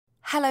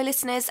Hello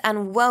listeners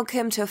and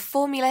welcome to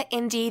Formula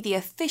Indie, the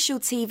official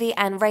TV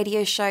and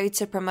radio show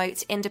to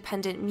promote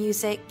independent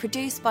music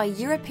produced by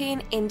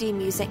European Indie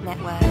Music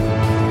Network.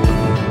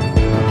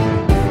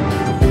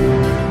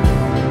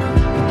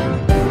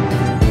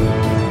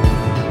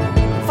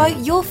 Vote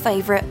your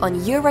favourite on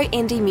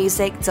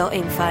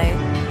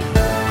euroindiemusic.info.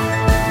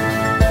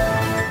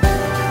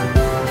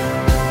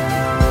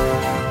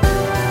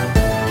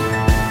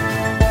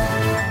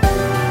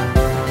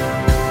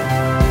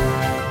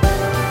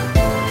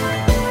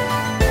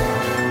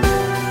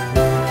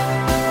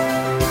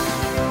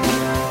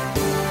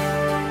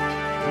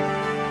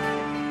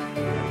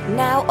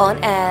 Now on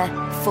air,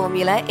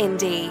 Formula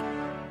Indie.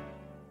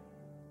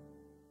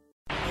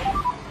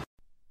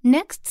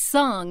 Next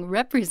song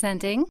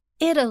representing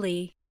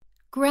Italy,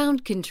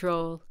 Ground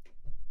Control,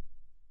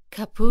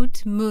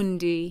 Caput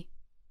Mundi.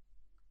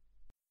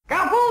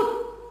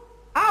 Caput!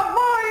 A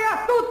voi e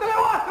a tutte le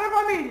vostre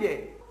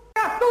famiglie!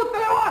 A tutte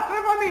le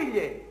vostre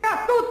famiglie!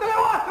 A tutte le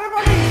vostre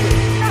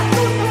famiglie! A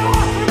tutte le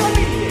vostre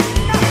famiglie! A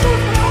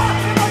tutte le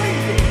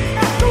vostre famiglie! A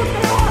tutte le vostre famiglie!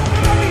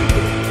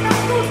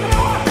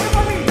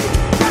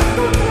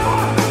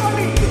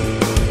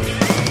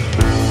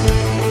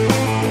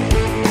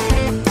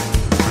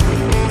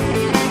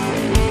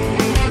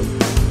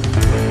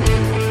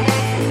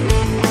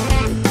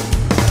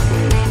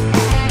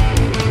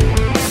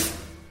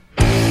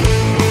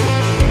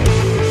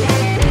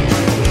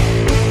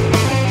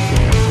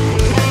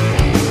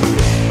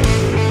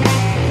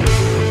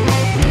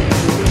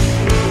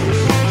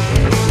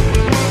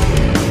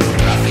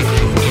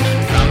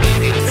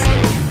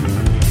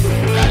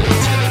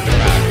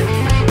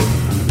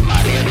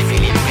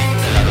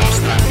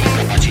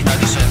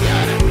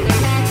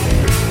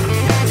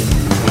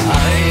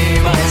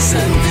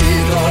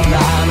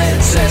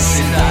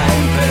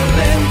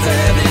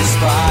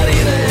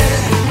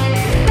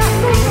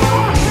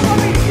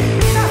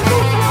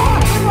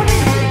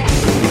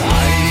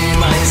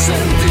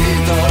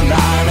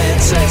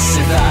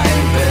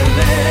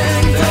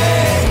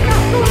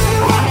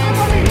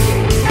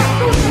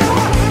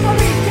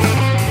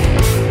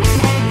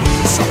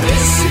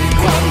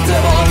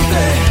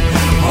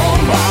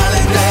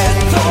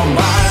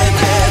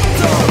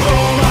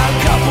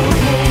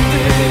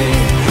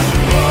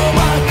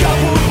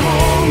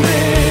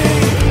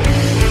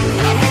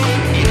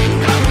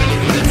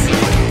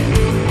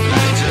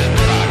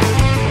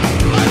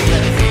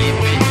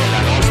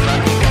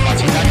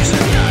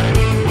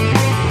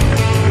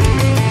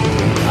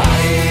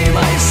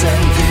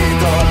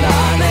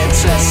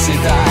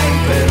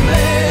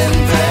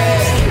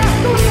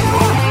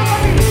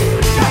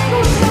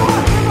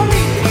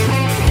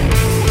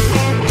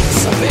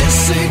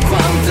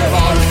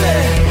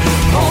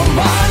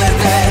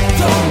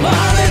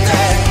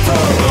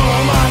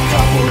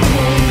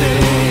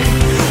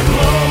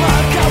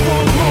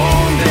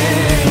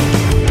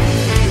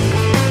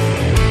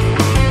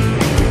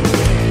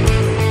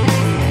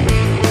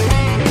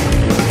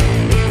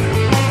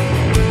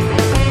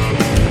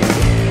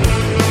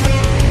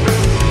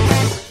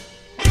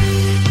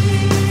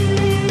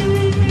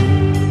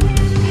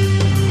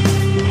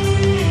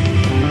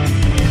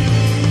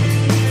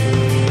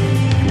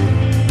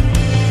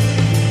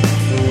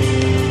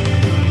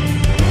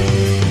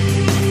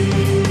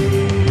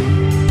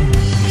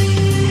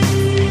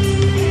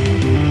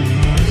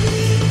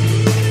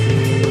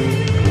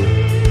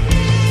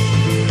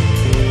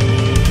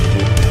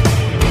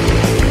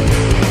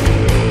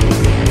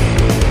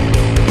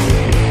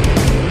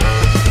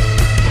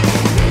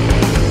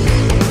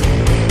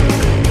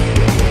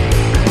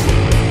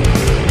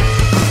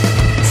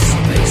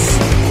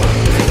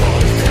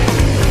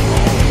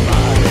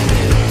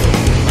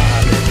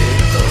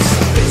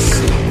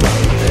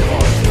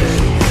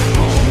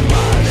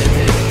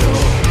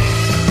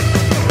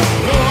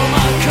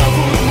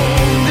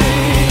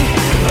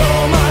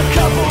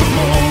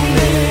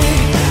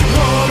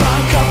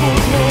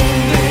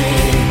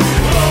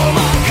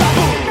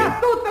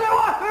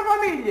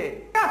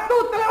 A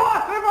tutte le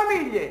vostre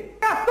famiglie!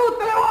 A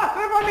tutte le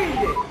vostre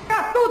famiglie!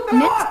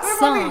 Next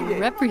song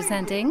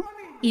representing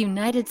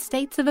United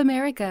States of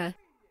America,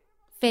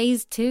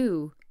 Phase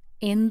 2,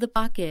 In the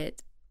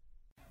Pocket.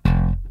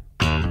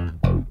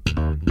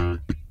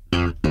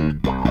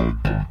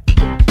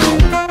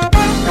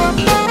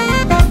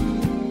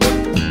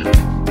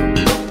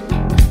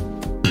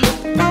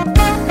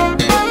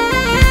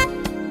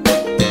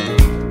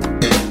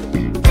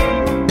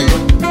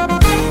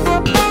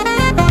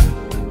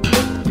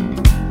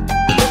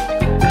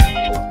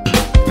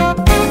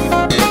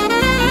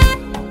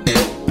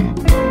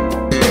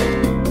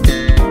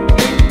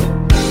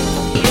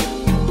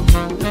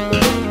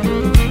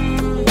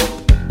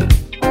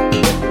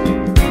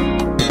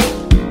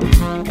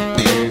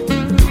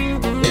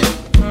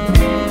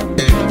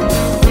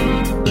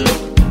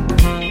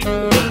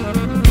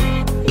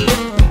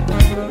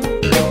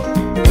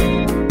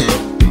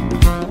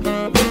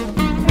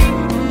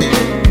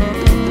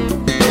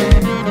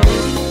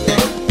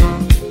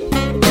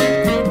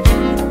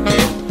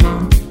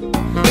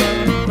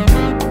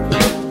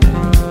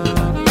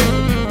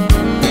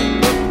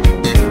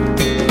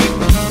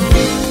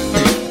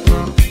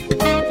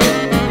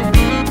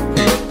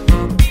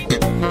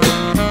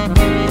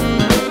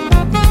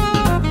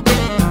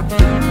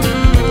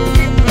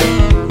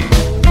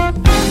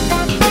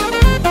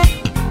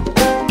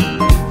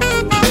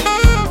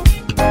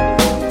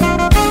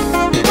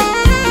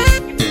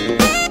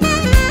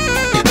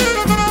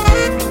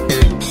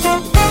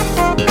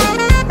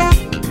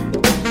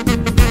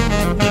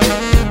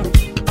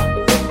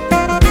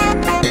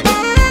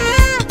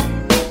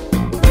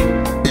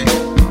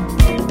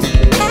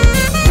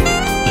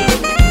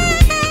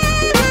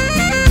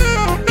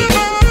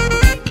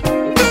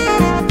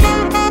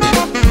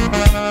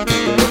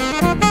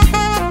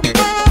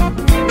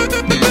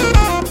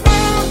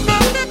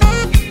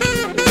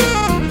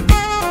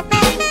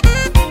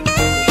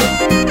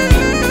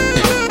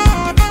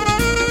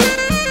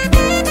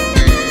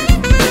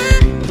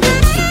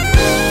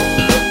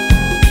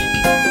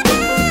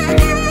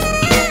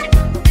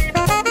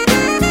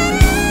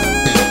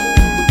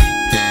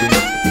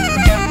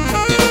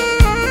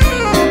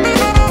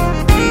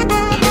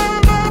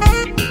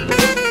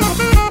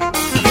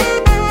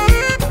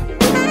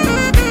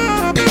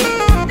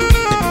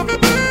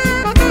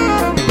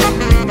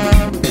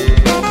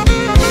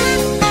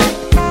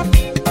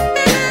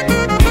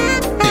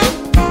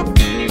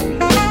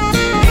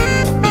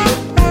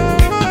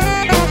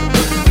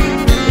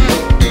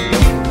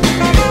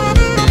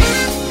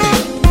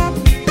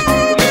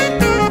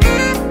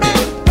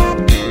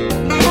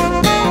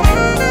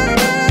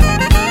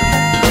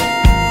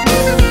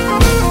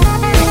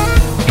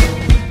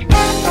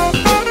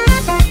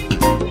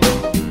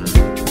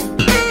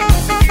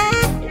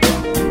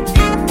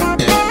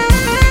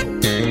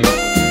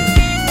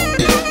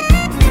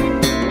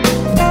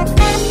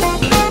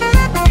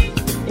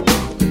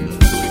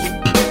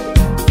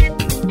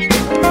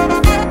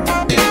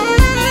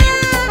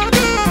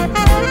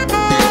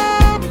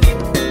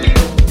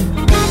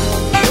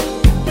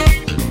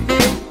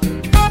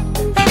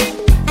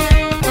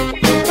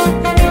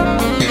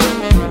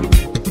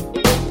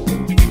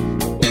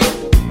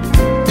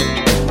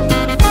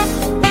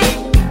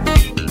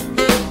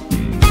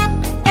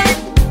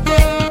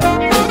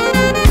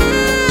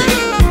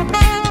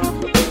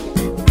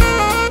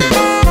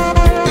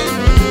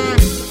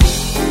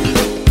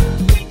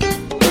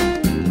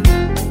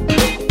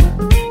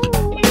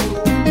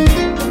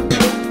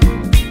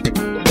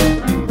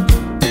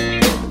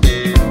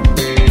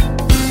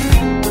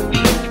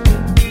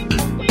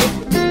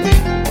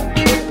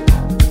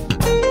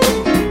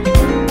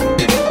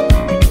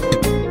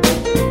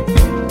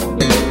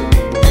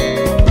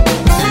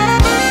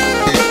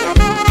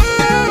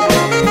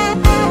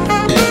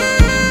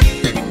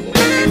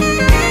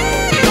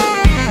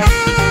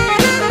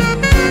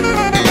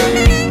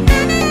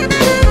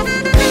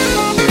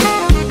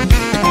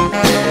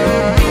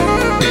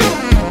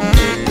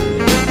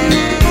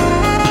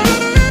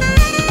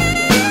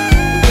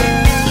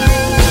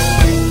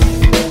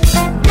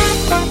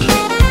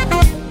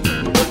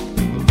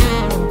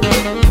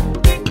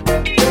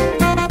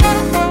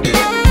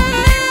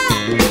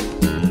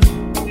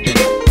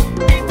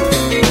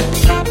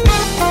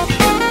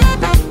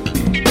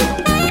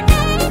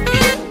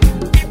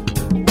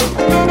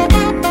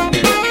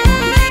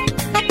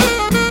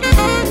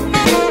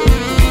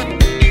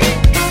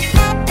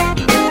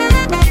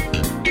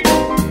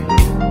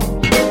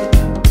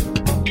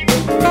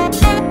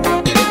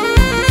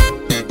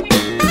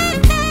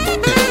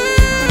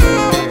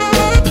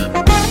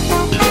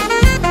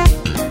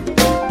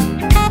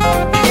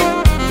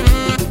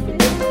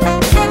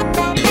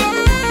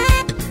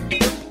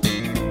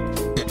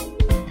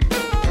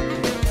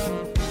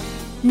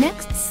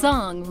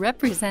 song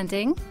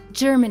representing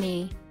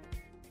Germany.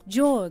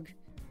 Jorg,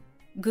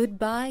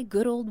 Goodbye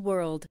Good Old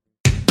World.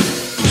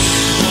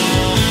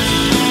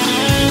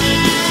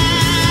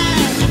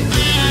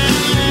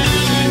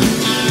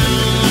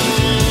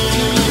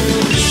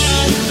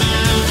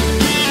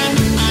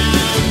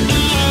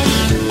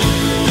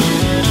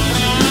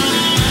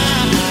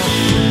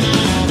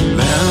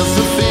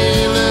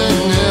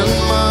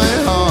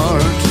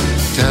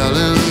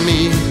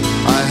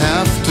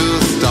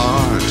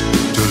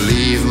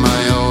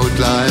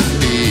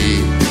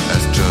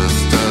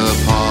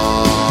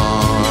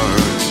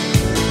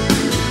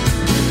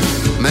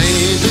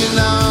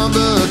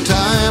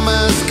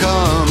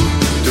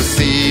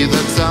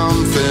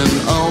 Something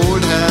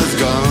old has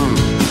gone,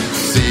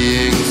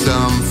 seeing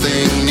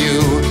something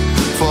new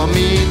for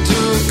me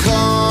to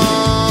come.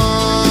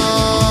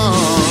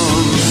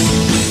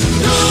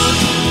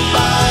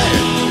 Goodbye,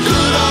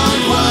 good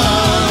old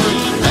world,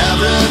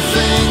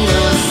 everything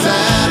is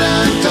said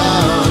and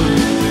done.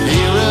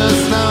 Here is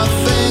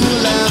nothing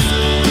left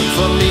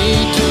for me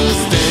to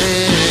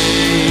stay.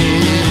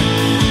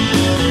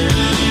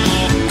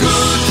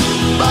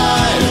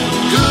 Goodbye,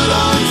 good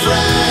old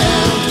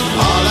friend,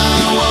 all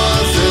I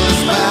was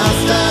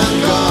past and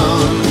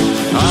gone.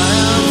 I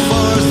am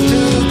forced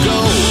to go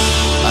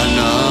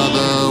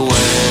another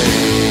way.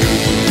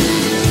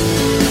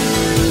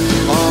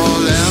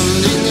 All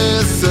ending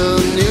is a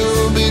new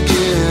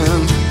begin,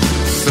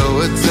 so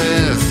it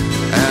says,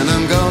 and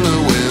I'm gonna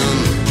win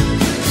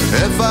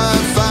if I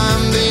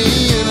find the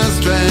inner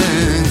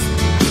strength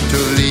to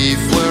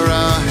leave where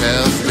I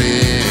have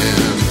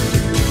been.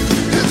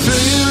 It's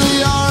really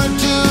hard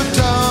to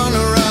turn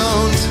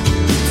around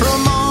from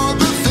all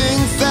the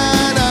things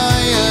that I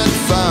had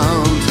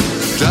found.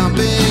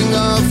 Jumping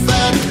off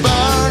that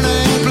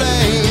burning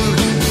plane,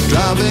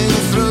 driving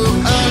through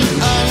an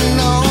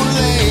unknown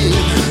lane,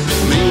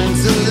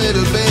 means a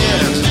little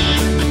bit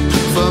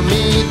for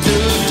me to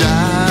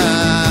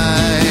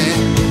die.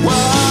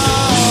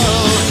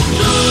 Whoa,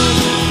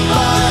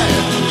 goodbye,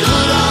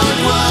 good old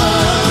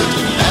world,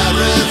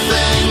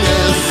 everything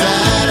is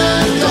said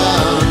and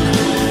done.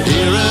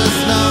 Here is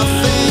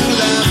nothing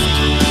left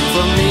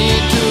for me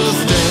to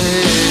stay.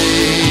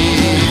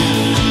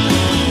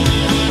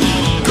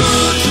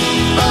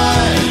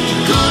 Goodbye,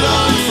 good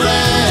old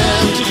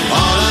friend,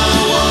 all I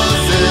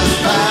was is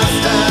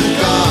past and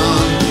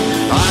gone.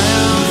 I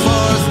am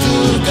forced to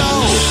go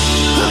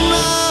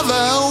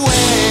another way.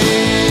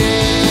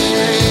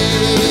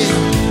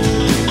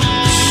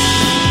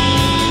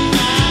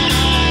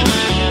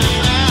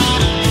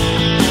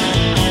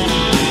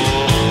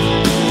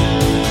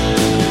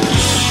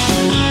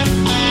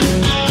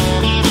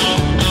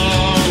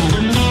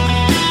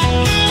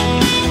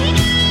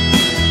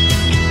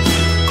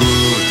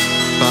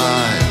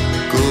 Goodbye,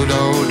 good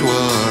old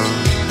world,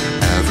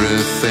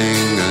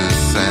 everything is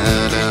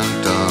said and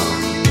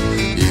done.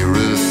 Here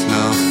is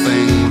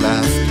nothing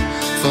left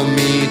for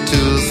me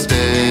to stay.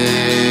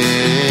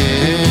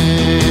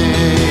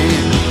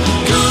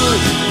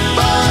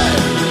 Goodbye,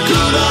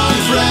 good old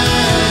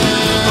friend,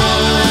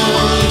 all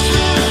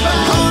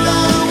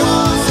I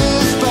was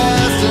is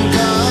past and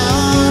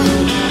gone.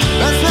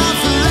 There's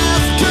nothing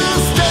left to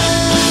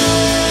stay.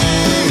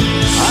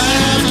 I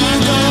have to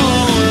go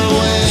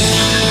away.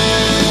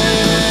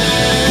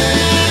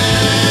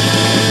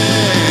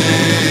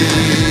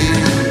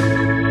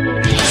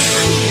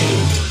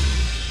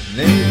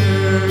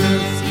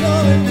 Neighbors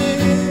calling me,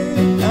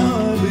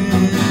 how I've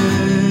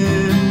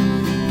been.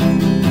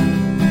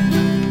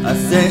 I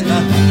say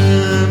I'm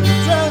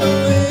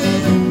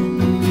traveling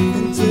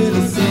into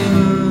the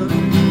sun,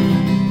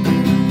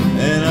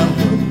 and I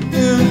would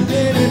do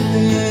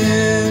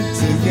anything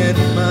to get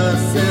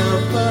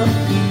myself up,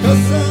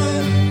 'cause I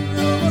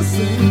know I'm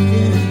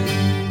sinking,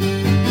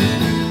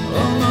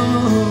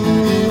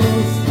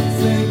 almost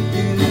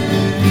sinking.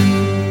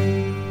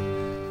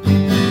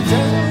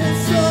 Telling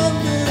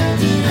something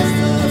to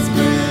start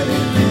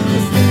spreading in the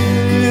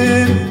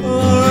stand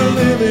for a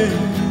living,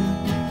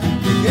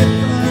 to get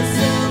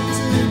myself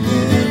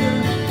together,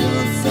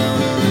 'cause I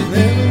will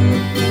never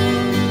go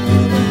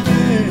another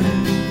man,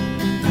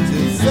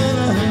 since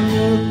I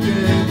look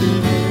at the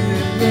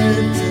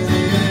right to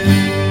the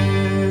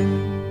end.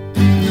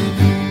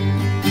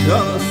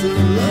 'Cause of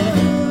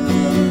love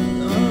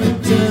or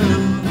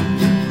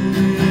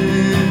eternity,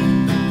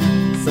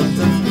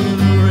 sometimes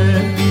with a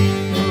red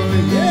or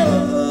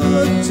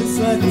yellow, just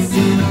like the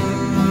sun.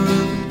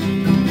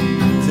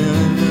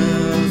 Tell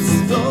a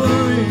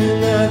story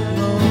that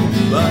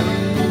nobody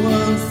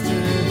wants to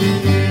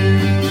hear.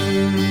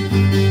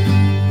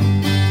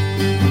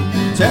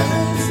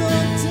 Tell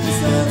something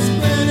that's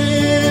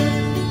spreading,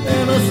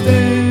 never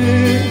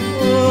stay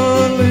or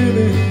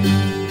living.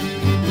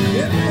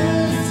 Get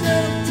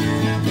myself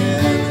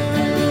together.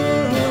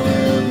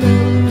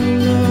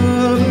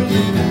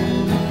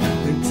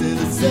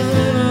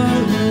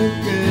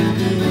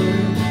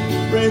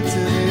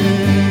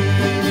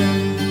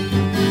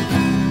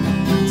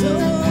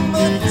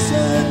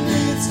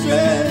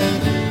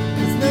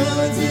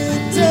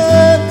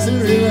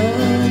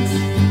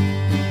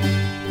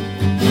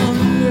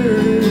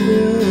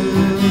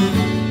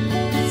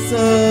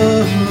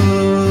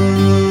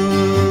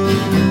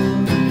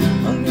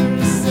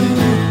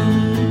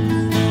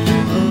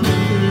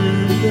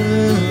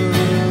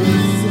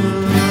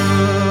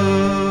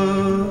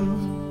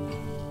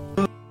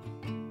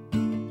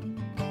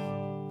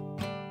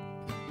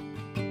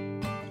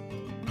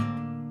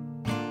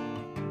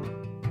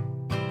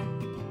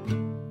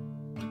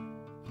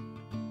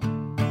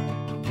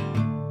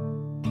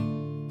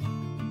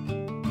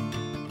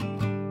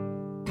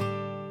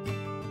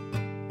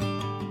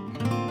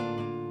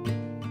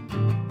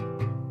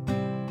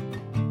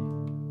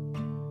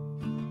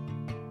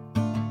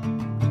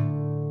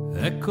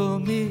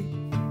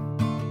 Eccomi,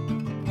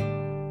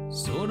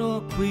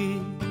 sono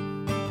qui,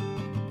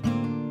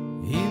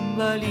 in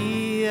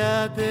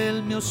balia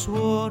del mio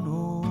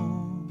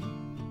suono.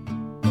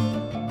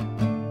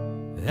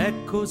 È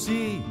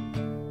così,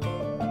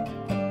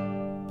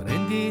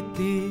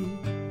 prenditi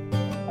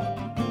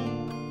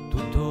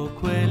tutto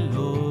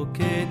quello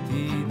che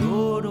ti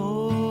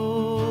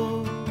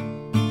dono.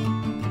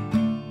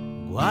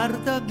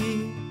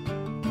 Guardami,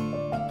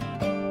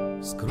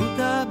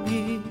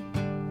 scrutami,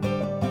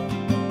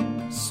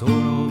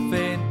 sono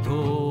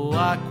vento,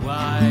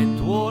 acqua e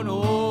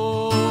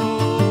tuono.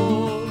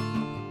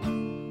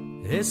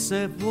 E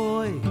se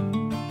vuoi,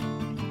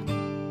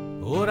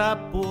 ora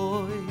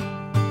puoi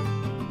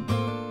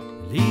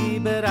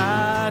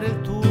liberare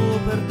il tuo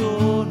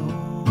perdono.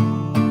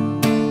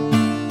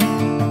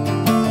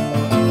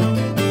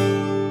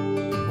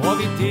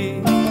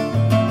 Muoviti,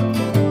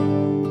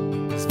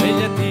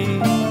 svegliati,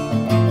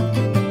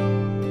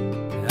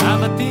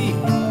 amati,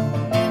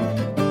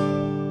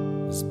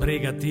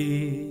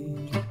 sbrigati.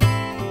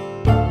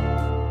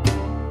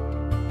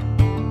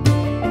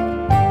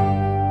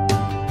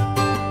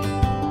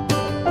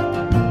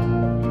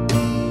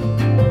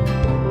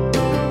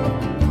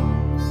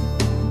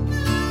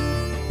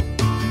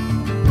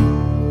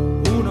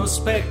 Uno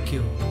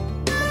specchio,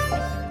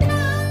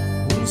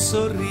 un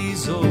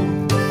sorriso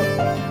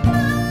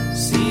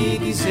si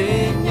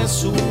disegna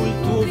sul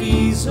tuo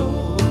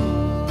viso.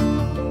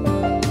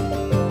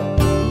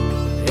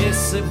 E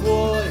se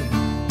vuoi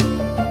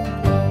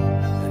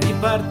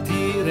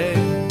ripartire,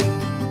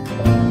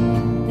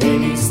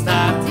 devi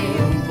starti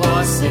un po'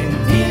 a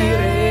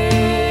sentire.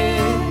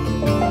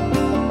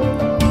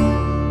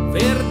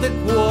 Verde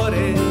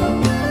cuore,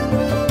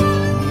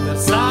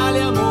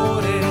 universale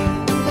amore,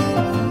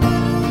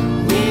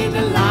 with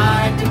the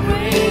light, the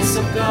grace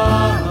of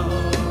God.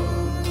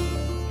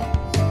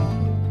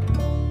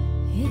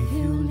 If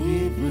you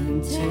live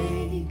and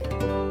take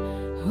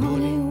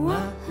only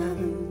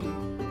one,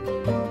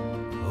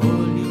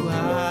 all you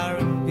are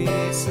in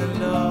peace and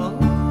love.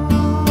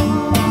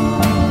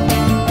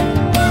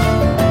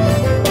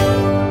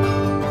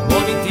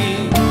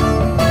 Muoviti,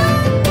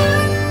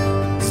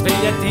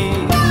 svegliati,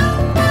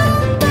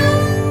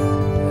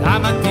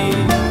 amati,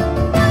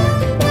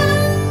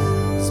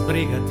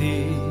 sbrigati.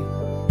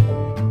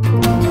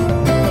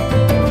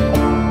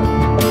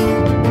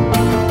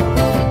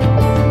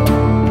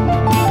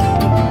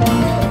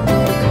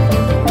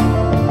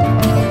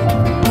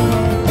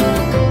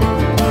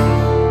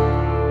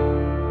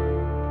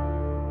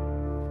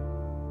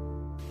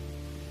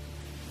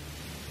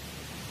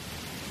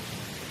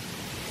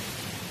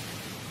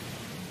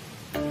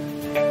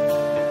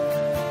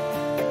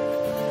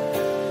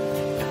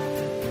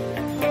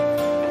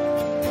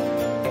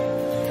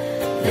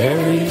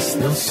 There is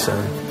no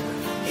sun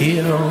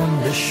here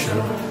on the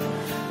shore.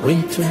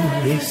 Winter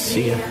is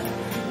here,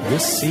 the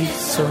sea's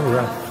so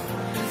rough,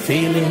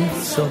 feeling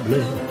so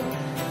blue.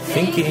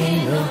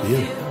 Thinking of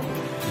you,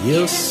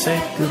 you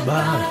said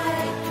goodbye,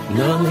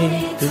 no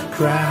need to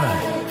cry.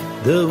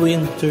 The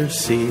winter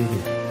sea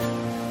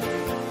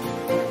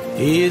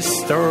is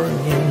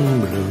turning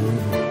blue.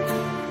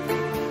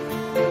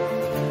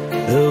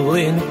 The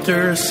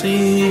winter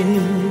sea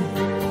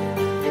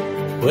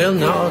will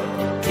not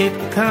keep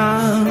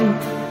calm.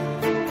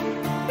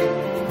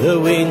 The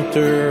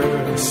winter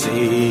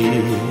sea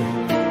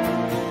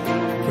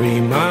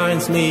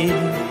reminds me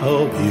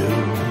of you.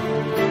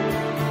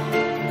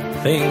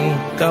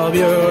 Think of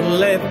your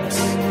lips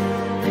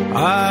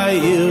I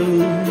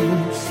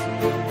used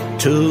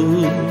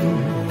to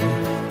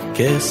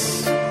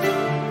kiss.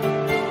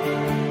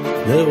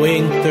 The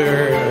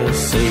winter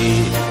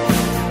sea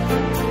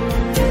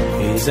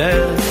is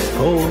as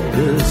cold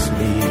as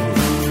me.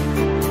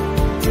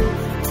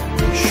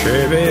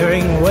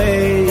 Shivering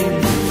waves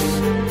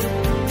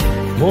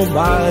move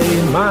by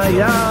my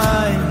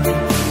eyes.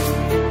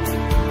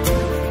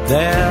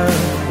 There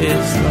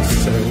is no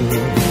sun,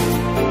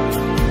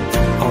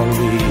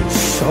 only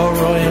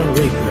sorrow and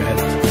regret.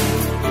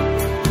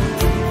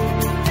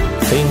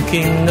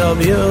 Thinking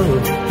of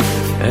you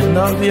and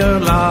of your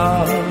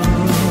love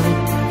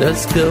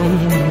that's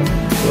gone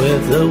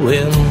with the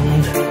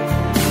wind.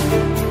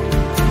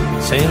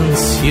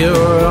 Since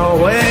you're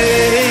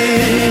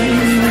away,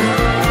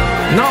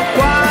 no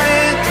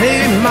quiet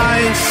in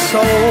my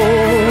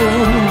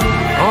soul,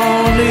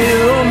 only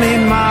room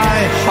in my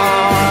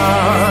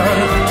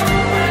heart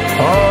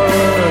for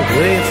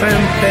grief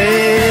and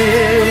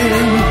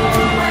pain.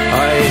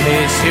 I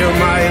miss you,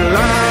 my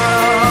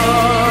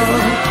love,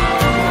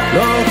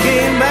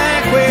 looking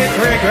back with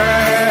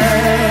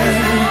regret.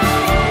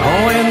 Oh,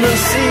 when the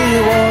sea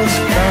was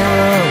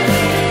calm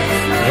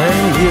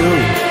and you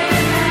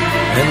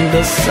and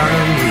the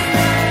sun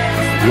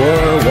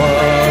were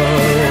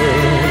one.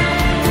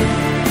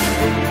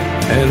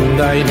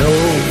 And I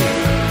know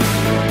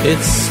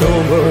it's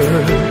over,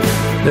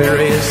 there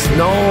is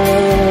no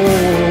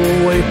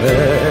way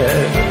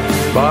back,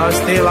 but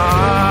still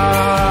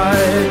I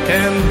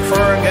can't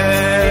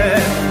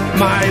forget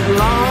my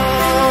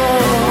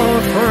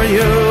love for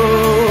you.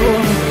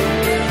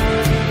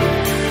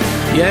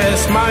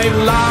 Yes, my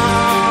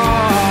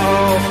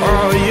love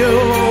for you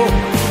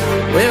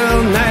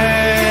will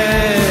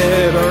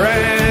never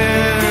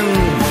end,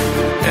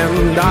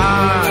 and I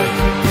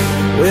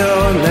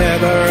will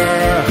never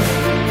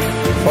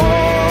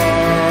forget.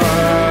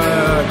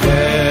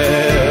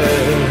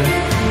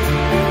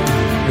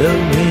 The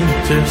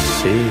winter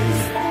sea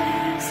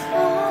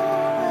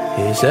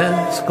is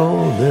as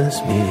cold as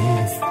me,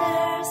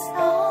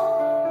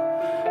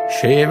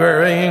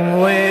 shivering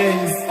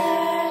waves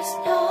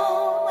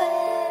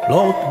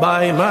float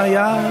by my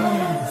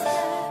eyes.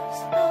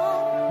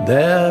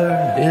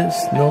 There is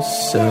no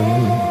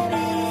sun,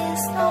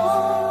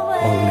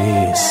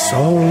 only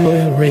sorrow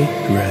and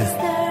regret,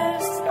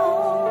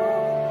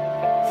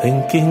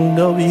 thinking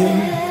of you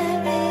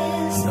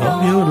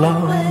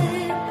love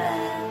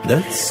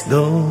that's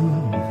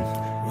gone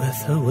with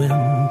the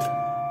wind.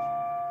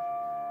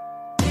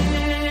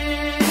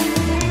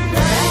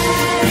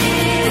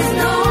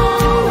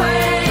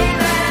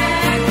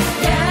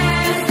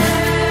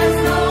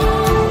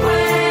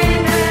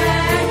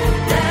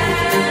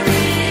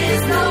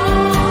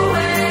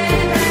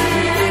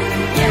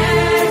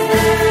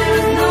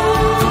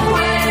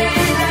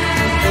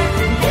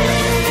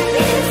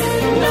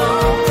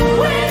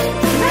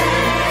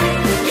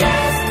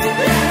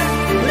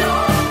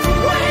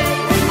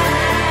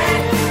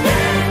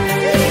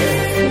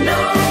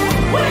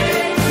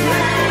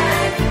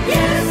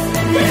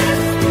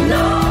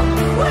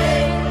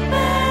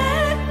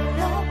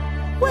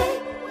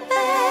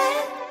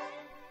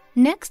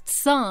 Next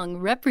song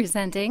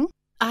representing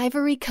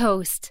Ivory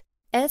Coast,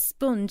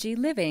 Esponji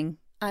Living,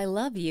 I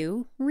Love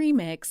You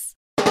remix.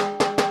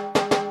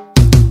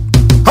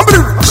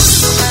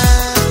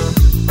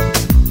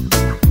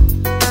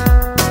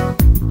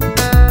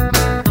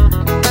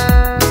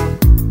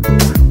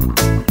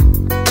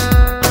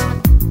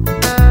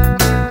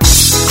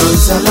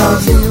 Cause I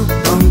love you,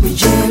 don't be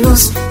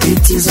jealous.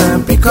 It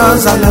isn't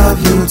because I love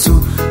you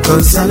too.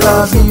 Cause I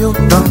love you,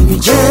 don't be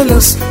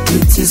jealous.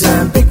 It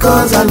isn't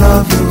because I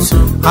love you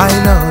too. I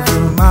love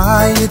you,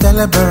 my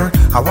little bird.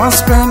 I want to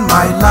spend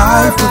my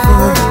life with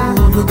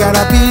you. You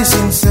gotta be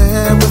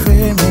sincere with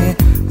me.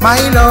 My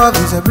love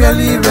is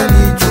really,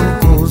 really true.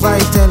 Cause I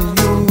tell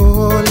you,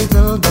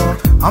 little dog,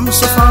 I'm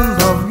so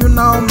fond of you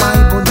now, my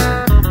bunny.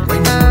 When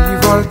you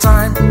live all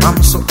time,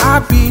 I'm so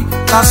happy.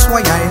 That's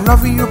why I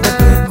love you,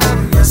 baby.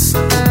 Oh yes,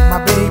 my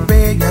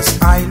baby, yes,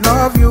 I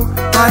love you,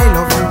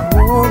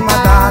 oh my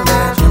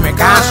darling. Tu me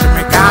caches,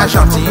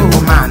 gentil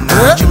woman.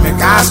 Tu me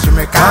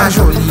caches,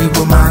 jolie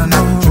woman.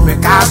 Tu me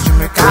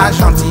caches,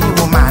 gentil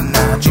woman.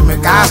 Tu me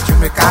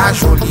caches,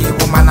 jolie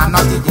woman.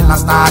 Notre dit la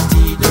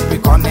statue depuis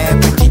qu'on est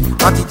petit.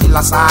 Notre dit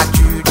la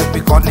statue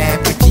depuis qu'on est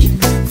petit.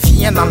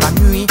 Viens dans la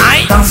nuit,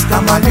 danse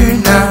dans ma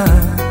lune.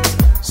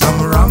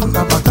 Some rum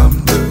da bottom.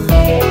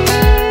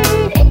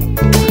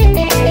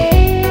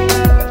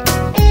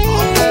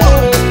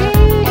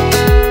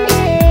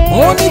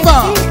 On y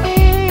va.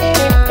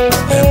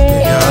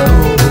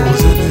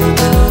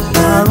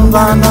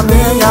 Marumba na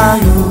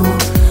beyayo,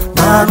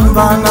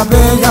 marumba na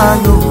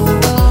beyayo,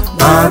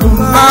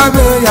 marumba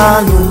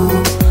beyayo.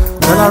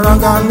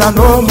 Dalaranganda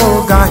no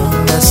more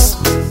kindness.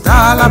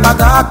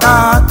 Dalabadaka,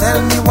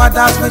 tell me what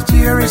does the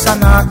tear is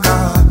anaka.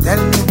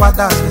 Tell me what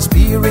does the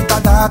spirit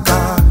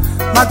adaka.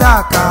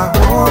 Madaka,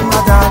 oh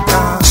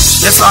Madaka.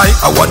 Yes,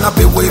 I wanna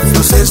be with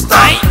you, sister.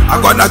 I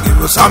gonna give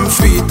you some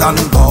sweet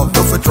and love.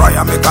 Don't try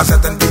and make a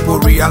certain people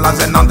realize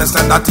and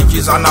understand that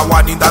teachers are not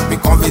wanting that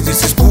become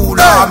this is cool.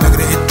 I'm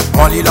great,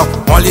 only love,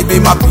 only be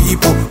my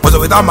people. But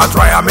without my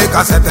try and make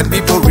a certain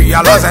people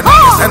realize and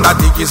understand that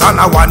teachers are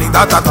not wanting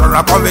that I turn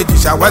a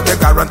competition where they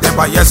guarantee.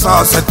 But yes,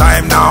 sir, it's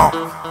time now.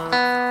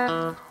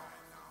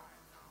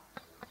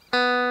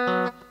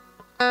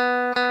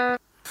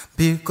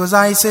 Because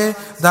I say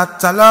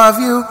that I love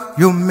you,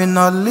 you may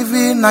not live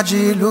in a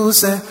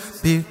jealousy.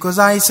 Because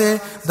I say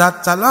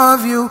that I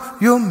love you,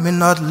 you may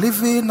not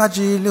live in a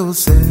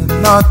jealousy.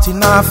 Not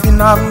enough,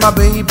 my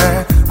baby.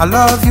 I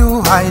love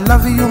you,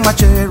 my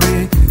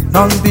cherry.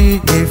 Don't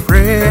be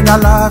afraid, I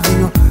love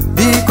you.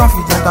 Be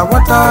confident, I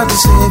want to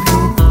save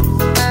you.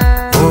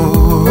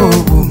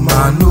 Oh,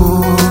 woman,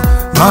 oh,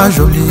 ma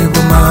jolie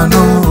woman,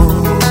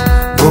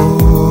 oh,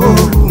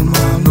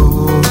 woman,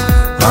 oh,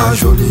 ma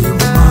jolie woman.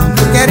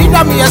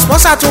 Querida, mi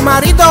esposa, tu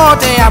marido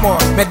te amo.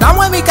 Me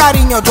dame mi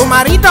cariño, tu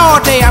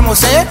marido te amo,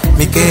 ¿sí?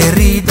 Mi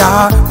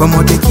querida,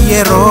 como te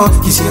quiero,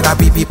 quisiera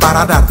vivir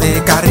para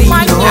darte cariño.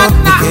 Mañana.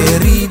 Mi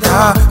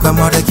querida,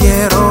 como te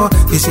quiero,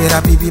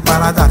 quisiera vivir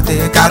para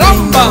darte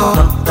cariño.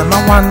 Talk them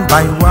a one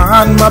by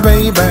one, my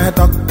baby.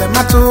 Talk them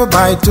a two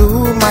by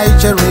two, my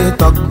cherry.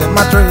 Talk them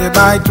a three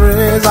by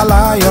three, a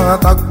liar.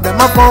 Talk them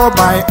a four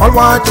by all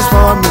what is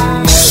for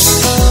me.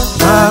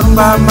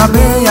 Bamba, my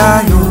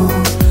baby, you.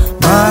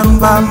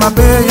 Marumba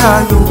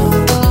mabeyayo,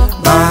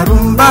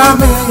 marumba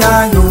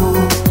meyayo,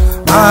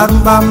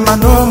 marumba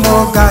no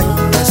more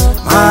kindness.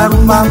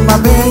 Marumba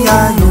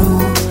mabeyayo,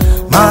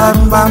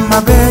 marumba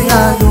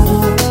mabeyayo,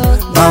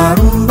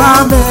 marumba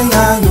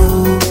meyayo.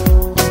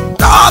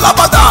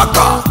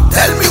 Dalabadaka,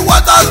 tell me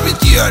what has been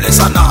here. hear this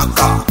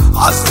anaka.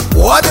 As the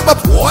poor them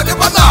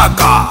a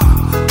naka.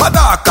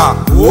 Madaka,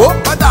 oh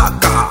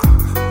Madaka,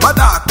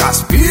 Madaka,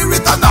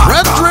 spirit anaka.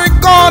 Red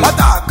drink on.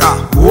 Madaka,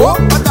 oh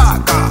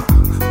Madaka,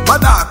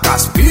 Madaka,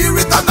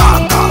 spirit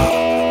anaka.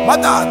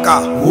 Madaka,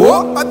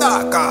 oh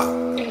Madaka.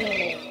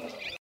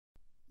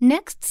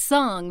 Next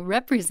song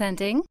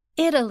representing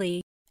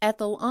Italy,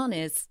 Ethel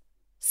Onis,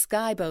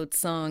 Skyboat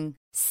Song.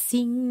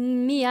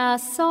 Sing me a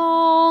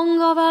song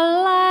of a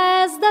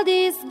lass that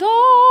is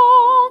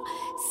gone.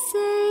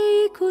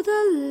 Say, could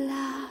the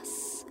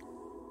lass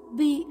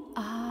be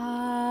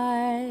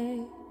I?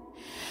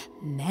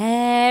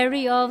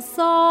 Mary of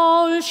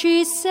soul,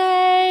 she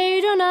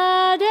sailed on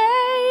a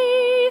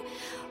day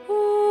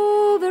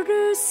over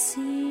the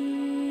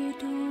sea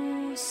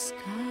to sky.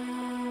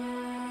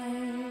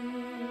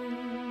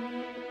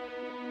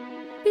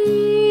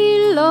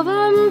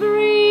 Beloved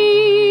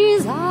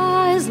breeze,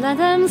 island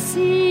and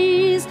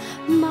seas,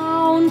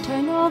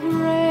 mountain of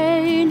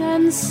rain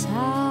and sun.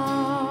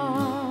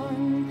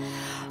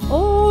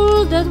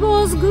 All that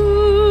was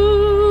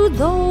good,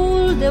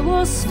 all that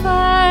was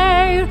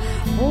fair,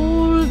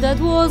 all that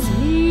was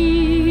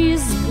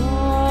his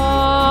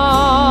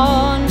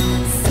gone.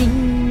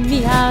 Sing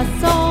me a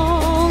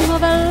song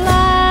of a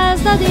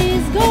lass that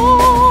is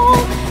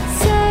gone.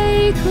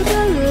 Say, could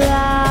the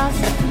lass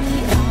be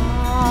I?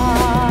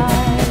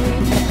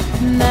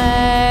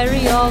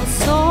 Mary of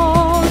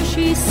soul,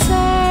 she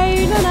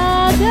sailed on a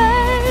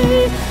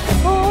day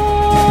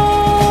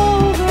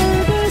over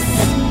the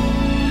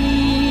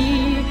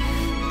sea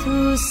to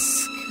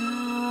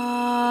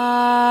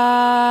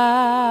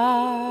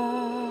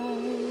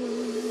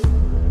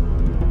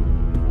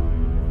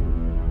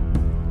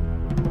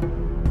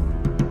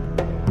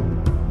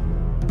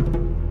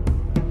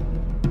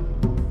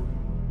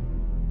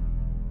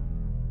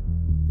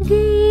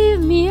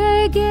give me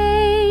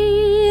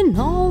again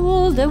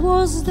all that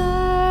was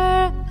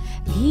there.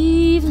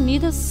 Give me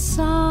the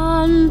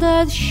sun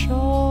that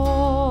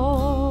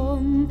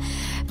shone.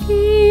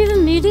 Give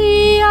me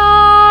the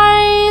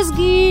eyes,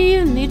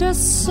 give me the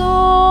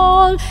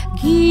soul.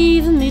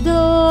 Give me the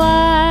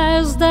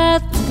lives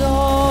that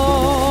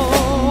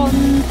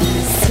gone.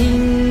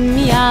 Sing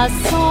me a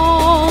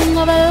song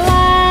of a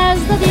lass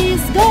that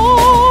is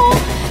gone.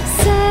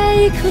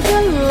 Say, could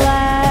the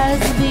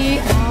lass be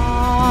I?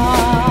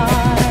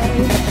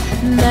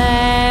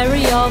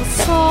 Mary of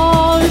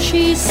soul,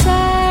 she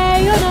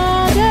say on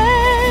a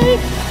day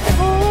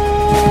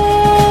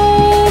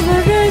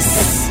over the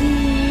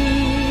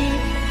sea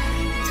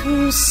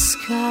to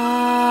sky.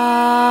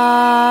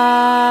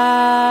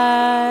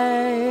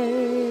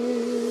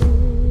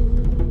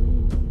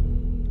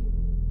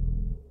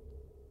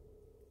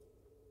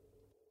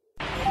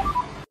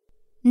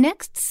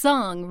 Next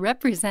song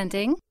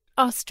representing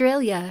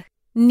Australia,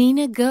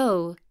 Nina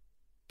Go,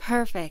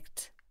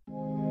 Perfect.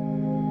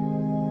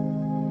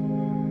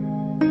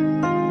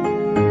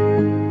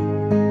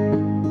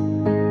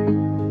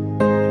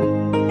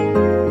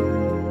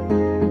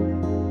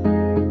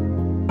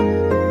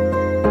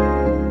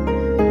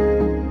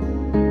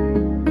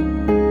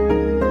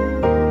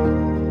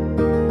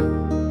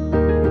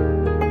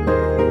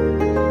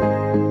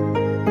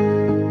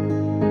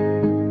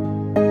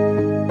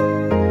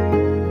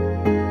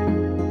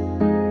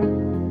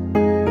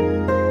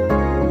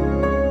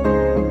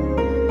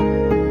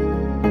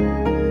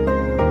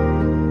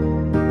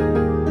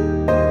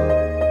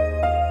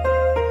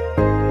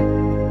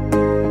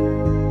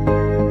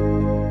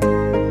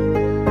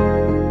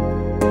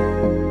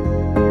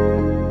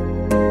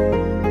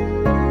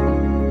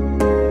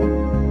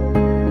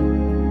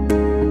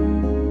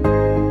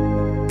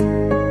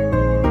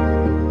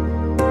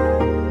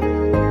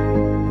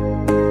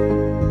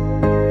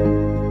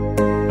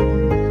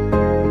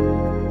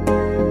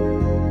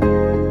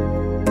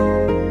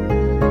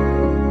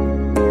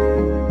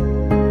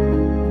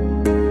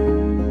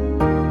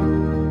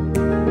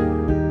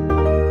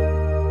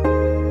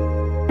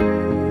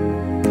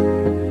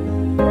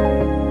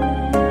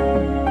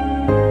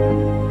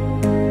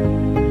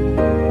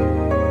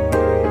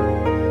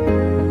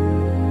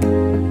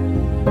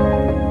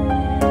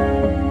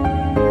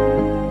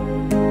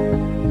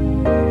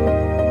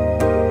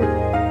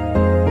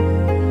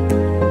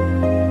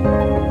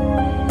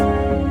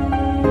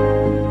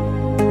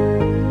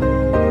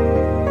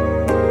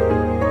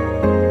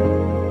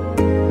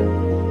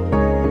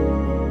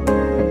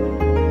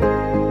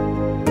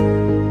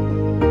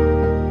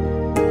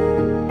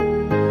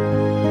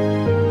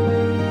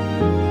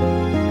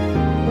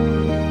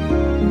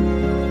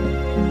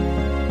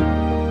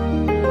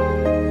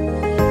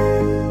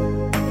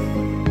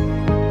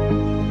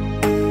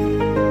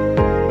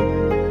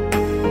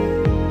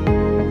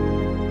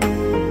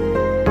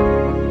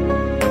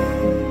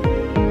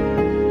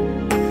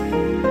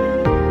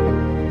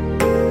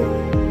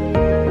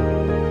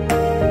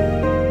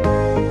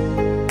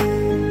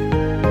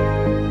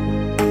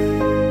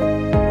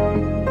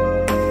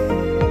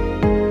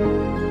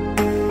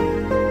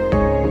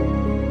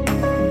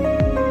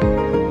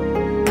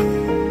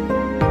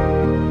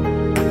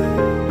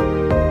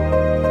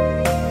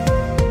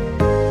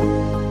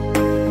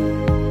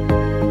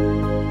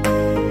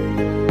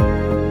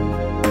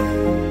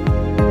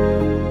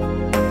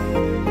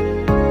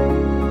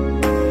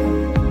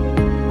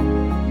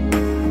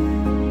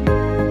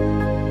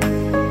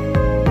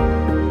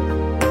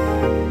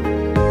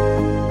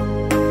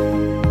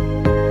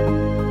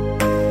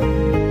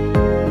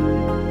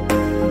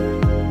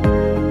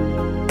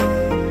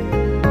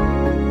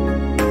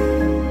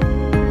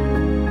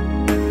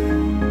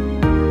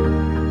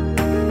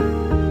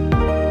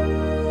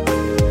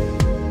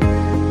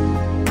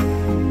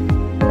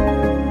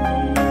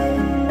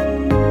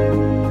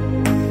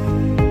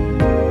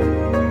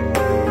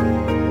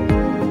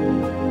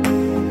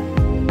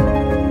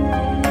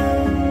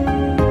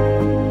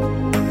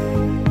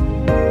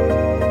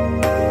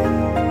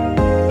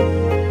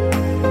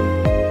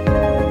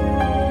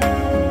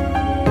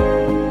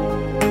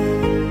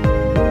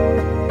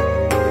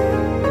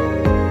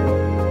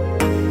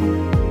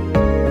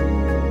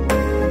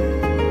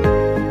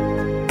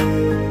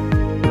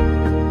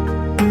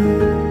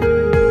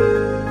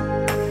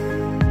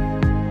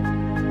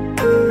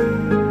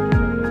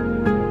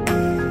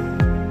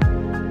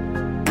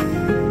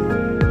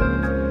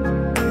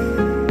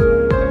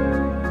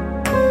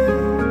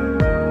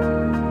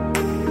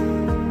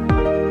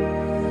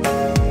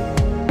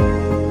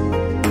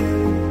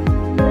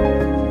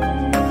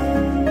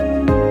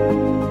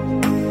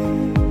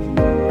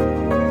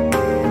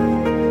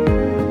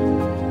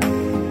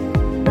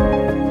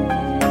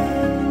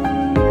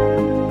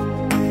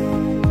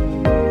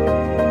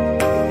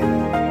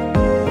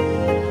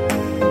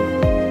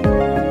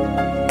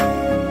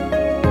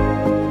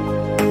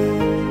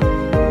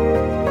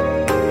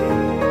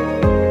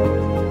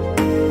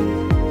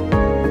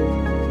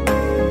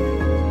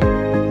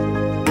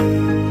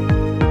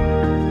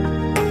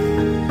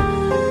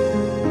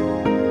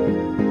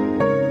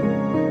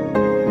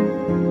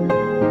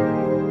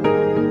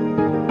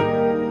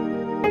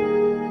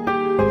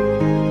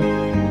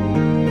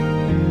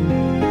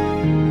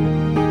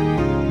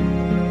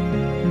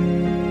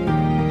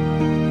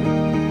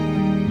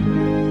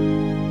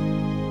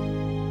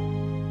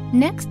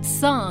 Next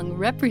song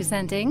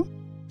representing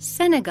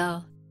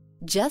Senegal,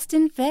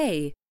 Justin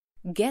Fay,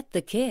 Get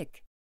the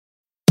Kick.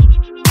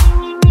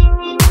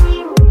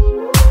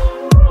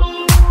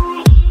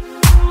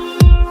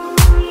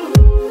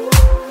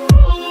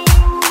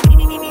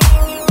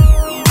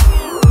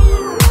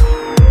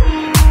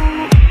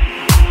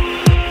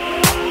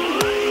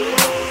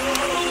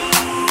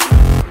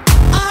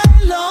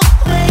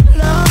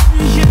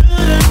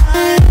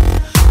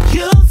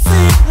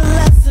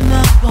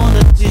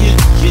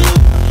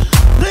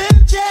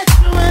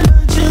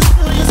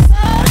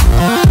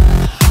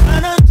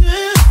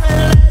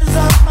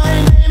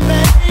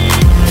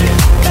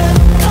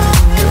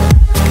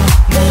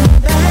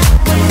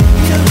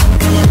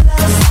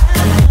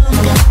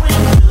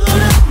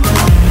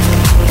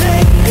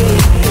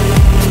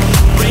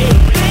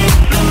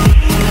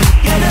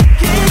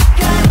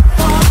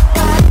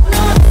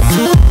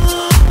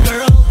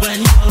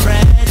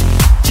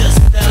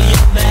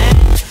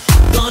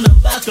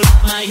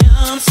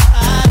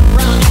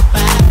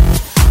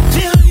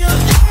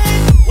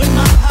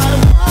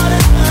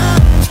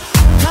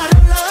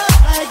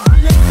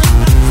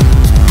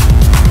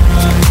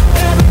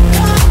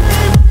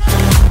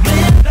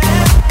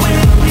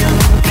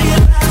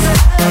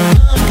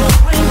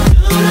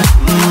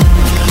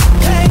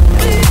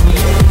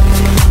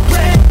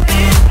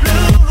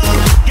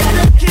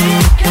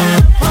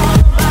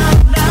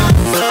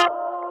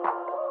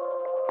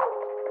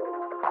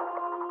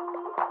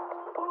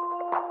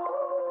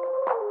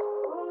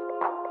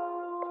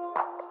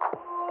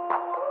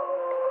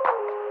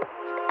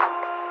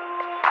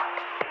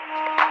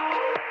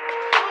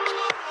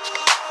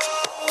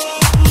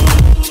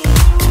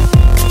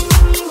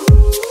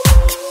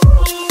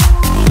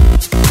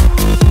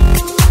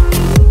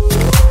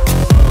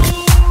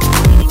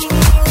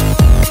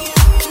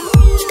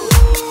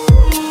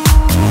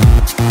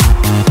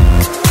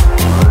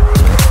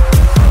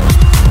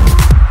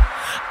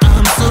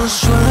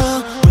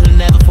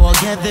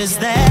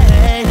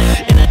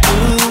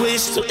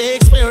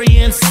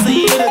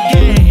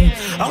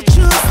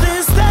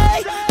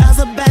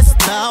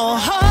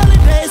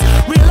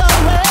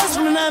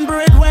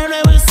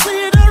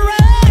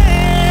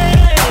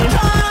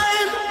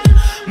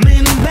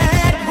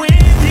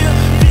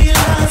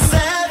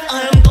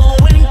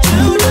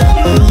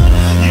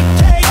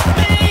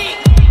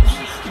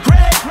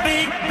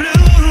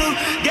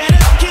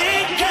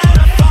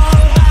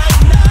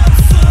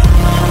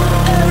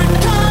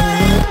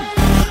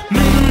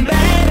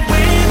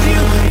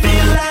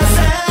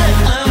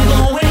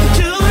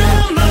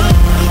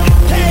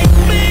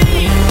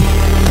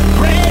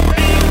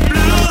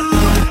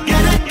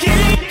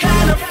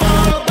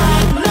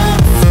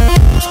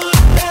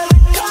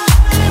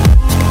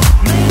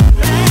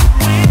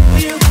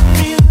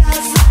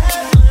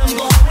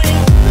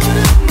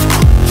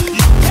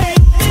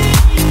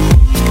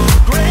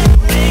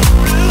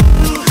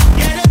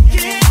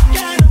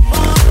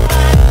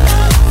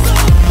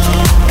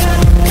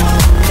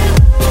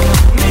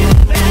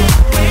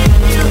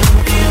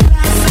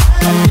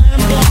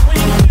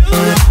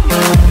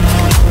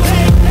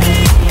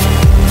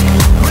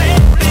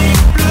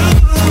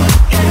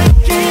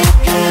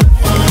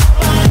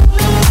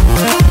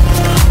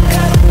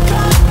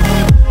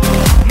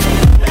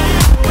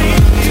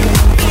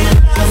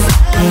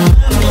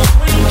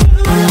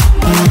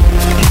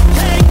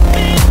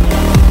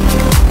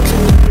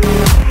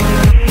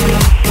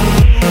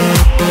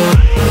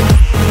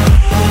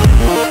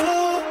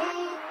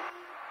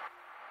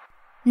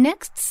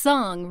 Next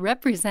song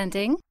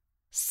representing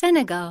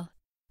Senegal,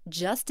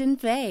 Justin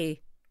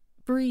Fay,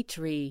 Bree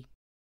Tree.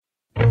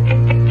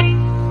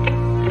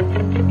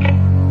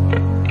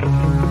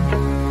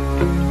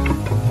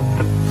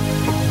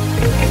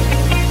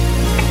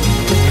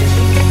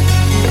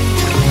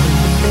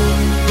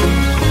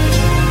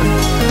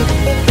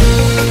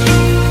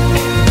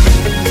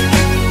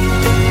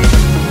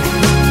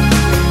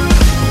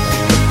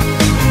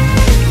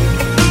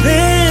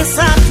 This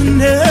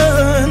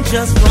afternoon,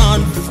 just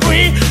run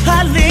free.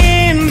 I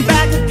lean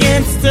back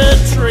against a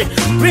tree,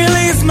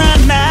 release my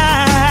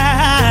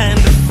mind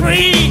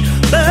free,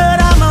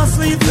 but I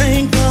mostly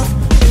think of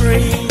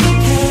free.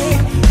 Hey,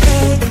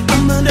 hey,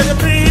 I'm under the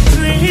big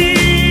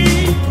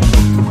tree.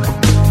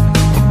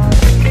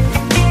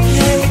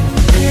 Hey,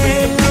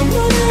 hey, I'm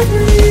under the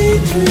big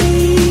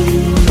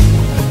tree.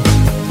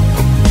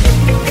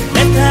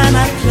 Every time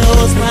I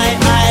close my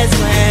eyes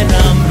when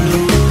I'm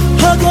blue,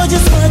 her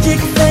gorgeous magic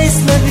face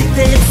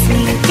levitates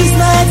me. These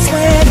nights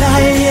when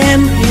I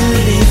am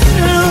really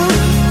through,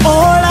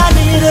 all I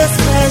need is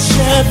fresh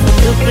air from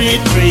the big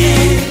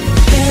tree.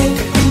 Hey,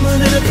 I'm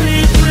under the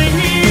big tree.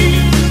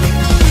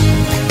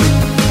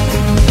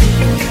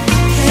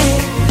 Hey,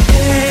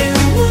 hey,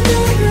 I'm under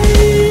the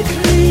big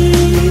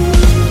tree.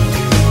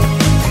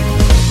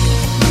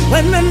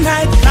 When the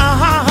night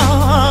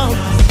comes,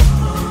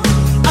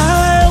 I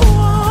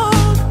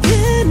walk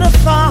in the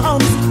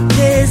farms,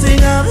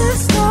 gazing on the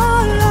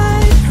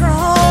starlight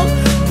crown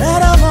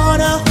that I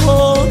wanna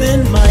hold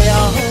in my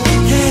arms.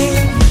 Hey,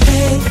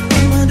 hey,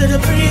 I'm under the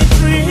big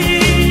tree.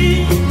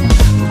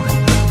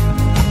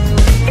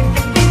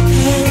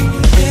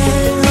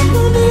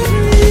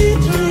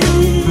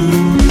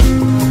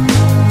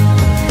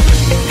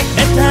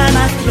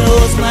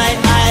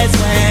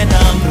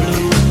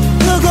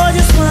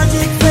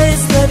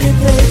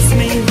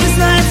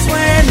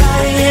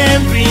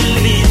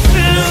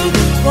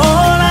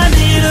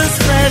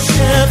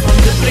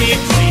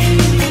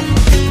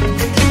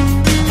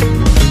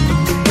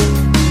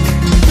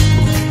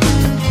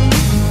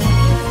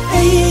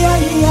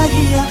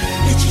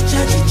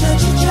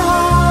 cha-cha-cha-cha-cha.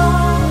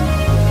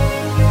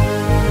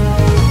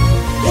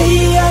 Hey,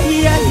 yeah,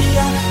 yeah,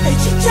 yeah. Hey,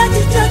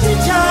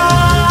 cha-cha-cha-cha-cha.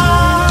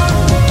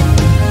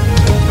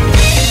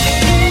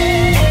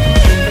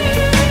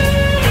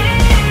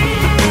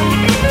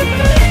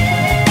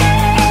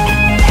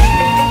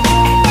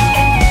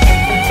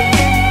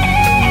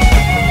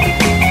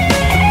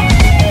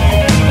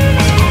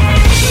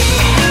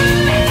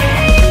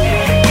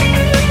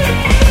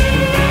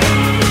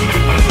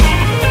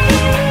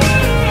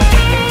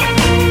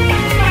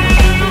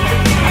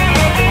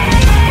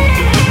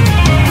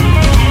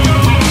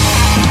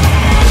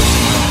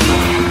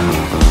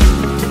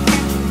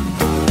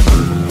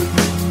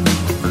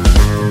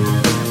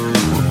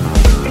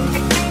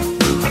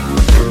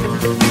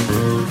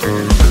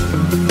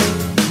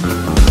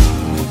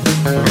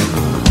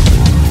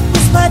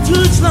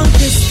 Long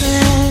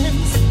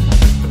distance,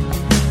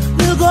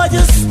 the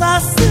gorgeous star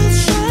still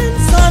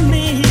shines on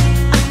me.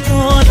 I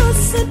thought a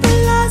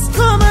simple as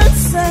common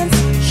sense.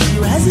 She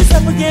rises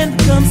up again,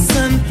 comes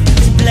sun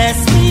to bless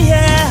me.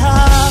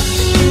 Yeah.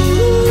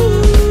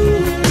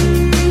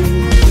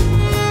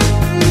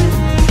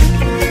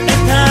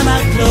 Every time I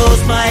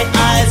close my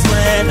eyes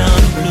when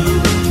I'm blue,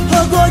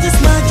 her gorgeous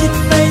magic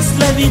face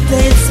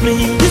levitates me.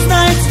 These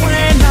nights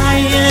when I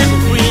am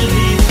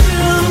really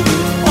through,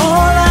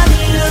 all I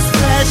need is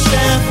fresh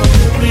air from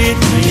the great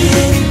tree,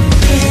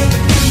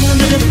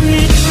 under the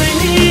great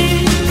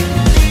tree.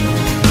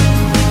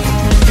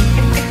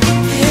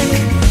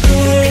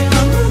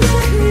 Under the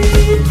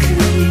great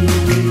tree.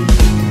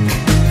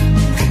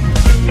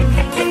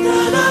 And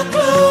then I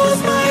close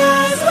my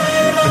eyes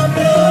when I'm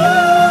blue.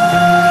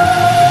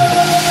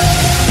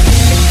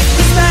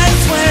 These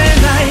nights when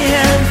I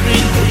am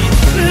really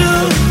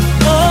through,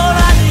 all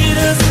I need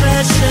is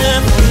fresh air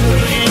from the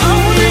great tree.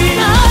 Oh, these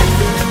nights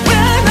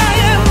when I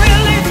am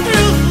really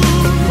through.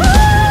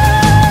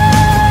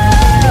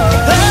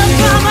 Every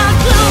time I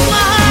close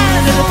my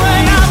eyes and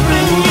when I'm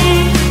blue,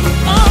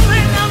 oh,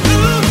 when I'm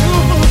blue.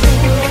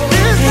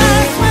 These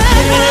nights when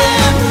I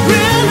am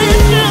really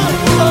through,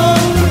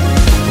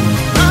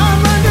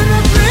 I'm under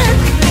the great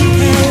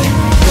tree.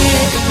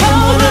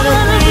 Oh, under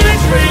the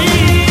great tree.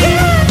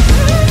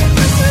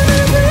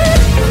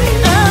 Every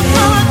time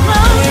I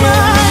close my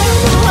eyes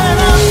when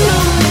I'm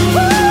blue.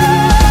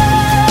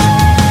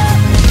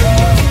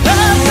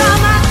 Every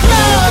time I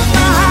close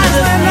my eyes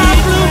when I'm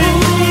blue,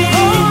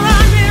 all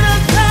I need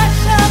is fresh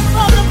air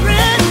from the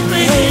great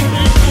tree.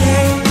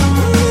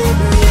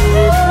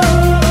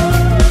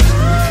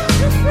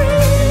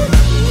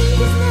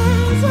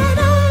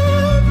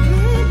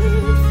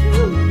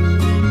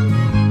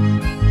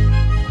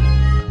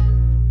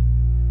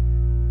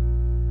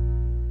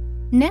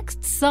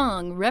 Next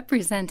song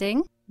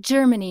representing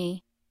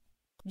Germany.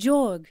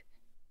 Jorg.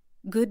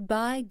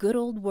 Goodbye, Good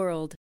Old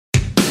World.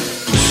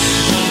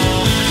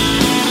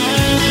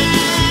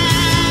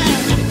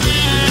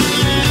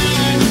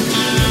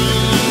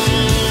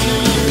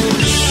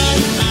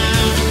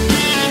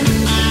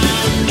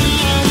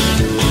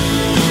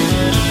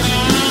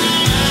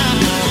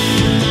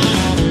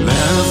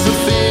 There's a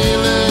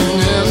feeling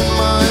in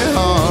my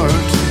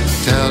heart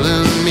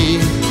telling me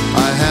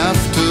I have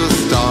to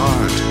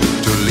start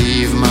to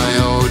leave my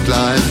old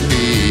life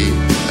be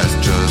as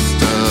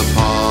just a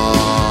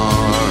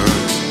part.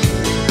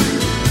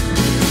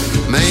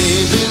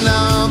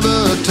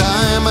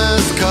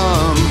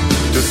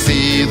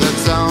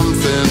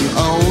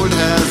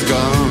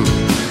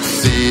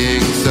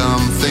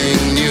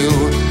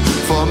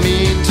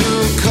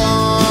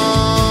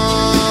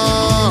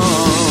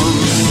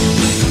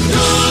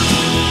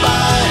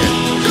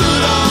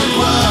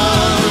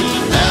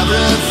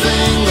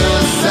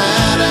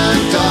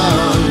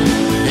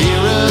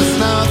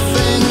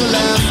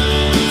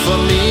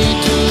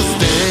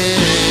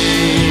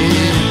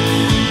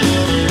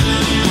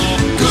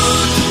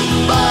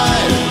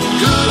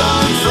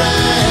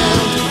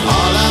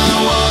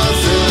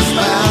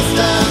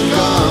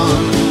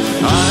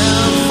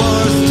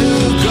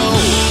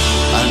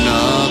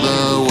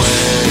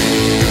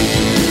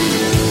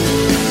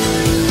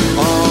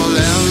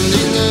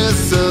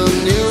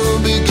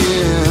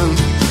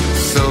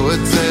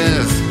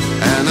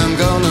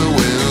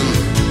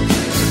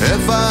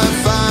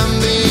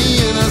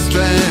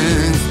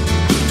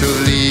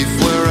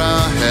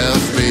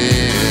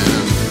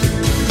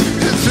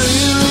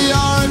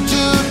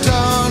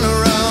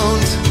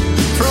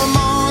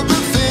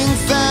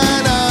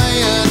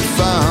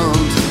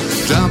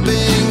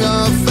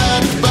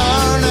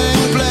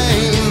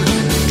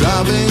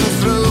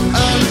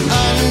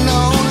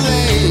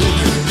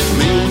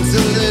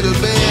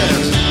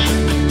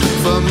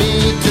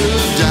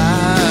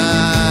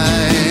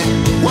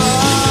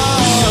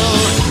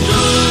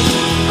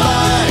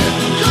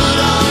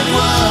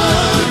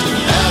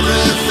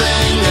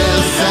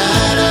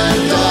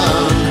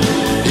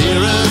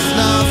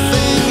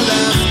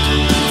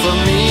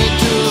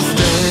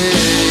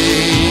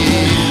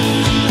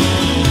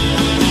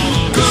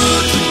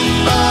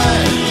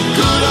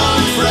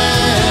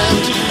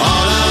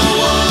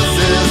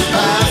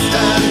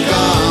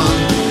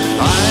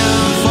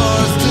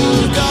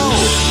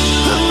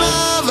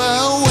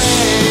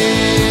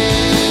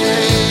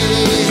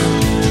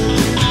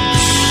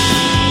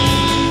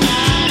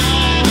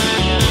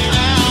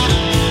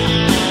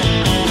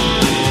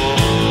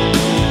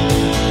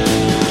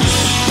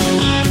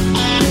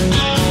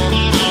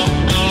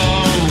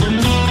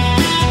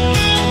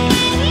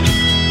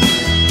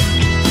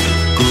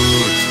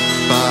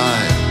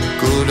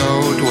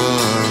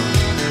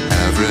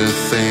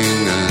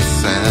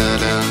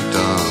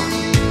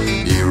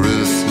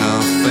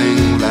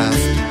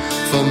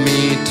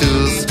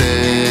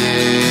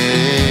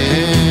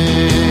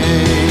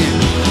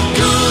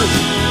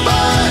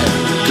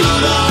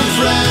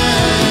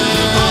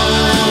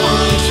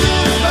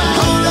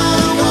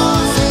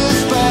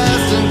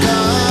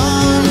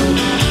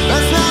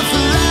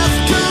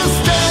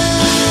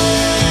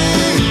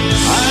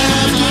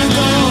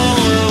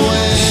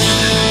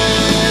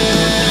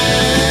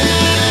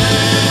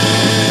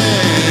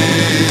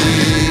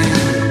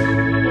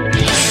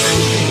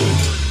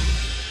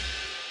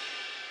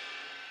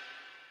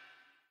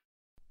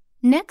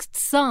 Next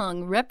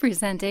song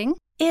representing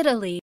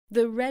Italy,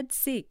 the Red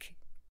Sea,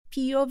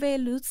 Piove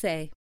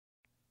Luce.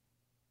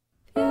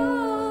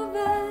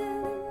 Piove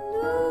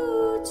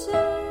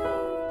luce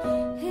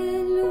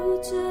e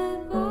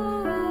luce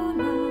vola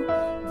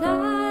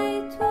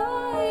dai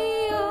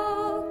tuoi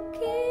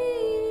occhi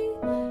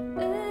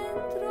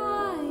dentro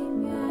ai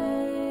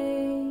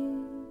miei.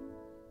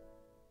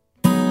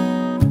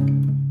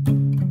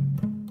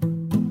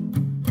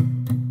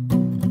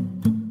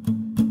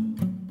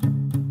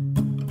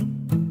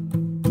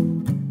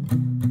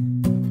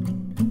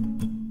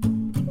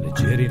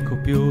 Leggeri e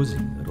copiosi,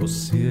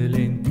 rossi e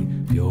lenti,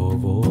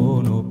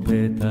 piovono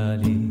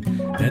petali,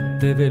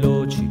 nette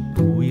veloci,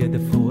 buie e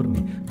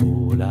deformi,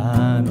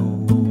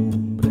 volano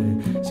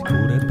ombre,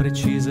 sicure e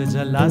precise,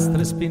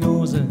 giallastre e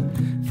spinose,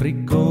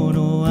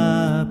 friggono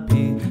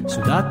api,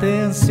 sudate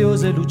e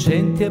ansiose,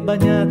 lucenti e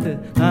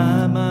bagnate,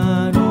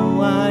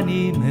 amano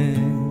anime,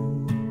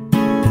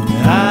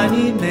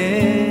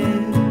 anime,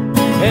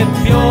 e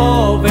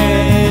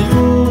piove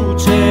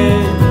luce,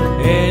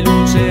 e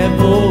luce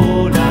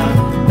vola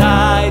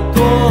dai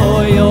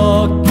tuoi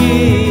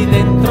occhi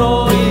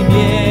dentro i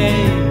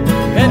miei,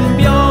 e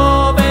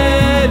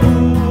piove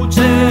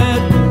luce,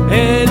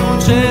 e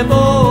luce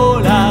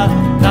vola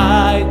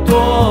dai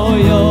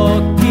tuoi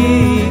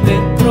occhi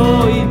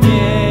dentro i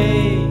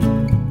miei.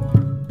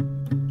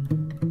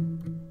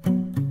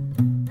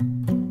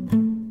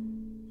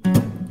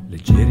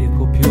 Leggeri e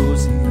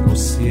copiosi,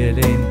 rossi e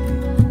lenti,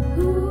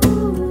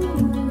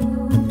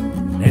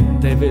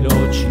 nette e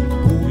veloci,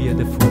 buie e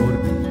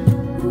deformi,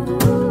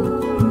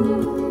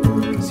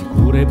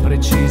 sicure e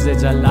precise,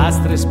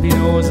 giallastre e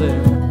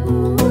spinose,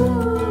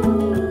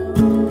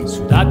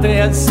 sudate e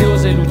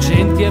ansiose,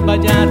 lucenti e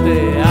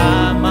bagnate,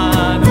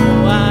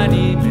 amano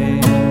anime,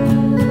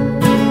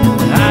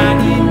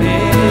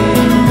 anime,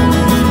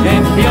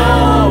 e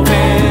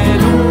piove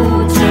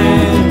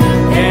luce,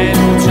 e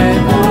luce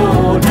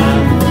vola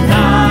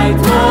dai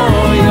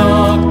tuoi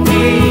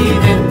occhi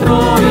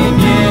dentro i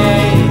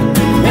miei,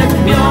 e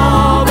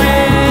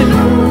piove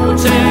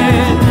luce,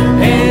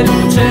 e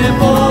luce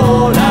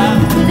vola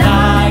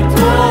dai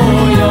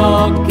tuoi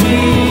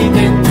occhi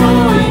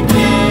dentro i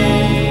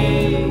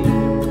miei.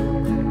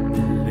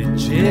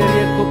 Leggeri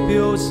e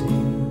copiosi,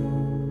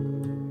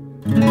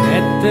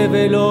 nette e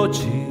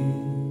veloci,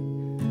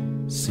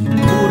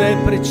 sicure e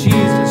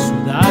precise,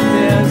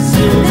 sudate e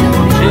ansiose,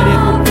 leggeri e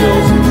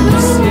copiosi,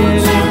 rossi e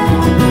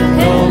lenti,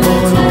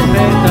 piovono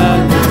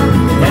petali,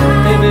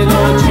 nette e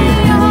veloci,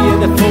 buie e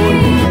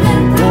deformi,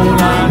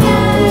 volano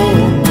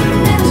ombre,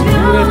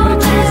 sicure e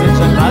precise,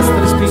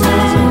 giallastre e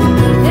spinose,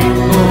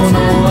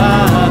 friggono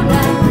api,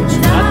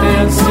 sudate e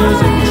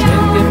ansiose,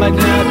 lucenti e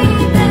bagnate,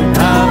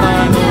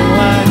 amano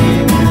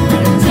anime,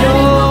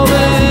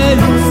 piove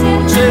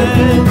luce,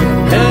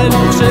 e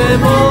luce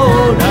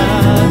vola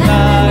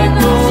dai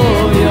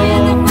tuoi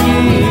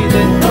occhi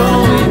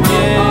dentro i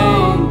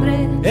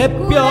miei, e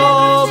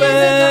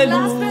piove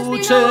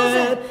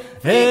luce,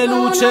 e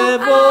luce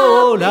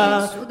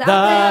vola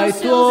dai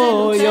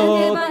tuoi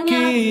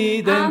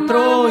occhi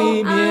dentro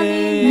i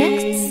miei.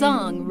 Next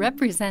song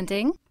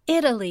representing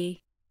Italy.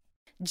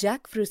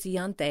 Jack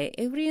Frusciante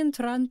è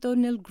rientrato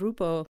nel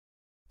gruppo.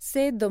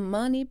 Se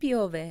domani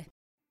piove.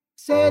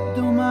 Se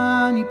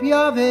domani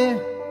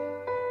piove,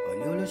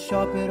 voglio lo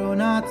sciopero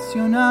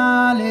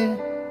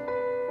nazionale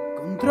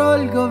contro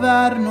il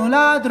governo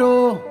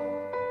ladro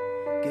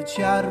che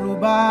ci ha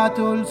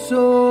rubato il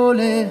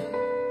sole,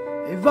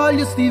 e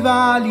voglio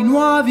stivali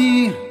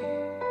nuovi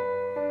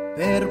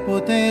per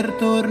poter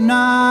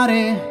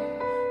tornare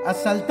a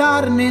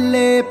saltar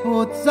nelle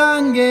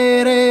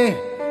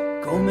pozzanghere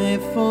come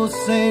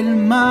fosse il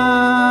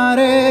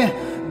mare.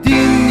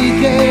 Dimmi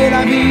che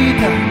la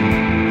vita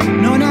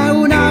non è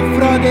una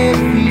frode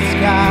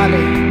fiscale,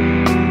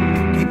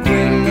 che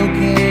quello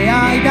che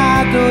hai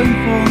dato in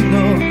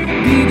fondo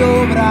ti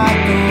dovrà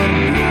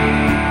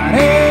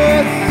tornare.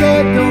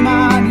 Se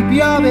domani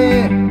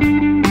piove,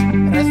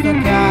 resto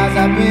a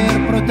casa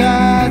per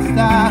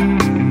protesta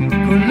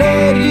con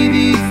le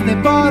riviste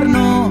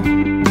porno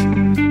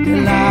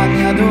della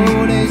mia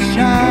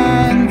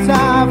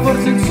adolescenza.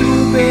 Forse il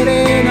Super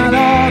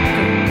Enalotto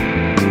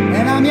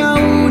è la mia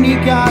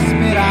unica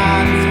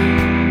speranza.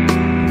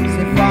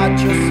 Se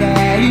faccio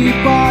 6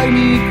 poi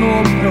mi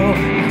compro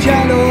il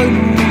cielo in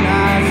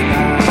una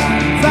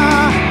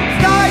stanza.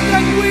 Stai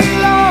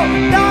tranquillo,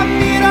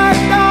 dammi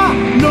retta,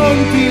 non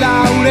ti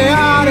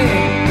laureare,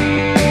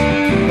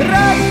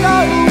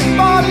 resta un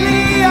po'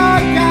 lì a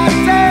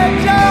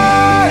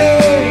cazzeggiare.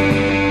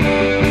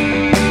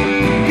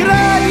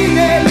 Credi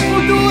nel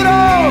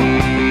futuro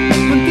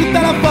con tutta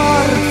la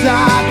forza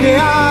che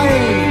hai,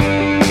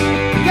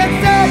 che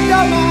se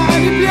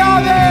domani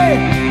piove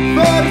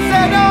forse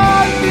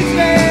non ti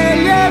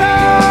sveglierai.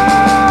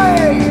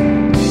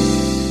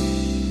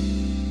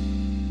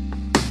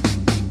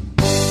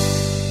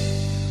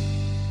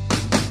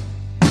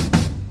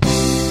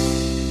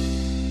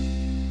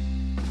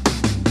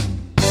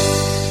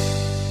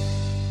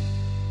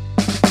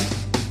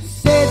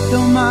 Se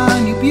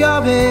domani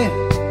piove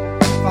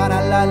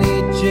farà la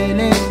legge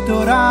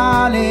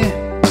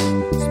elettorale,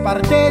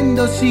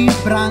 spartendosi i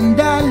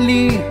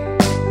brandelli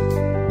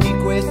di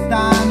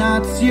questa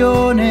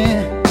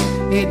nazione,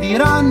 e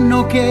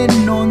diranno che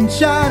non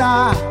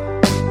c'era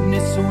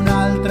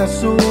nessun'altra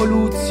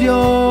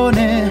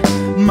soluzione,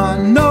 ma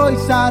noi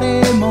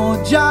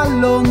saremo già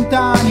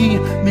lontani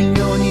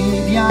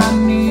milioni di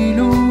anni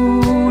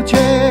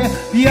luce.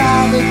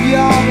 Piove,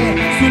 piove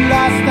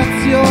sulla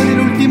stazione,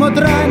 l'ultimo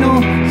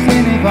treno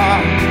se ne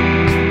va,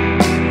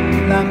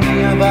 la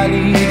mia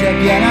valigia è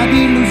piena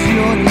di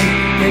illusioni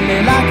e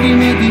le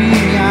lacrime di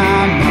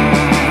mia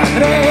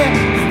madre.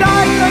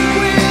 Stai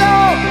tranquillo,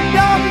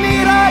 dammi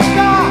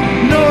retta,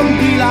 non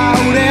ti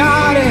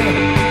laureare,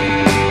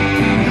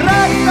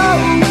 resta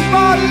un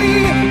po' lì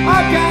a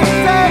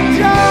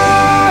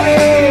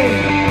cazzeggiare.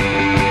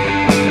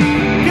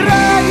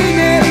 Credi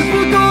nel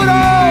futuro,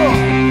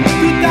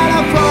 tutta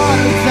la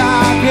forza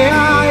che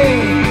hai,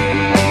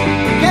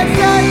 che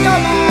se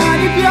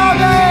domani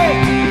piove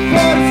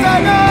forse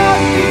non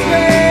ti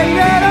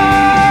sveglierai.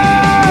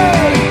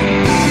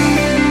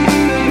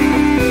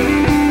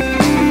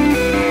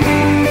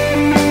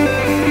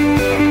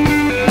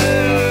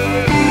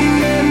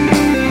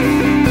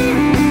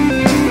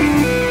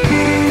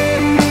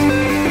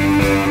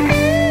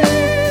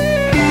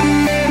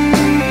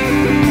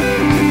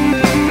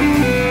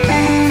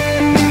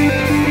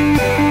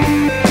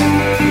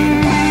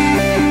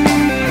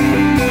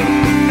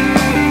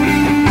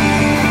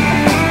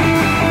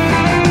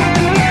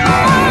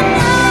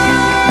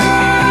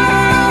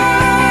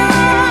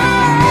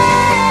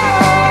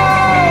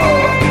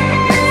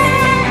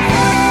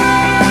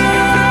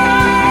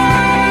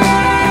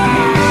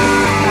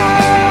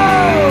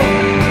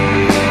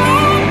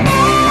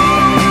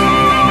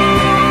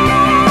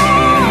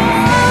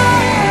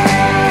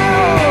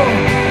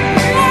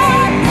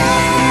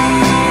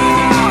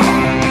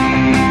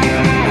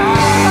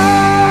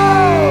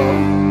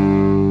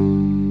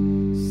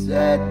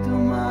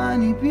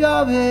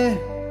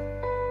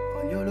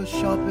 Voglio lo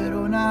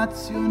sciopero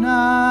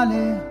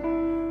nazionale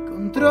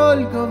contro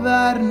il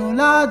governo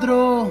ladro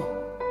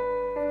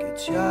che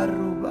ci ha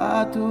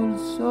rubato il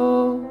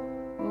sole.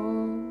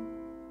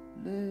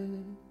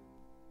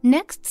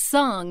 Next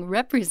song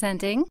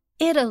representing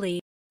Italy,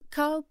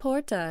 Carl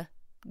Porta,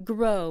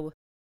 Grow.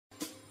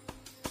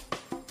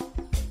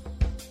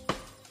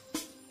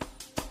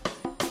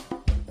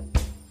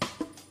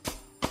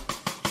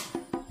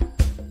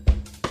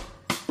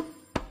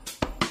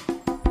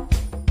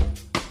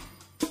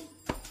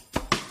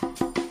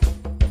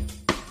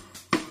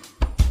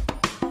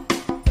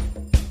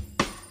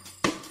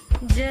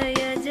 जय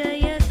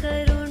जय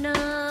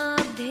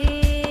करुणाब्धे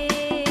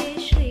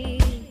श्री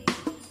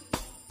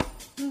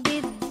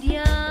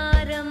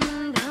विद्यारम्भम्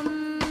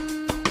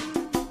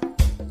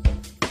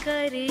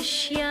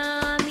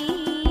करिष्यामि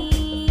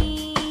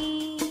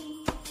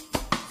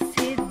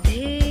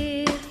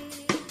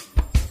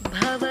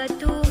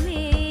सिद्धिर्भवतु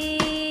मे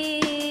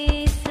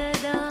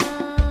सदा।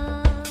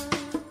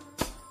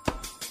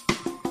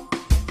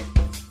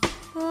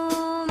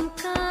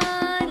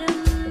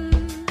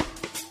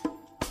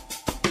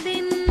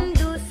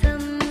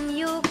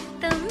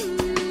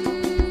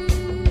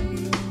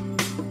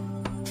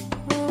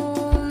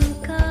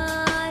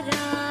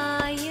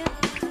 ओंकाराय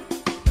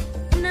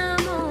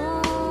नमो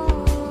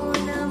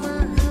नमः।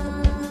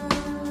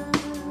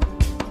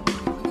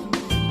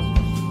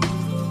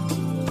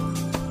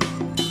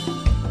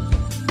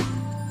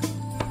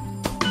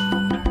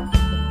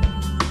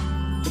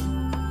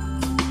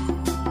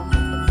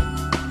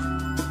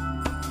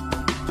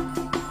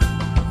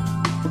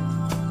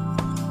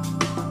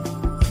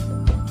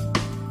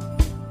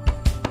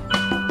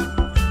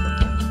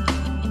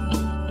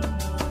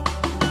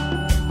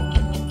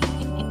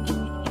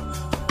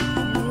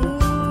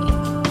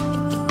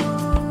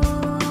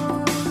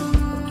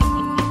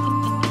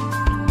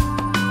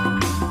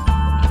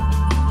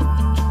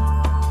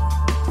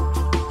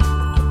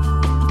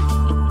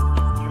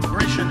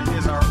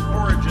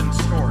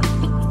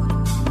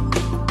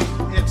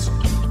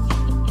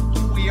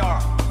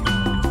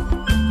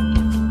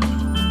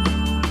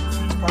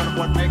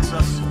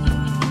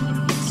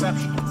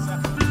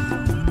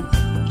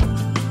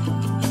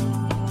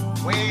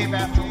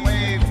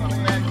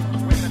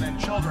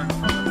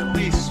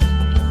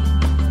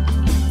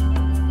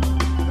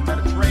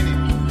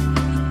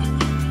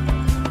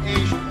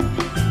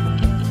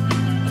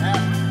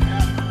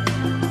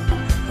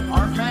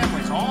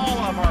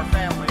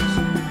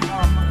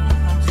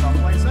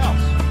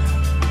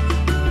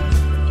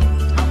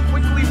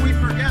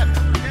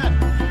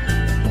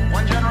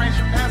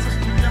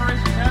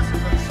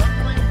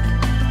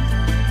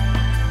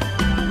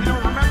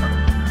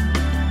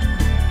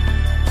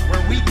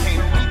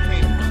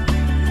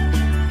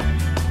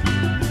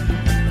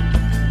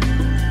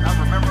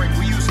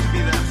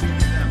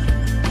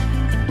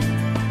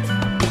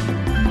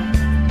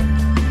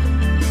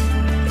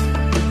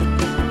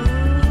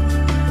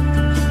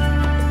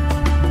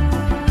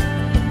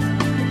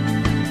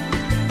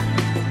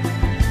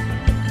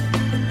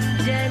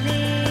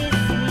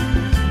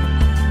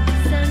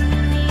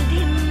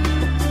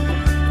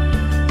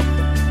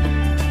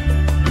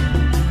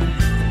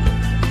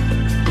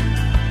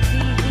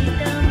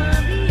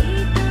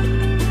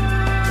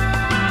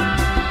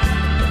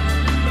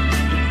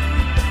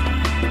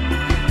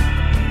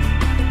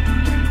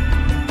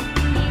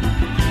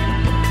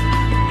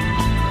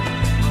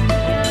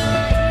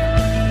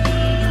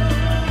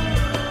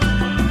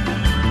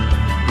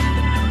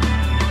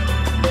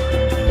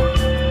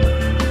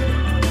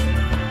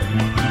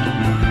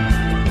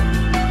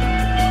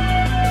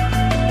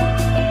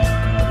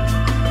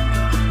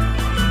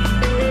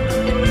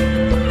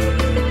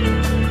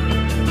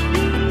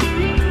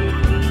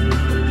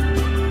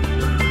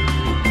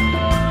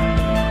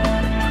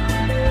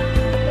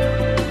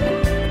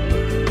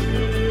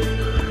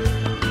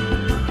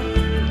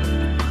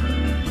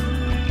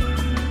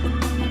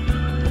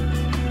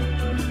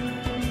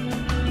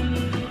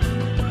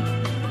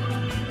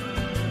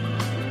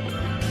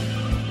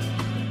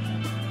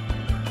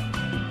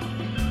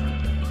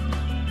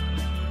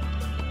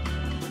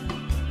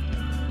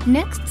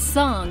 Next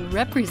song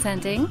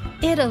representing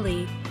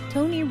Italy,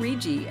 Tony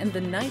Rigi and the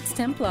Knights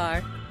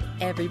Templar,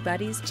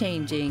 Everybody's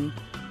Changing.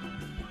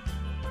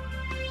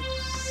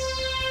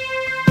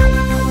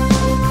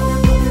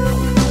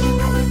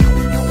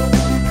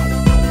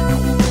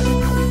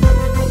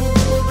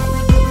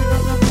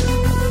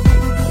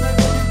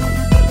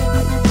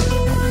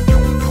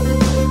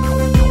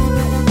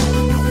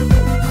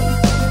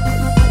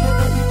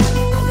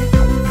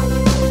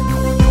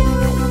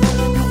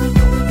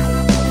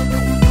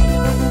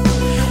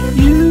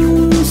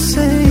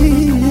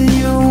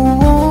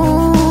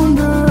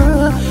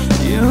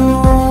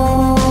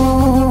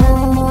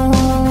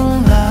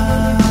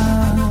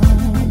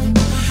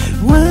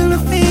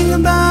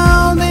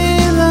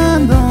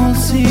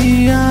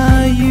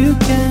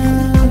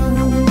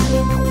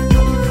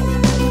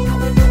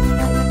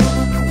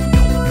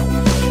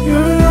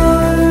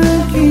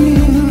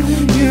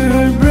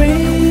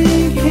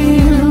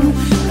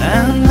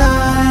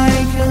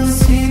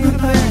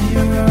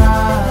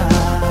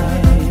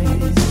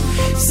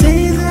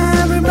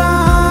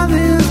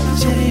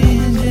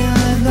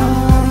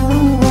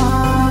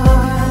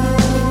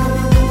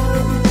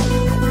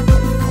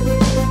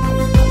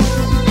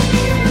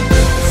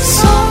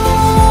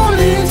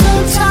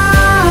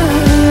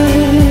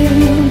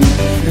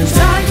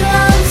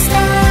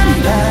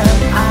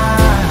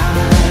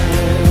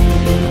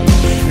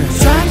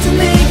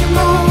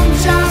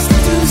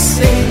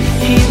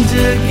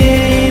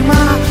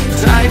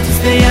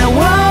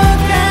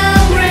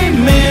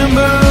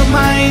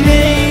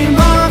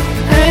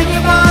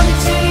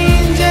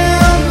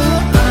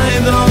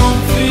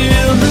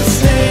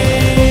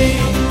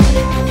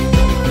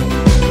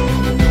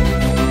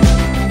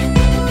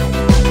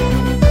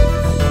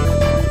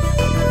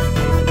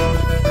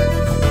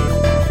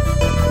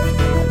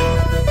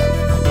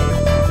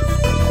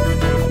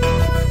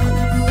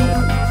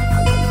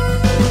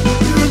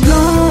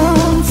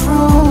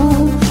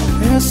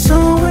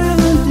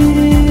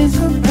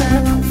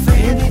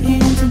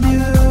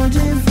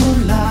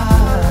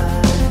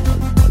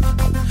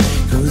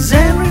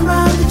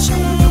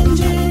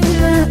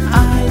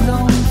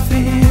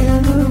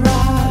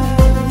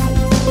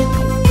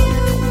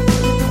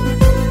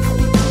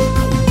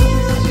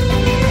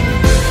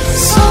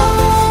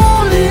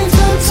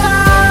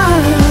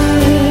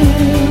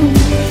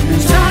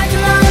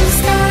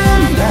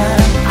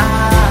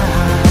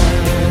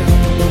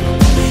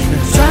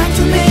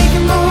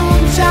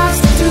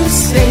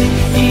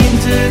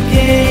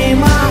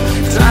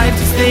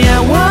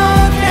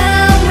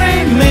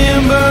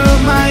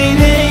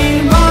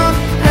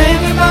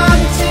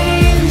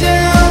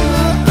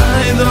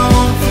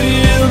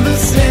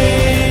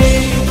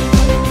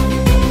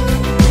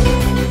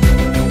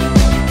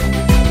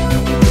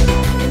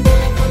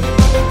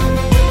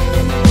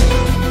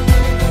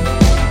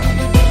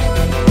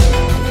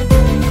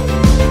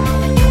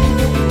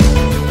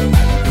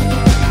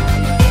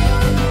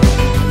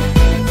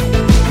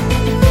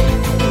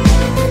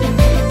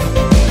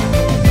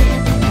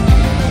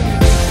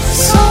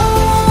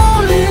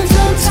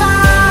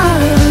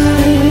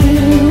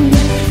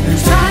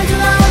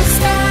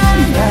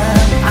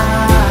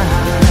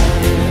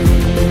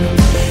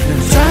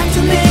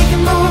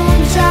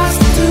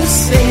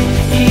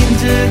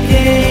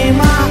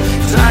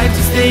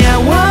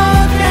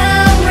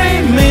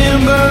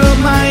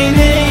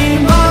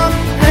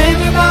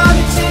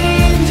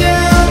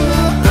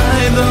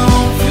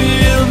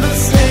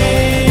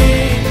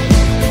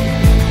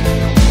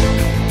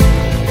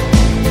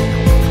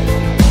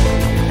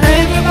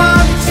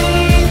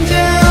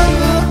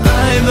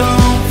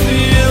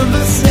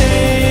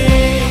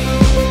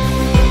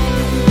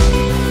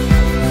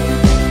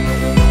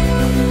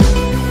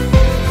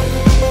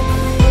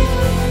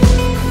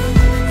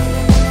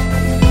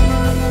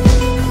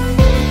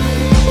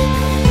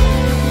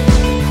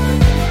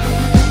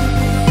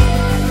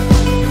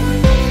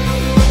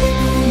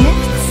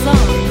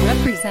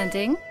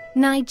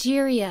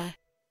 Nigeria,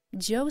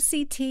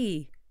 Josie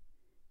T,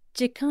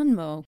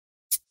 Jikanmo.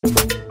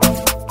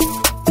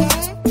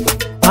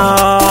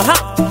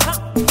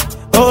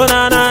 Oh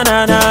na na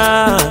na na.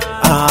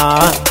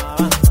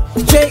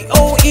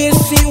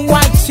 JOECYTWE.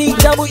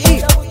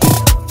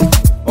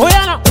 Oh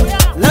yeah,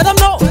 let them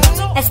know.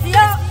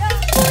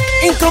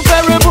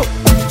 Incomparable,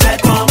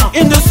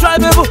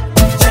 indescribable,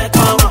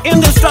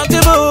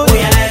 indestructible,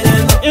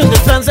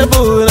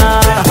 indispensable,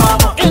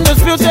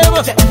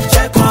 indisputable,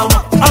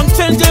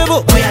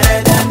 unchangeable,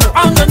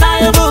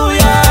 undeniable,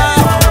 yeah.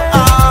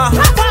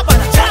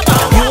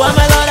 You are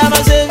my Lord and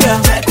my Savior.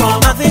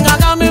 Nothing I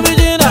can be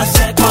between us.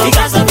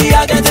 Because of you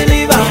I get to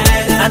live,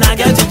 and I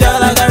get to joy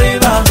like a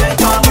river.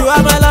 You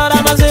are my Lord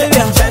and my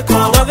Savior.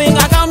 Nothing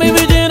I can be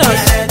between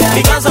us.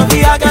 Because of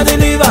you I get to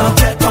live,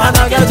 and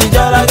I get to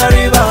joy like a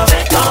river.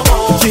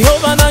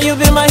 Jehovah, now you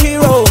be my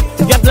hero.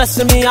 You're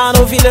blessing me, I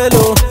don't feel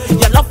low.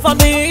 Your love for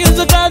me is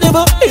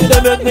incredible. You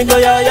don't make me go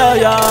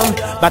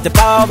yeah. But the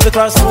power of the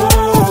cross,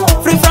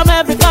 free from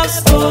every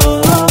cost.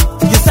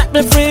 You set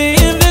me free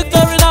in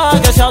victory. Now I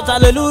can shout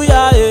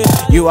hallelujah.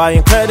 Yeah. You are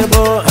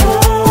incredible,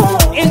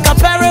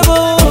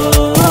 incomparable,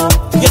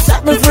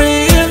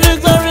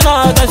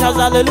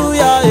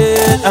 hallelujah.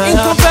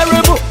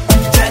 Incomparable,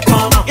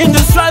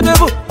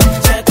 indescribable,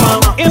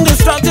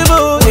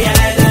 indestructible,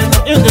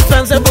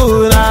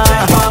 indispensable,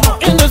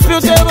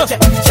 indisputable,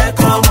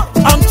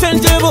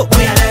 unchangeable,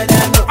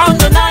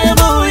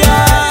 undeniable,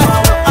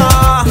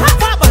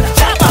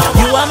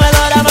 you are my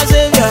Lord and my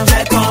Savior.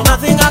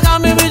 Nothing I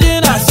can be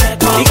between us.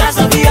 Because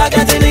of you I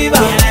get to live,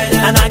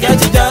 and I get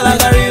to just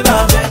like a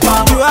river.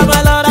 You are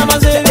my Lord and my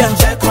Savior.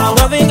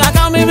 Nothing I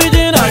can be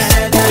between us.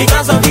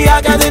 Because of you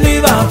I get to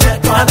live,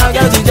 and I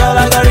get to just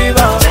like a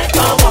river.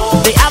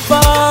 The Alpha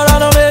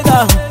and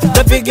Omega,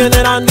 the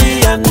beginning and the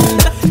end,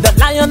 the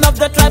Lion of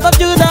the tribe of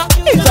Judah.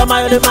 He's a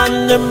mighty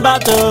man in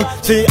battle.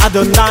 See, I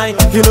don't die,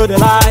 you know the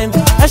line.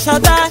 I shall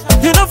die,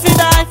 you know if you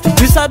die.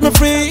 You set me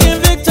free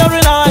in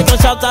victory now. I can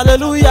shout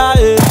hallelujah.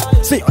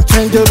 See,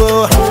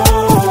 unchangeable,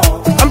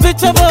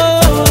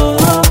 unbeatable.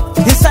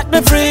 He set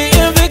me free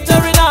in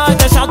victory now. I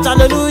can shout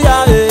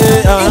hallelujah.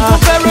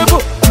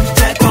 Incomparable,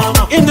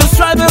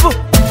 indescribable,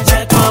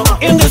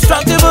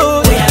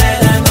 indestructible,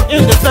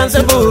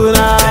 indispensable,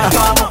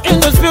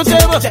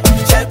 indisputable,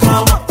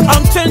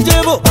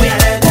 unchangeable,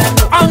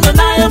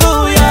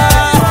 undeniable,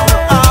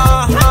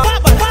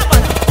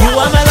 you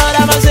are my Lord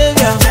and my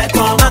Savior.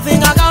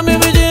 Nothing I can be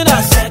between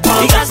us.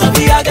 Because of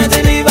you I get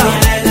to live,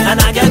 and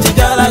I get to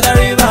just like a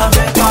river.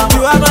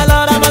 You are my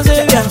Lord and my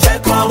Savior.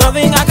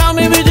 Nothing I can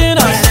be between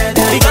us.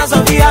 Because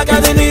of you I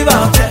get to live,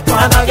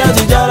 and I get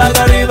to just like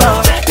a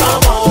river.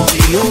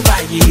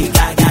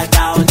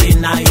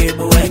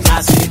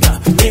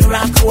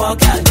 Miracle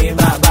walker,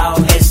 neighbor, bow,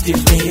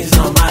 excuse me, it's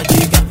not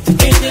magic.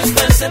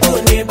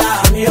 Indispensable, neighbor,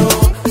 I'm you.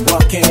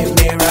 Walking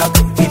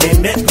miracle, he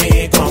didn't make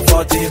me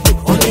comfortable.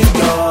 Only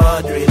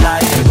God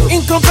reliable.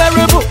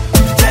 Incomparable,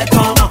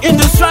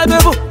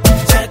 indescribable,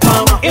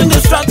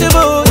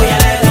 indestructible,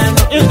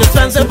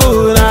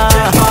 indispensable,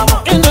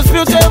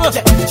 indisputable,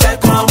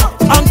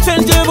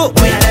 unchangeable,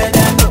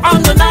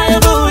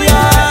 undeniable,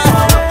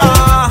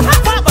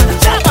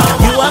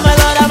 you are my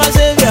Lord and my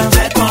Savior.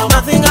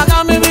 Nothing I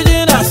can be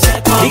between us.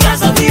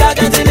 Because of you I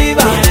get to live,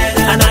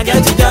 and I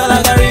get to just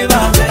like a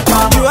river.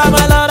 You are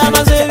my Lord and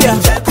my Savior.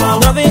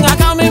 Nothing I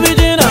can be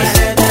between us.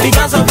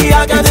 Because of you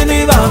I get to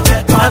live,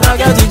 and I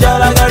get to just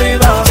like a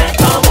river.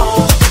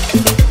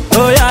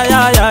 Oh yeah.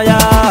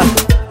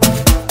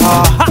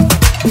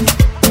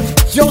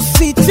 Your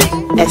city.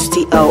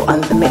 STO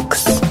on the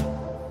mix.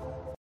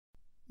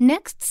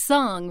 Next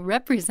song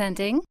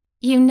representing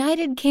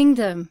United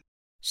Kingdom.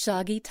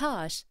 Shaggy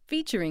Tosh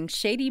featuring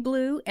Shady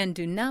Blue and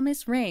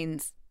Dunamis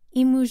Reigns.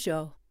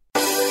 Imujo.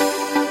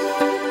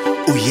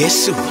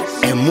 Uyesu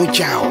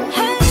emujao.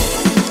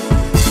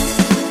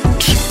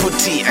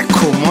 Kipoti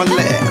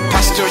ekomole.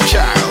 Pastor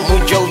Child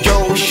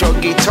mujojo.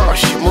 Shaggy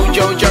Tosh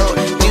mujojo.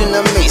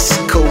 Dunamis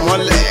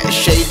komole.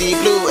 Shady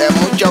Blue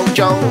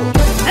emujojo.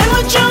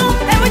 Emujojo.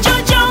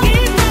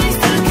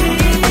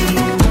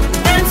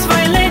 Dance for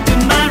a lady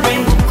marry.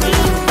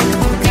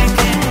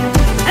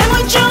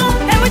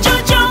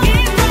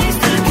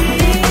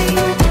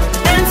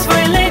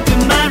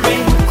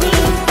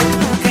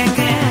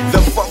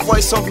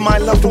 Of my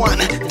loved one,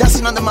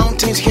 dancing on the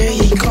mountains, here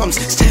he comes.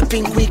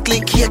 Stepping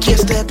quickly, kia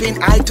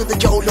stepping. I to the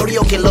Joe, Lori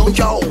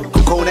Okelojo.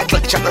 Kukona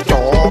clutch chakra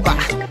joba.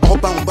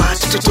 Obamba,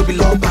 to be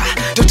loba.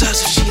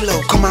 Daughters of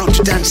Shiloh, come out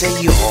to dance, say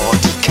yo.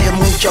 DK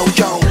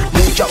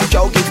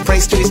Mujojo, give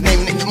praise to his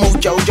name.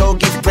 Mujojo,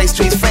 give praise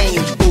to his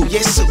fame. Ooh,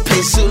 yesu,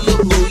 pesulu,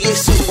 ooh,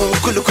 yesu,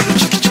 kulu,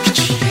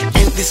 chiki.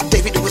 And this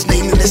David was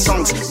named in the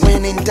songs.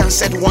 When in dance,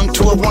 said 1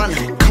 to a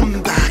 1.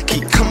 Come back.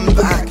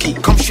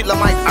 Come Sheila,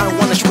 I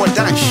wanna show a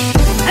dance.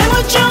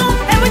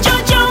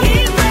 Emujojo,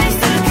 he praise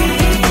the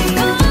King.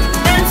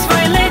 Dance for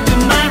a lady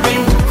marry.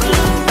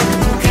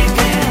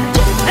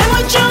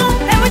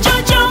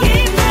 Emujojo, he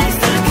praise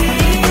the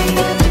King.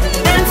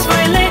 Dance for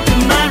a lady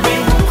marry.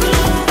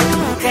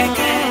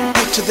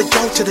 Hey to the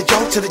Joe,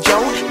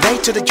 they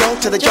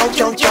to the Joe,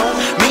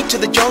 me to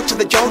the Joe, to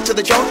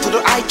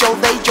the I Joe,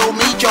 they Joe,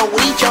 me Joe,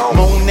 we Joe.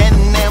 Mo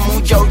nene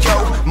mu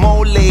Jojo,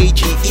 mo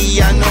leji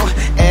iyano,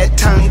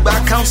 etang ba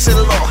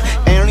councilor,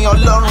 erin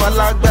Ọlọ́run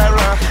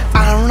alágbára,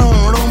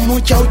 arun mu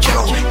Jojo,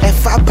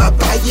 efa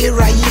baba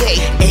yeraye,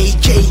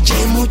 AJJ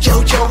mu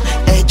Jojo,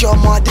 ejo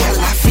model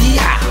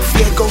afia.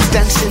 Fear goes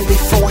dancing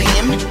before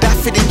him,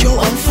 Daffy and Joe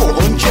on full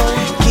on Joe.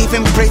 Give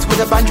him praise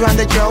with a banjo and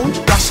a Joe,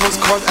 Russell's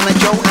called and a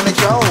Joe and a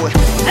Joe.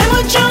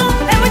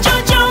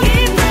 Emujojo,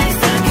 he praise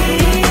the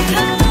King.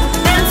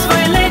 Dance for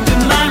a lady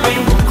marry.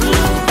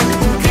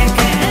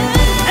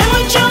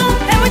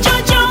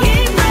 Emujojo, he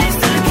praise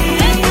the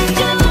King.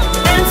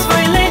 Dance for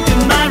a lady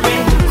marry.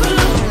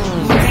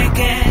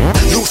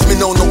 Loose me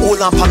now, no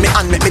hold on for me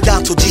and make me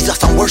dance to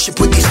Jesus and worship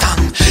with this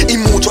tongue.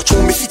 Emojo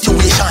show me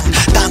situation.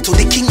 Dance to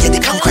the King, yeah, the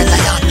conquering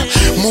lion.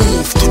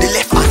 Move to the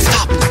left and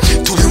stop.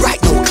 To the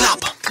right, no clap.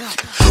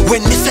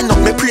 When me send up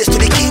me praise to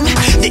the King,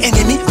 the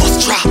enemy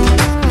must drop.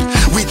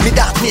 With me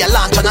dance, me a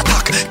launch and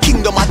attack.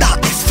 Kingdom of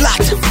darkness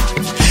flat.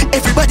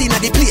 Everybody in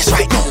the place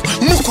right now.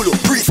 Mukulu,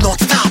 praise not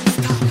stop.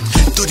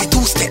 Do the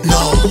two-step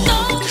now.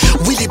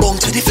 Willy bong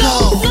to the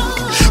flow.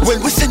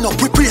 When we send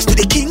up we praise to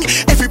the King,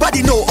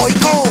 everybody know how it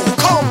go.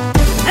 Come.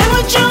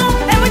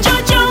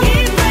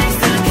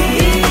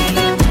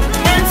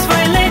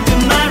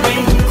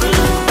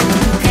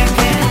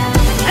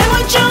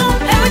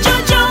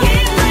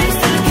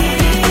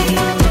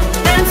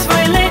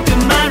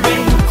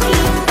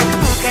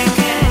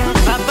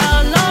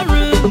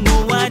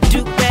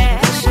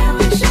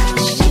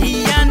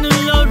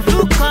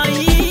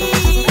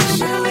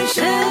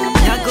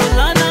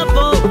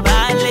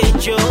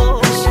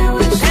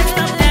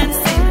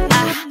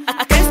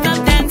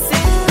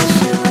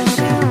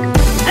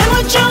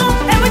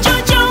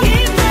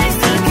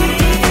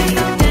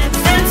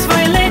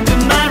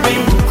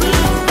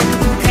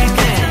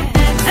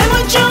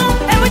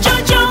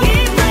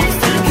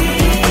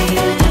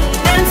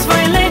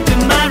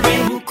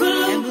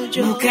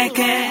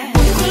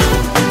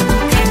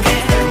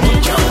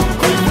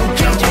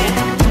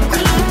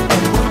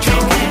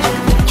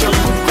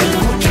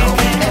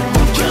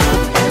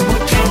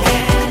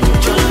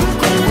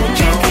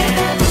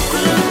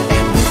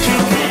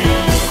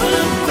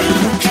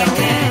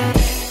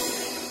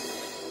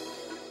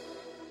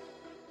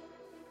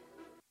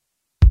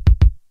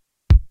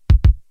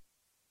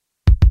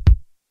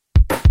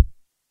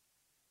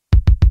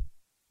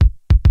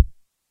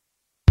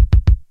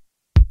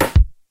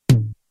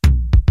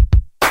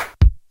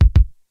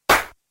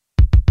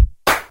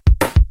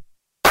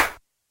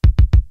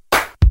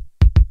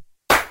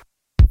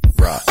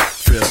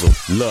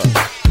 razzle. Look.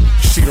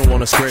 She don't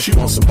want a square, she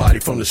wants somebody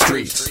from the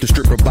streets to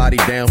strip her body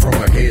down from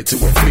her head to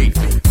her feet.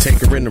 Take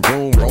her in the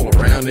room, roll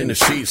around in the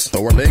sheets,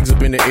 throw her legs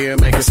up in the air,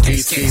 make her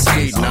skeet, skeet,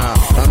 skeet. Nah,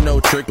 I'm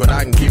no trick, but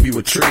I can give you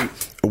a treat.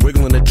 A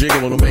wiggle and a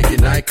jiggle will make your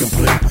night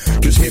complete.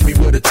 Just hit me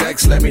with a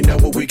text, let me know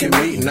what we can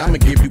meet, and I'ma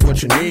give you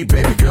what you need,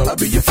 baby girl. I'll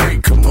be your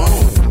freak. Come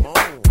on,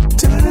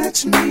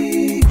 touch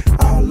me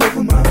all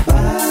over my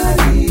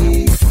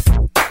body.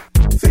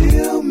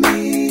 Feel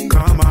me.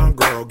 Come on,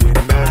 girl,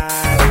 get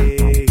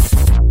naughty.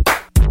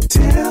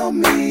 Tell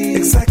me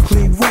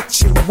exactly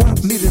what you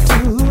want me to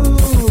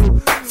do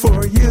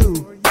for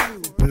you.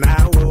 And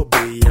I will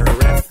be your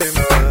effing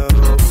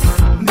fool.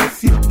 And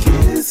if you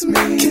kiss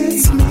me,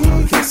 kiss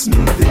me, kiss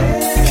me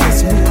there,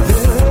 kiss me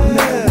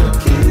there.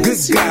 Good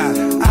God,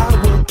 I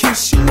will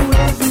kiss you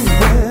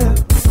everywhere.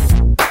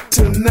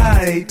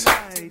 Tonight,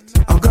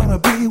 I'm gonna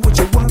be what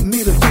you want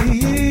me to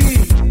be.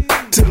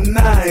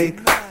 Tonight,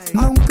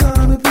 I'm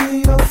gonna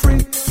be your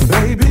freak,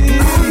 baby.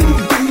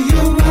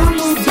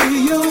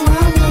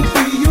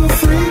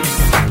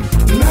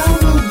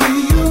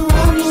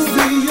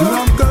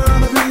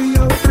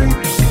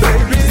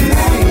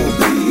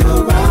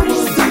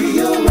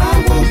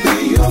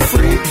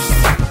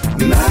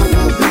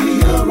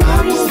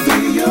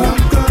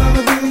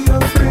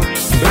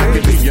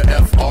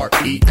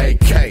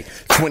 F-R-E-A-K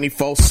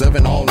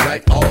 24/7 all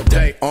night, all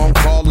day, on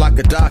call like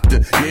a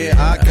doctor. Yeah,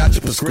 I got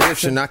your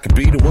prescription. I could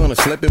be the one to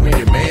slip it when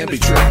your man be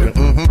tripping.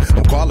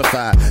 I'm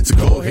qualified, so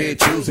go ahead,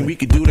 choose, and we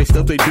can do the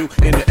stuff they do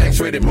in the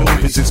X-rated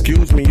movies.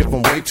 Excuse me if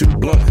I'm way too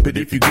blunt, but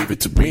if you give it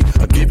to me,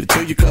 I'll give it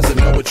to you 'cause I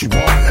know what you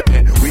want.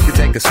 And we can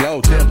take it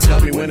slow.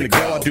 Tell me when to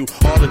go. I do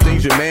all the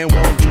things your man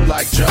won't do,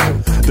 like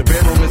Joe. The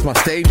bedroom is my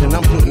stage, and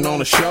I'm putting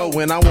on a show,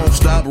 and I won't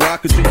stop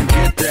rocking till you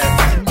get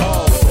that.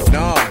 Oh.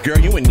 Nah, girl,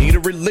 you in need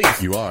of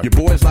relief. You are. Your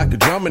boy's like a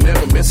drummer,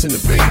 never missing a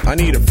beat. I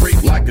need a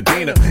freak like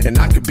Adina, and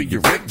I could be your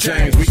Rick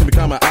James. We can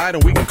become an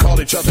idol, we can call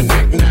each other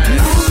nicknames. I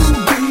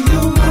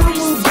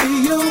will be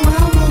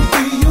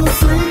your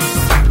freak.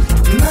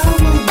 I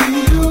will be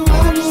your,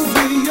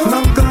 and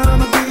I'm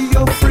gonna be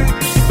your freak,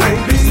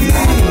 baby. I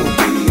will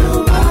be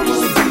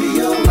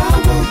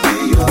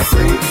your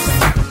freak.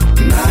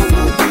 And I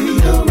will be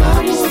your,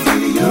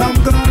 and I'm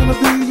gonna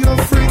be your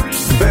freak,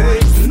 baby.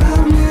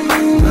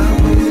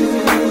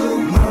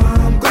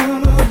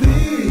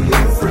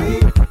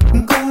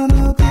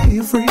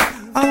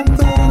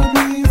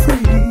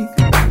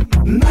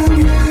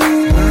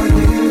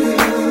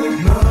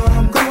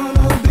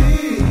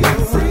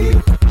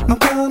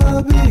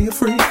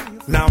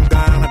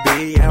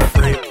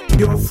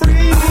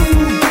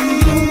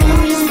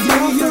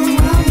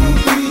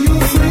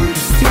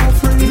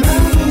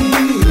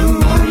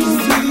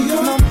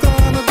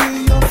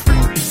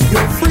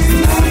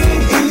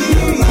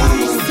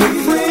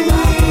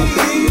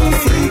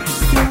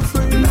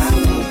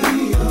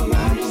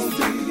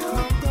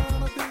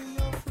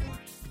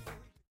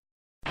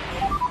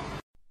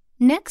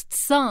 Next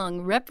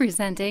song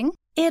representing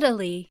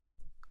Italy,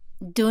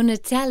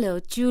 Donatello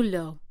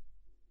Giulio,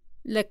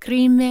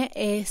 Lacrime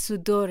e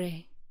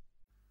Sudore.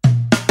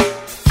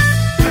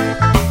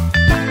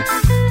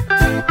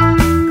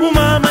 Oh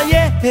mama,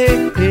 yeah,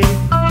 hey, hey.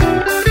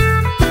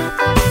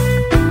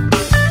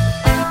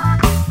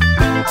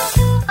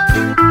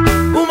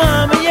 Oh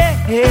mama, yeah,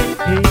 hey,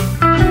 hey.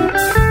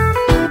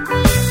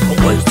 Con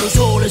questo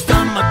sole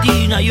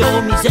stamattina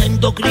io mi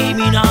sento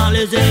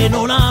criminale se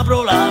non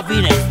apro la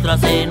finestra,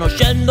 se non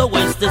scendo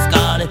queste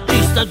scale.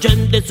 Ci sta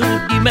gente su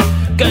di me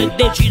che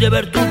decide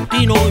per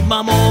tutti noi,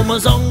 ma mo mi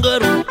son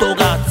rotto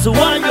cazzo,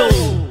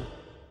 guaglio.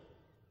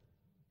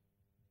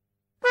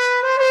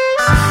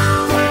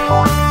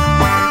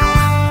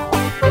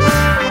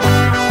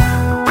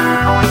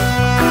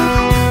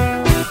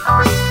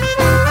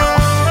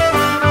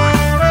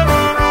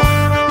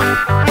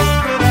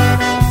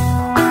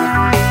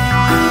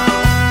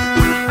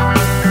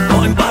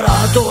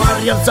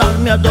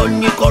 Rialzarmi ad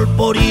ogni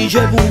colpo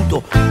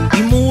ricevuto,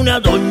 immune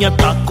ad ogni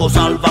attacco,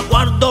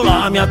 salvaguardo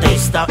la mia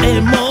testa e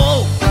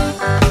mo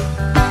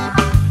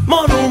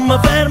non mi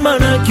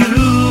fermano più.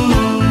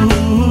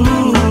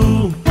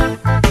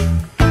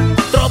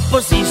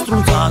 Troppo si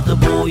strunzato,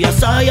 poi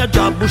assai ha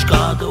già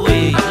buscato,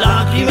 e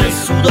lacrime e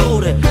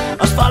sudore,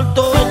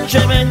 asfalto e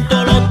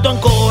cemento, lotto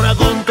ancora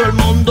contro il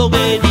mondo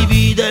che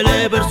divide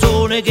le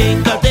persone, che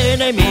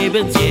incatena i miei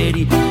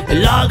pensieri. E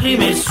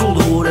lacrime e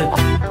sudore,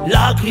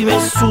 lacrime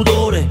e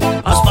sudore,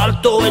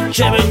 asfalto e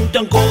cemento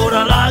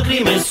ancora,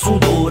 lacrime e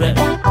sudore.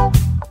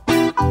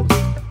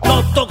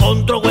 Lotto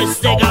contro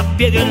queste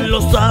gabbie che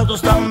lo Stato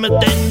sta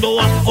mettendo,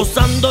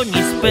 affossando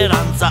ogni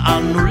speranza,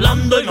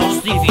 annullando i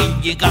nostri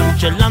figli,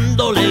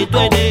 cancellando le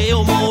tue idee,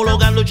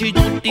 omologandoci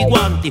tutti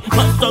quanti.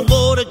 Ma sto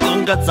ancora che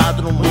un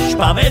cazzato, non mi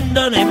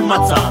spaventa né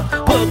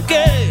mazzato,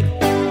 perché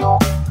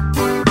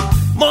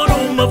ma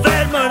non mi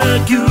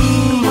fermano più.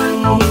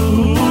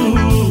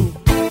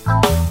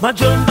 Ma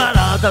già ho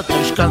imparato a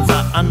te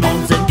scansare, a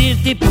non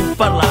sentirti più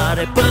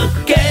parlare,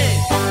 perché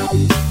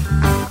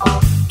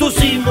tu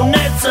sei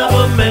monnezza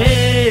per me.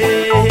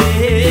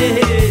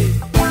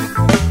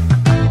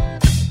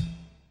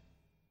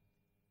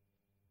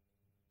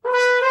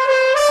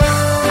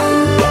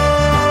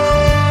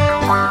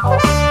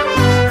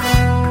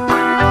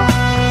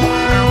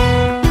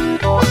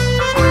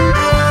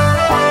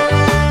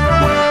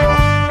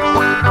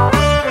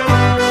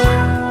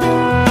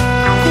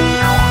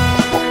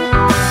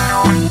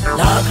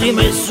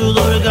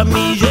 sudore,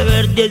 camicie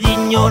verde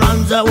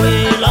d'ignoranza,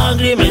 uè,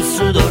 lacrime e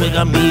sudore,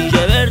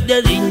 camicie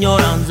verde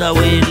d'ignoranza,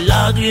 uè,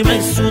 lacrime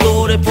e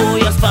sudore,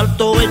 poi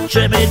asfalto e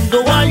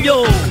cemento,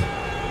 guaglio.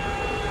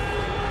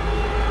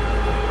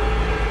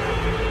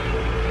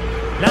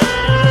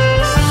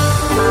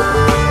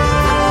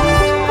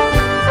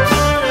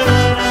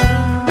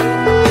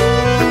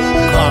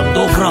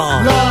 Canto fra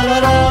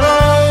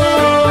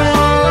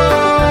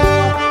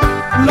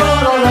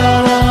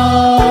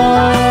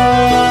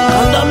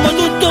cantammo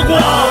tutto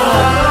qua.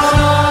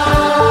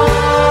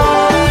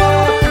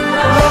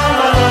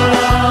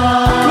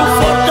 Più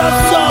forte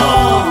assai.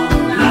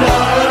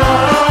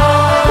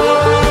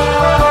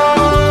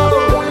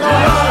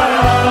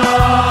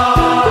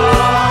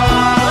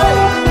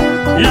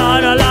 La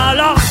la la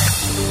la.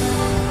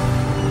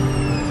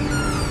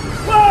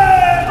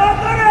 Uè, ma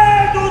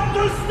che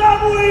tutto sta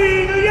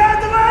buino, gli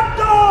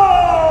advatto!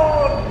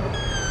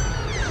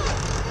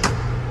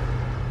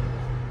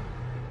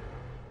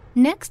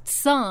 Next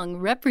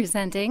song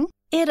representing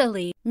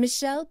Italy,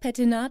 Michelle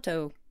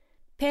Pettinato,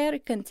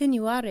 Per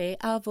continuare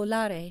a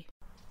volare.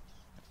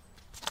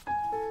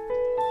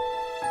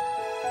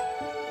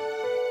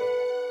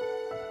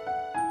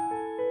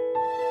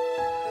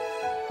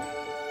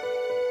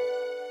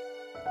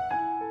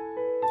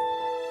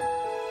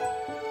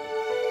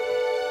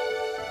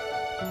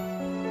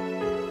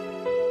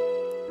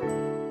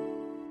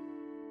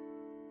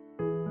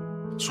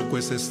 Su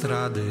queste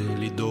strade,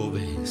 lì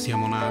dove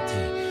siamo nati,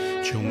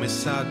 c'è un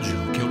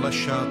messaggio che ho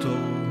lasciato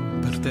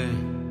per te.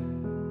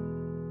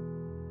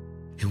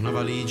 È una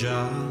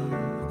valigia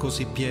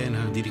così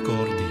piena di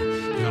ricordi,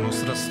 la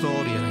nostra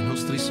storia, i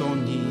nostri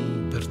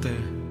sogni per te.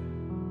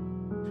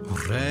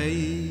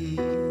 Vorrei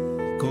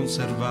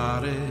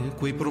conservare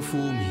quei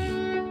profumi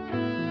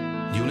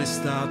di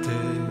un'estate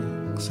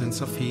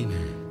senza fine,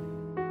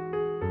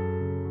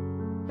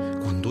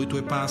 quando i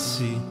tuoi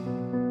passi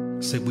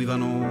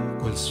seguivano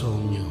quel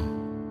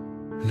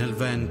sogno nel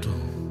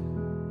vento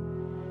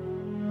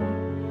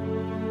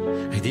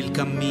ed il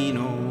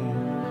cammino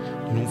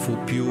non fu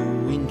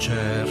più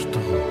incerto.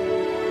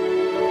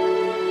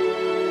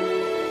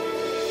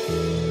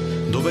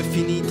 Dov'è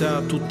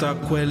finita tutta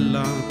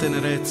quella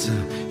tenerezza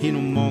in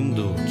un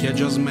mondo che ha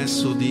già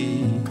smesso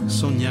di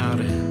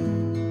sognare?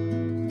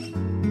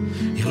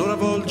 E allora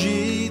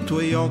volgi i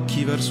tuoi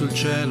occhi verso il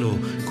cielo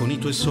con i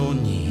tuoi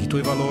sogni, i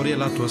tuoi valori e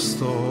la tua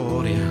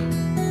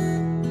storia.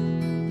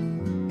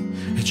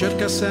 E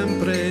cerca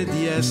sempre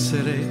di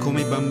essere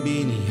come i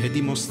bambini e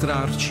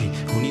dimostrarci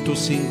ogni tuo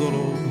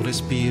singolo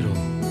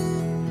respiro.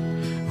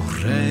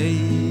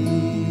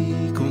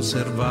 Vorrei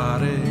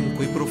conservare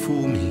quei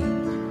profumi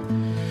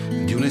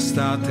di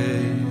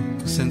un'estate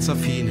senza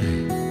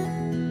fine,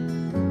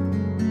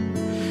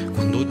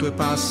 quando i tuoi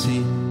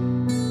passi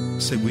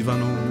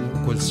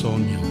seguivano quel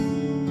sogno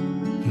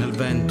nel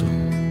vento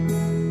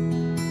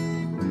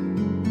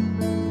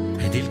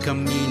ed il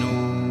cammino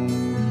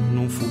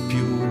non fu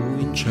più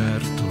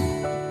incerto.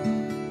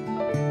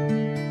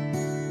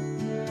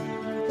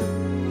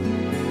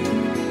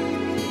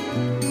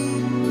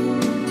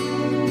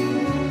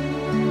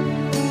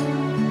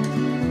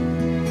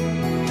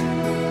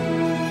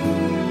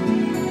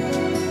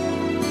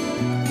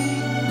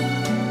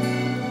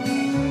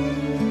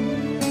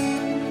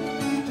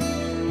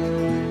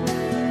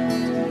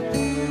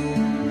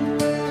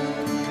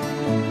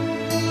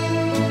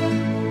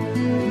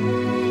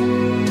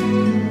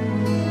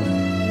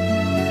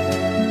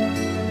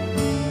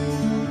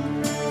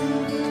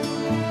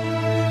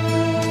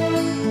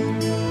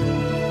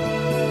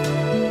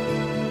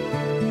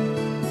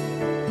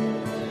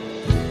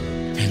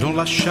 Non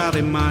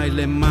lasciare mai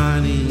le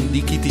mani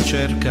di chi ti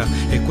cerca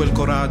e quel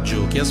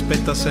coraggio che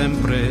aspetta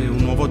sempre un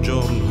nuovo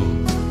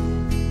giorno.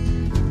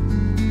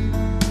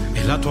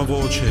 E la tua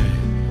voce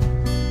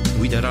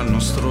guiderà il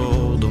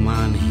nostro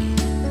domani.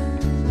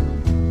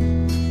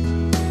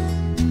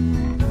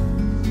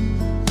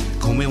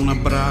 Come un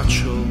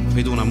abbraccio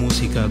ed una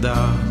musica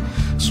da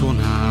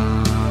suonare.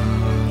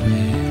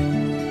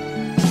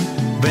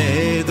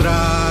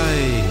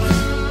 Vedrai,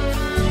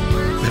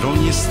 per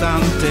ogni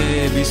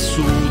istante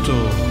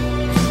vissuto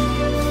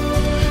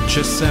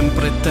c'è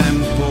sempre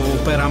tempo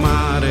per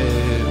amare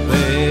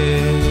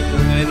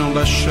e non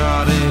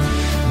lasciare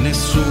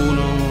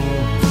nessuno.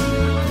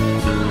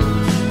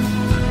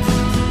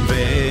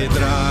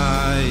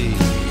 Vedrai,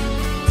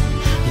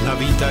 la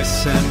vita è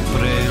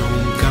sempre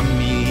un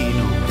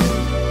cammino,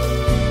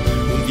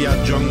 un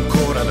viaggio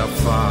ancora da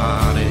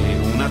fare,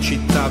 una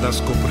città da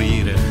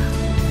scoprire,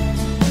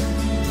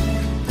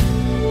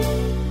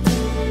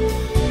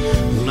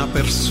 una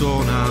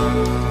persona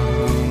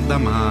da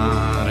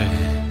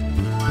amare.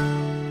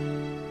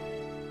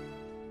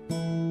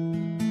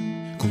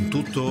 Con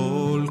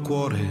tutto il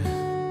cuore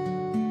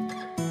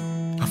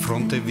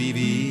affronta e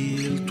vivi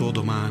il tuo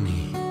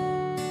domani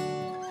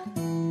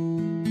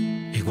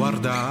e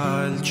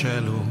guarda il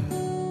cielo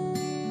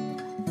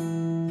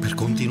per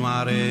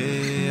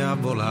continuare a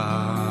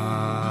volare.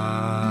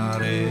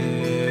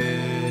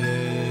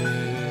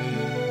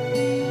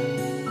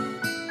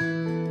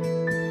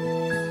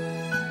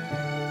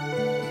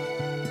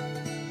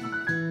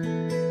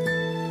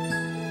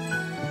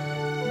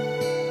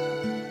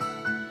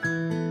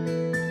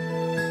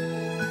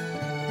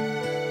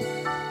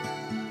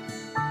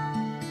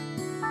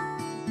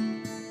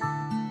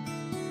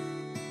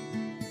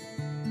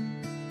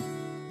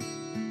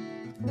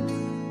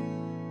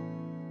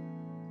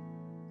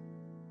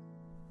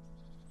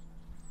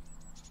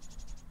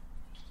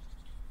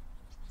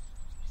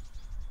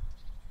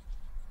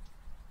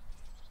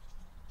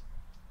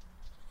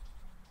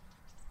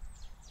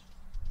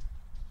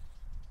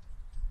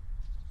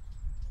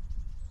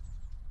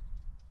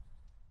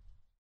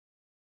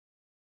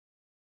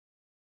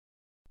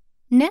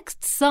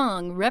 Next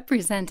song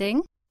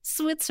representing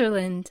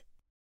Switzerland.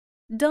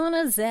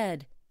 Donna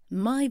Zed,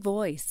 My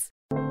Voice.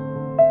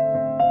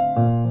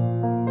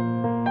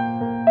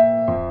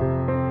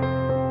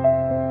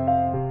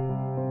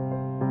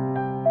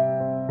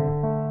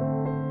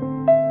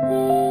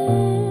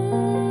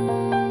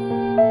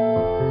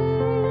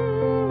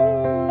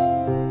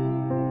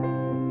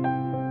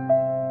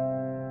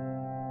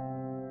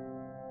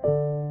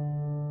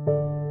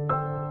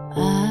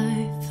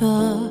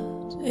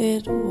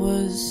 It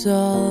was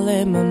all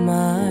in my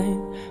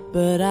mind,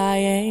 but I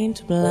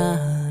ain't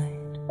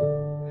blind.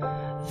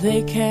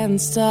 They can't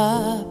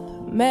stop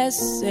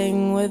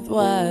messing with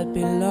what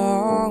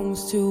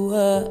belongs to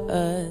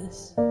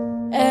us.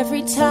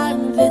 Every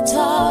time they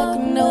talk,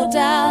 no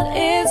doubt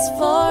it's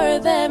for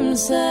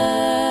themselves.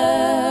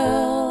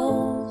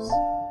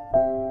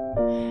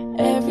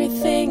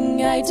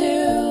 Everything I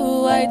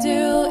do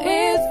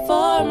it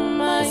for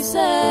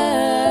myself.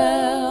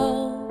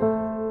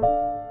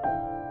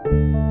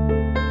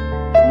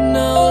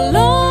 No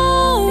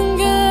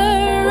longer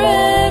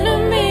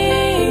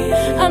enemy,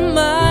 I'm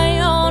my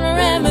own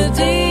remedy.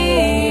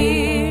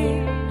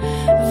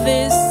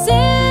 This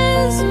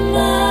is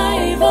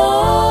my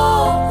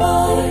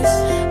voice,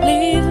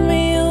 leave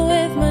me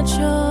with my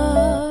choice.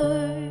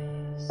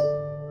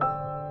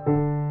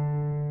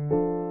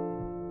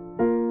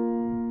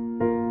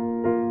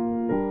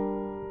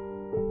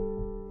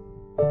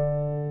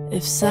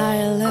 If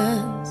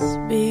silence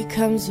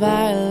becomes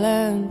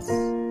violence,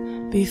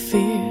 be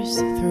fierce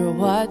through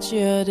what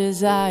you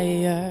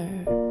desire.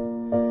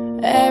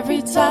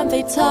 Every time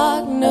they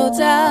talk, no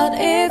doubt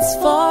it's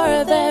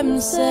for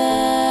themselves.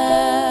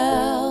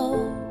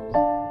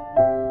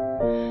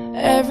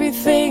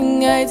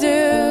 Everything I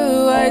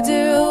do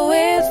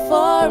it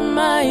for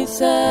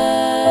myself.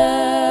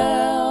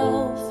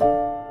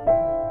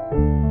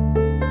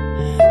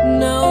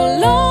 No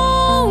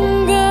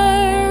longer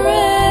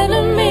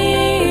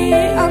enemy,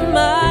 I'm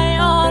my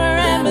own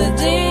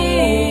remedy.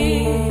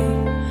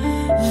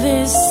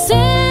 This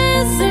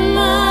is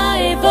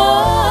my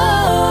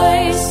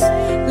voice,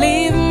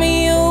 leave me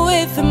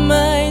with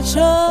my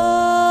choice.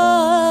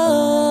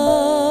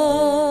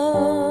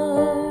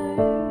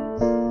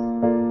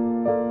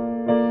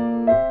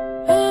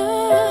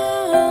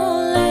 Oh,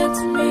 let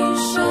me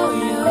show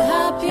you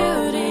how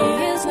beauty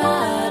is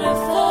not a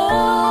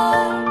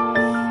form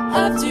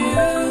of duty.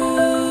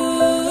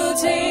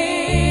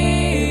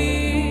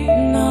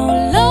 No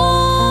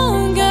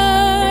longer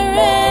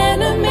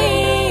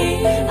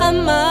enemy, I'm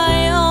my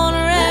own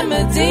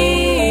remedy.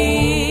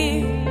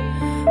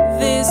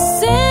 This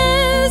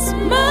is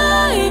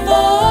my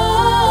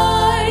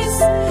voice,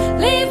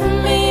 leave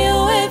me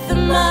with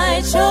my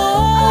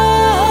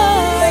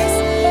choice.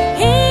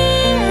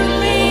 Hear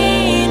me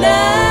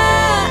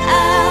now,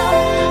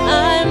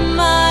 I'm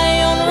my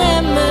own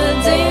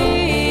remedy.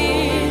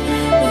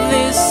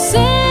 This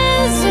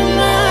is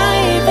my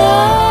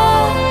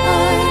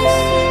voice,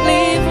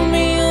 leave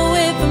me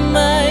with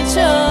my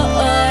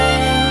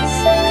choice.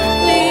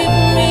 Leave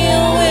me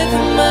with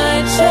my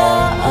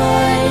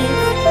choice.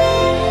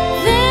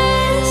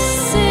 This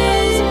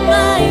is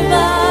my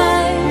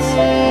voice.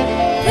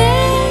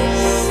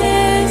 This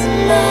is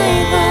my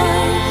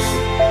voice.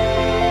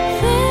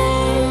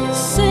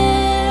 This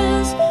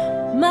is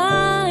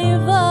my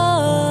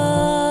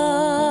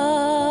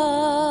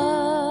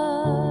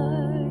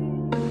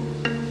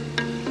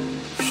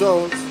voice.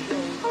 Shows,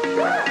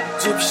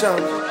 Egyptian,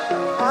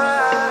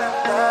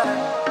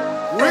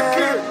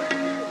 wicked.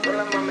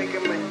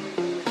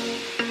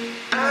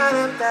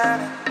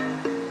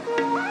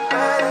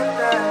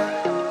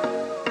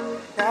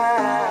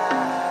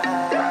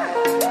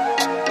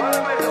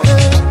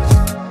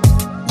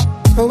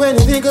 When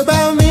you think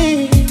about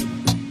me,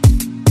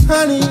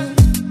 honey,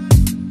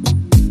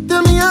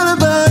 tell me all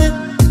about it.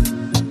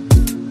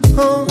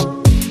 Oh,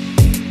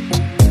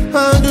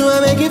 how do I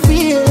make you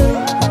feel,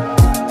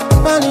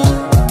 honey?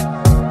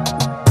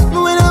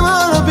 When I'm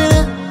all up in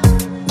it,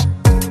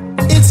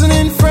 it's an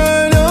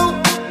inferno,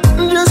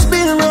 just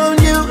being around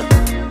you.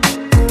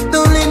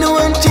 Don't let no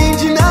one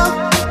change you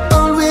now,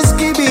 always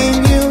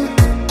keeping you.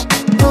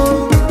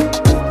 Oh,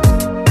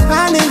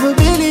 I never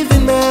believe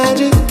in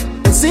magic,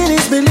 and sin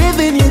is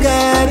believing you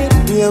got it.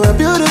 You're a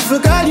beautiful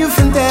girl, you're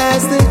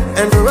fantastic.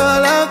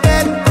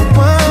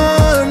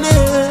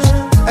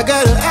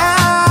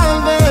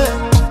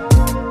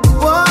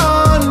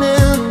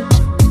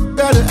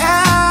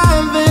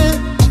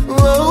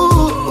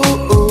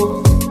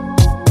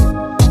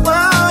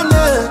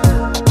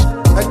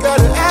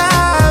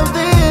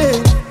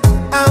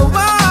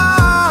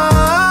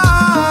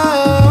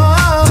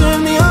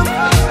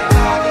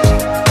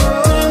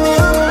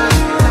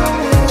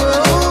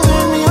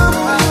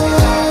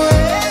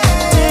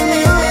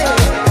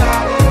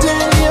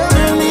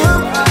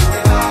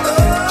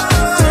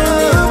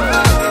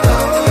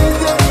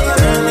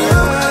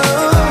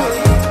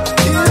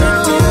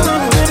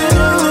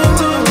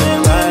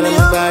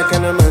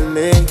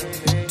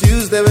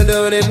 Tuesday we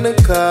do it in the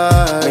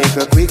car. Make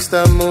a quick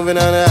stop moving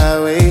on the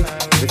highway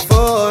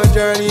before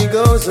journey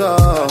goes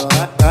off.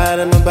 Ride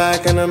on my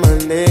bike on a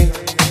Monday.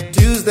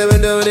 Tuesday we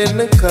do it in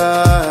the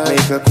car.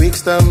 Make a quick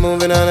stop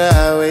moving on the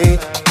highway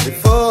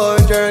before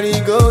journey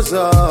goes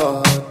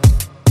off.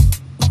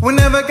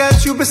 Whenever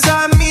got you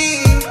beside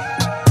me,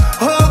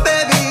 oh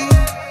baby,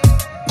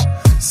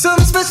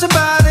 something special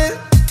about it.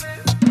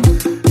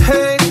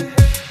 Hey,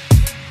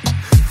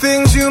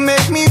 things you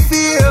make me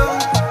feel.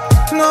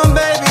 No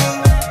baby,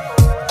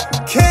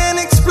 can't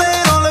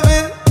explain all of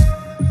it.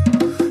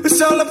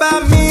 It's all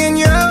about me and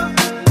you,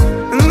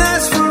 and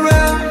that's for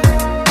real.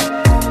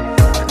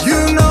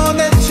 You know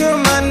that you're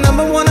my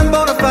number one and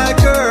bona fide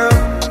girl.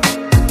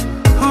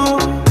 Oh,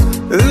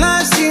 and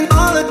I've seen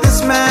all of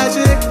this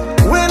magic.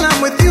 When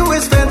I'm with you,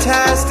 it's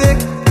fantastic.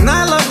 And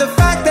I love the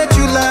fact that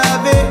you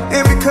love it.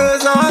 And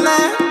because all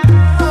that,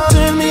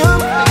 turn me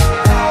up.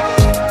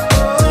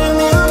 Turn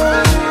me up.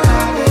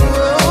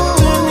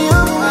 Turn me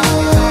up.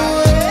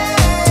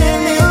 Turn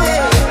me up. Turn me up.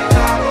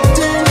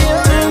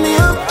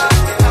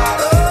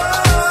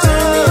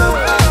 Turn me up.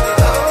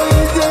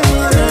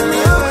 Turn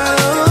me up.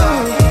 Turn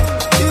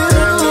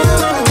me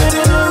up.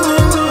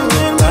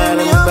 Ride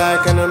on the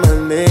bike on a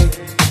Monday.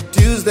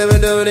 Tuesday we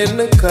do it in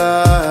the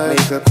car.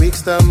 Make a quick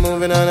stop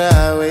moving on the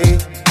highway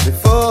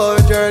before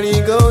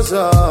journey goes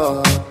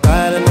off.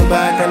 Ride on the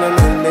bike on a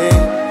Monday.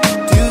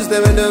 Tuesday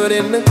we do it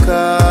in the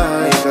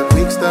car. Make a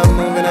quick stop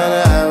moving on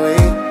the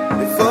highway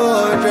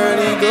before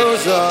journey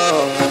goes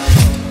off.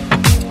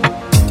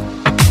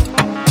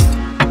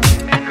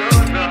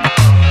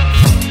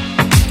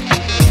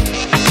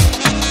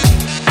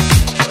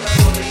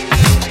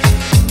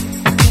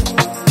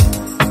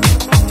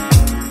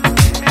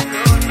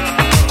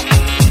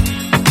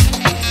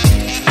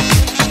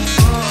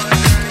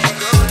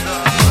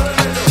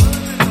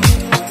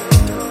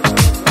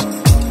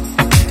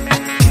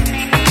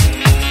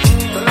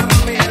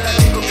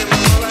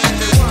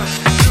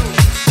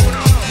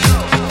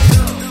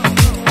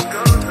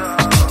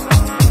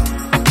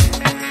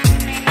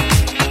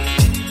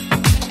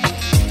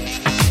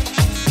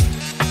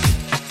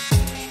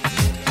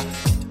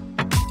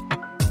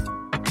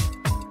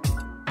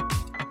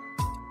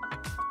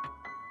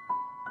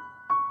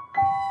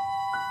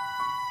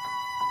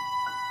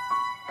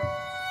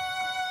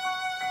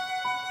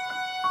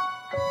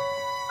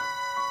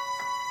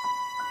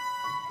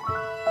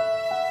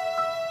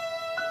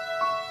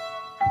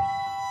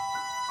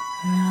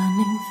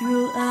 Running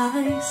through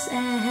ice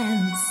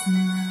and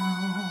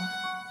snow.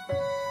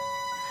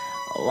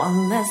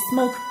 One last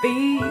smoke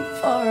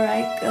before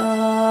I go.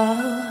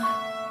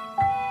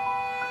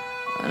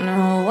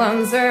 No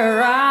one's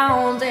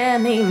around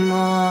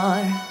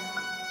anymore.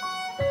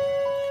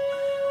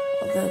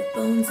 All the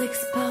bones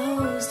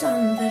exposed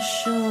on the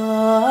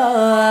shore.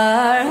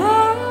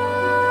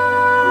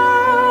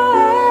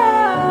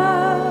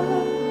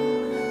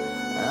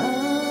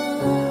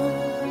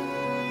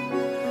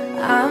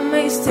 I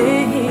may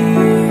stay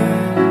here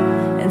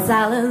in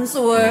silence,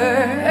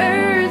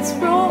 words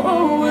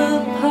grow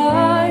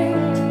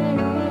apart.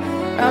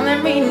 From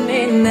their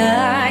meaning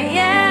I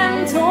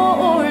am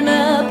torn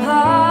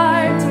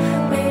apart.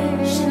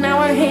 Wish now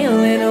we're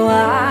healing.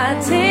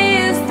 What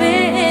is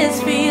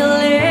this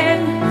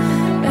feeling?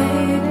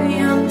 Baby,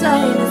 I'm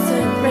dying to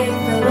break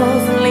the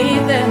walls and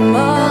leave them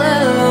all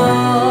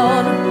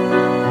alone.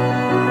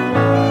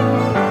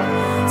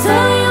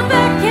 Turn your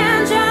back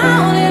and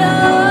drown it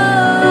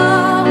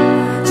all.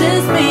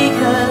 Just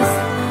because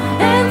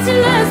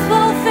emptiness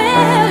will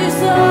fill your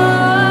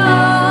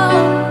soul.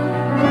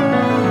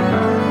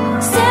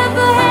 Step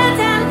ahead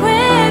and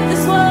quit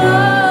this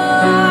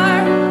war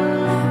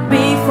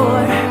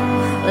before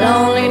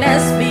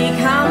loneliness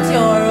becomes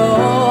your own.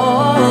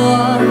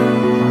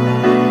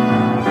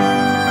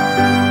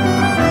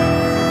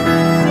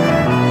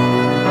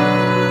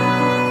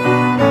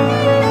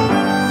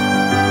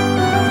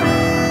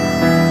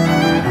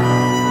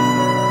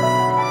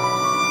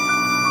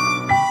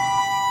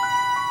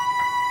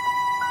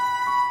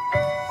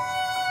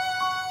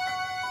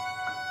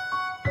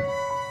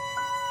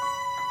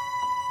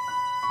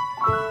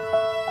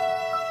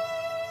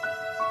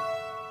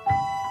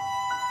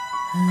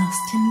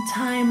 Lost in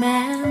time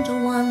and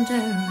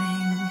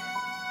wondering,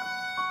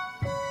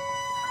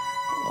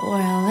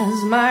 well,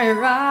 is my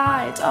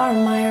right or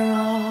my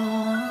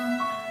wrong?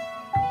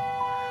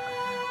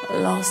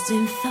 Lost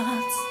in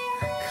thoughts,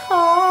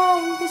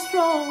 can't be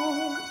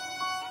strong.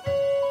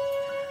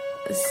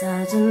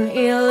 Sudden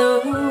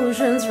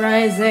illusions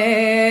rising.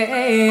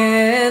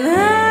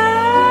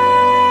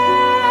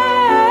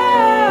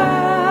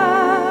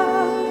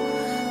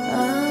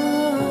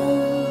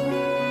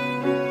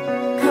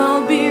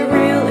 Can't be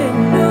real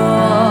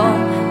enough.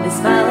 This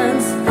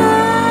violence.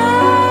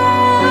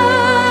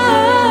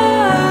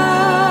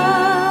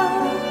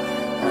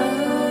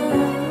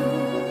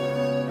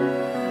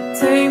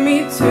 Take me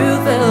to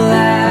the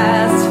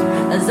last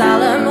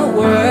asylum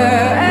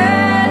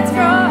words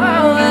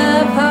grow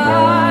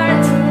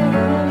apart.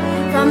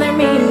 From their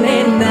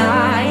meaning I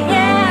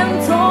am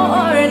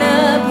torn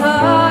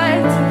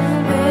apart.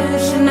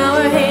 Wish now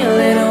we're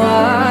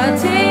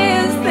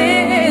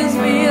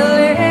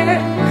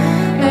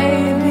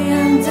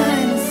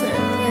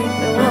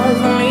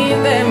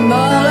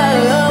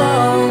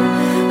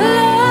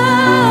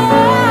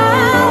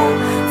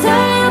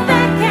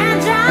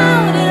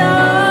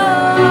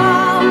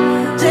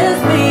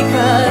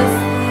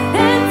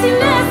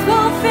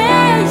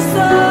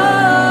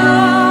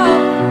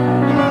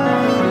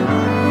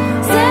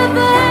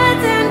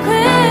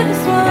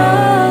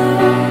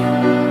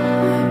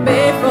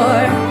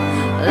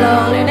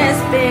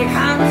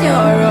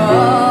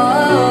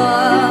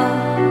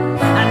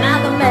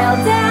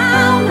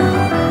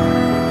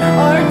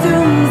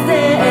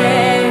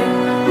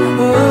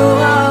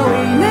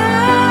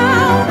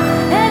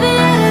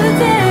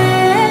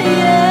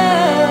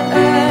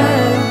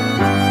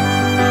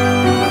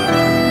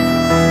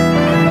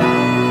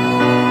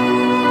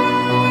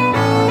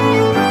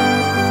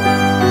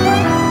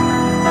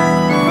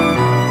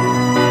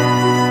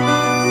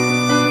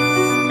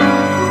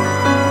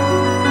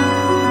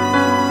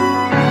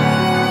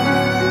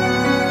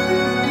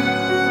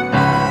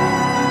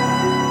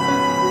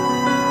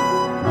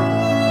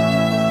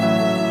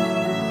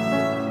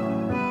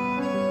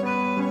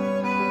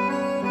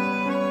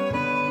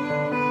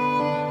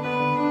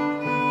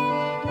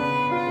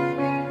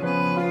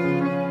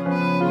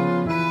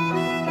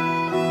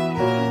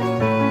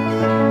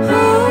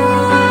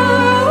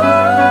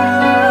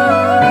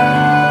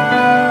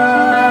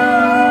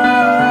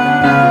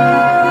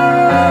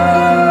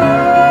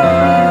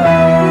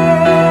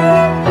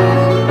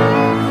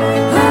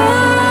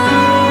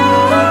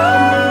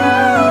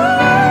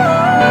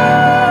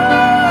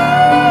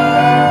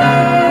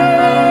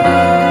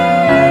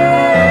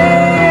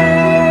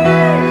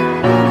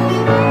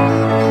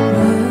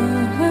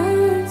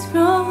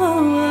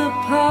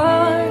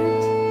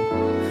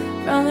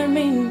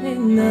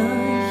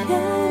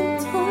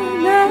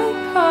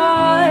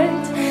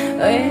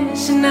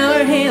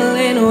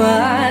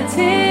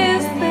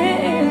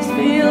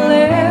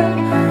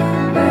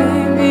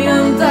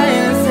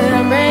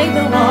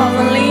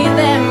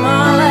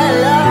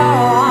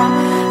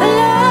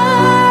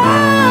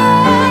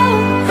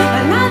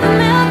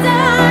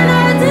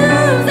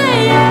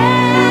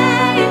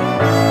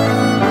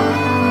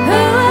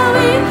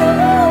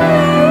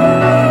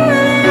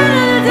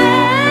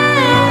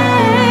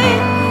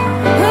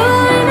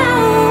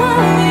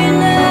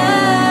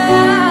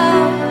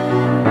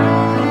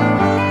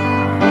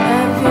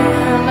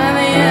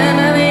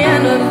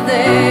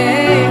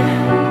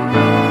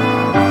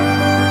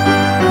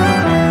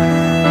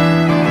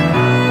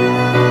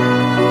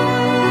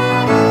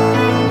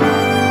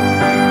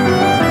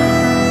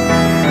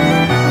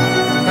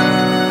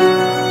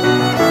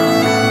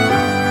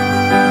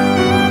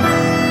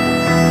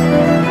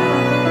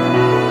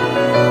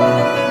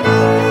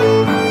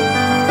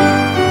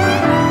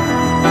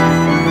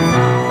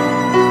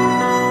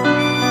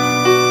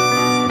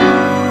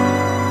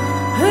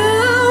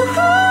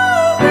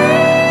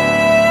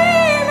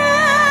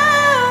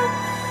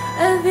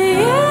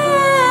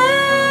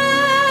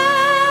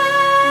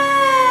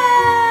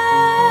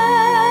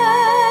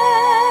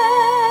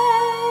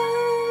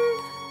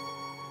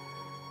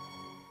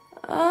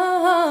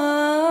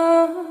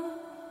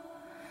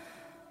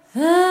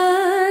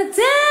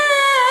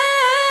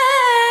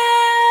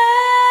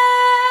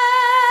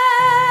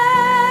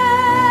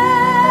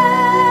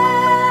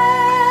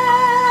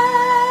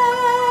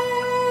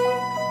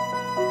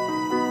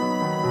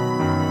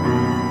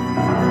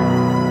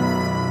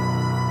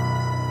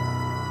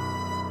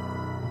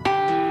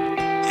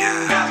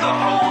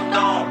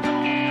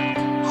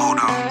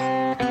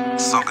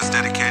song is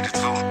dedicated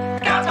to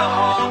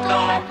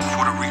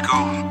Puerto Rico.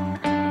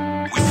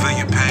 We feel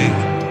your pain.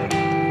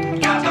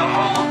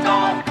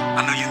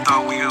 I know you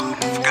thought we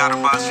forgot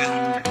about you.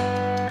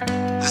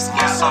 This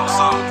little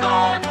song.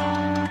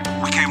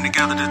 We came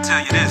together to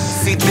tell you this.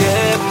 See,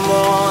 there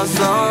are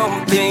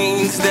some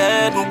things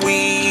that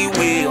we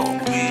will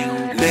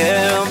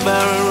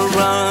never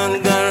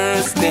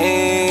understand.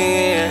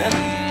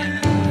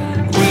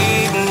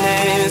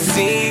 Weakness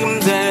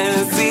seems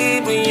as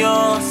if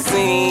you're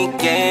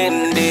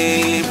sinking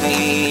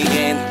deeply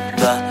in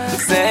the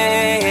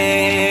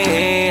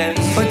sand.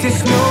 But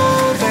just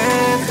know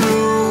that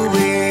through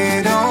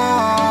it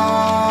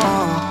all,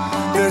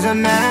 there's a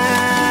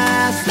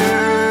master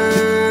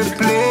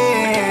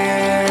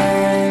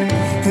plan.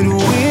 And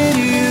when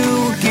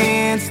you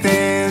can't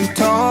stand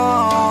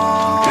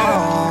tall,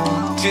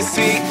 just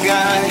take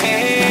our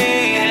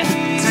hand.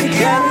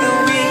 Together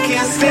we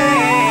can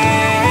stand.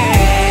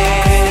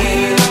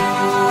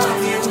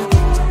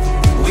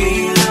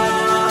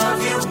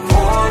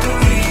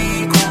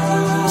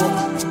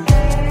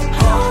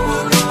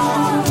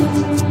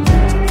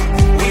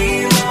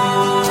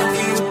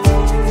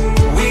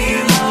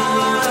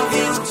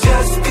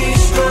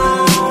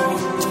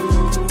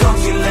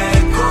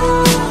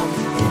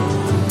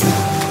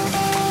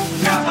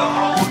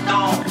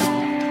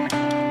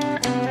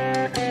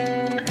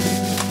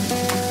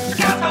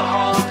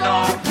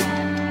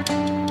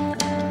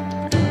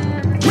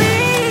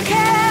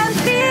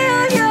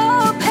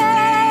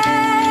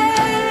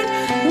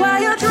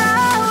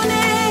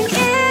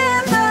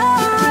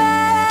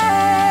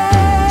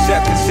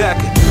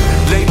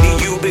 Lately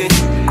you've been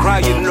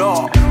crying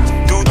all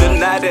through the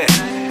night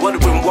and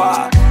wondering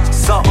why.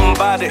 Something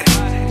about it,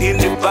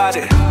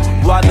 anybody,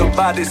 why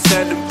nobody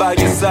standing by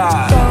your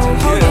side. So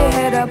hold your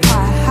head up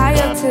high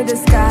up to the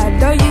sky.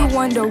 Though you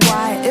wonder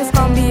why, it's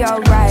gonna be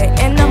alright.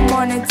 In the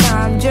morning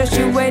time, just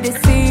you wait to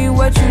see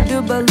what you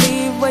do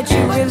believe, what you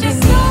really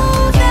need.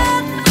 Know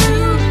that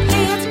through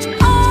it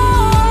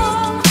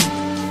all,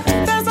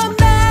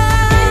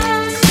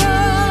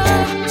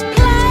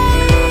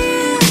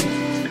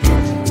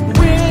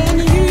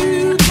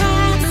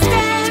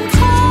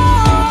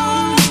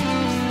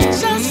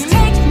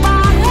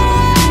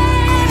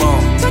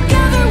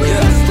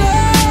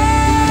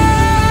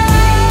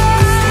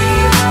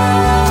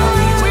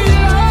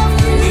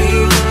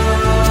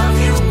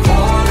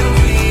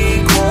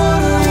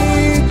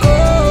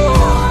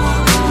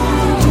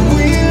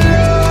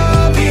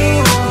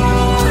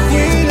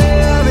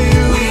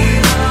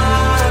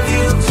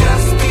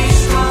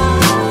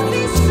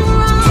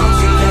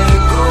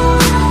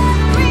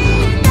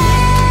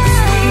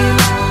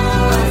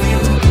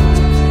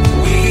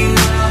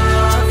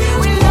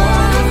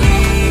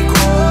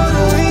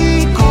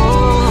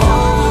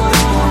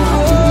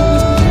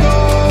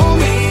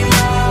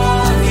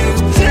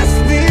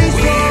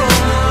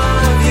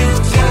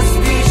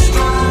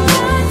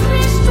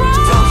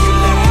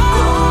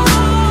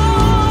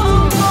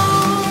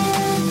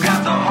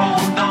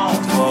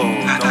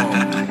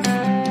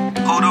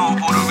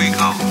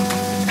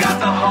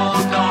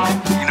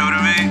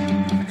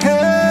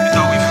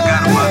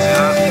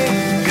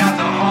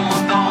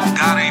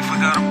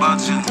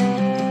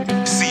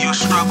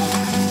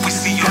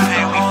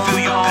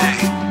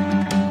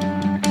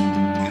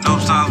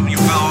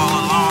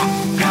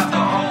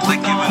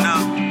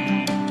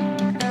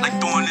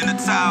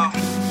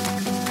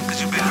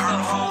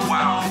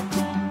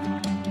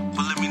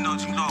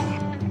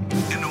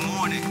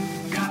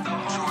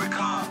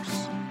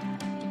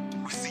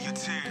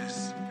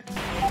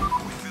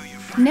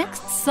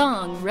 Next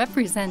song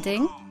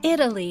representing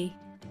Italy,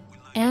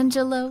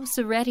 Angelo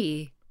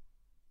Soretti,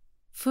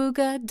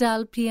 Fuga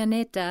dal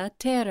pianeta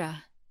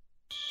Terra.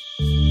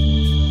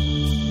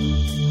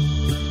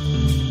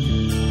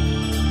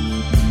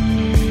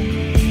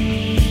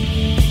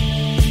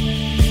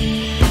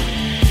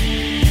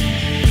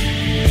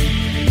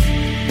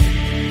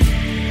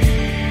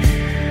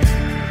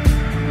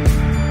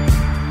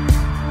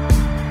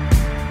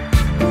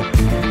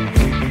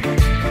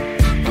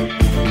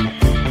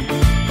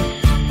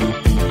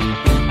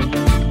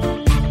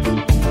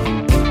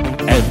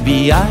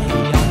 FBI,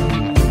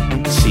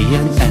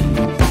 CNN,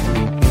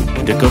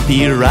 The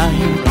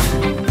Copyright,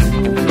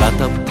 la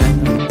Top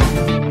 10,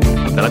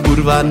 dalla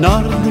curva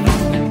nord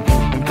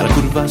alla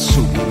curva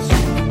sud,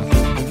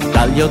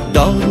 dagli hot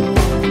dog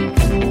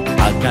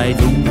a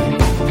Kaidun.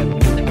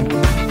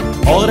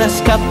 Ora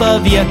scappa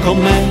via con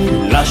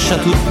me, lascia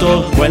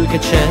tutto quel che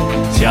c'è,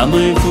 siamo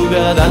in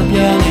fuga dal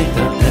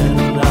pianeta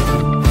Terra.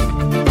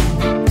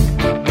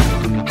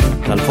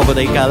 Dal fuoco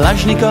dei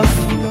Kalashnikov,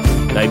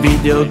 dai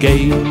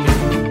videogame,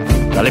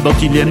 dalle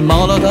bottiglie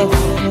Molotov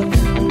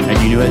e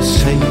gli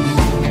USA,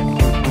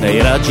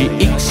 dai raggi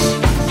X,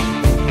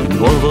 il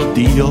nuovo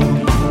Dio,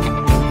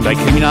 dai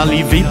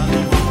criminali VIP,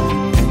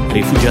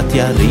 rifugiati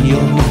a Rio.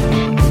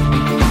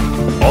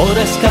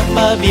 Ora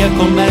scappa via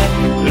con me,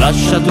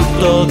 lascia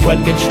tutto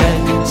quel che c'è,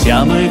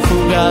 siamo in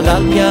fuga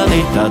dal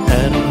pianeta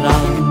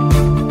Terra.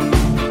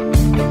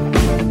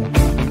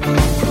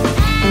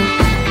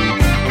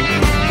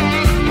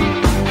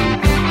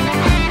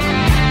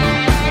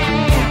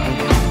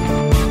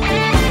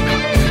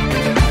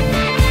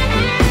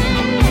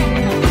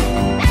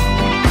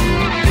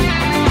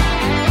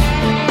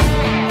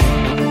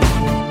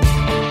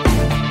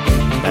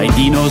 Dai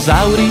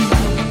dinosauri,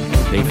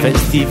 dei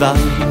festival,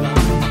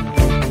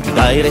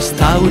 dai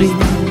restauri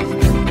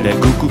del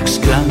Ku Klux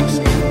Klan,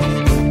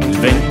 il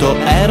vento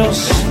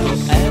Eros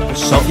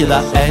soffia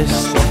da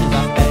est,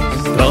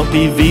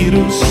 troppi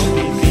virus,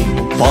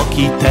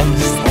 pochi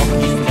test.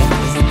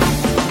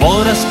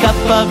 Ora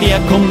scappa via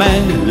con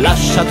me,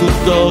 lascia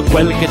tutto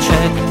quel che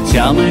c'è,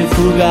 siamo in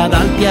fuga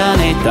dal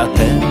pianeta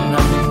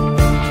Terra.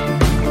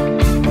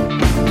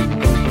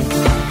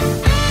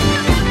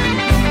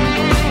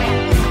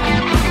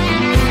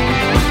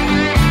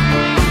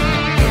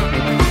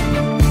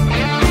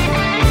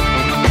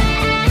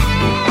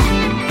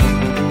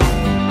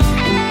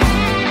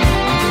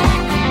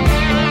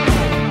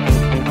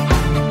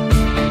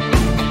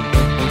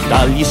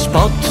 Dagli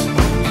spot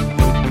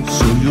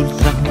sugli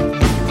ultra,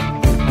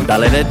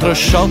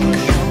 dall'elettroshock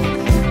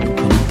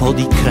con un po'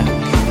 di crack,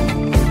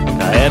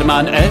 da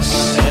Herman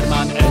S,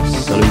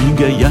 dallo Ying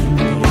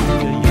Yang,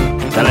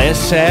 dalle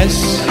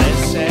SS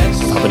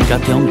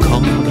fabbricate a Hong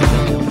Kong.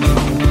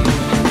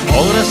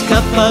 Ora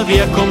scappa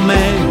via con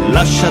me,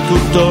 lascia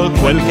tutto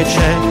quel che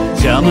c'è,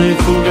 siamo in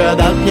fuga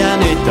dal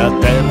pianeta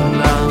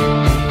Terra.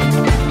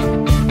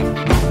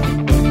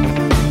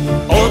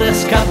 Ora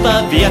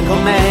scappa via con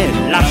me,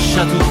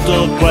 lascia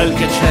tutto quel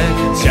che c'è,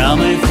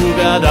 siamo in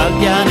fuga dal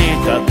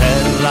pianeta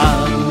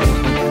Terra.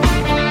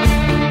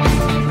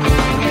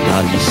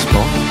 Dagli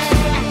spot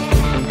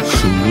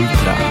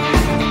sull'ultra,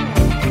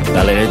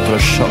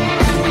 dall'elettroshock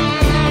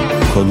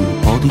con un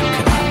po' di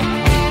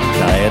crack,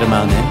 da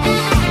Herman S,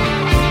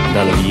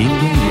 dallo Yin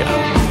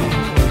Yang,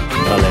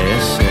 dalle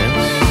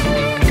SS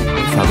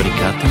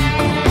fabbricate in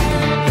Kong.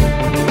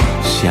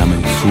 Siamo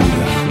in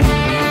fuga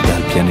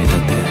dal pianeta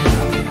Terra.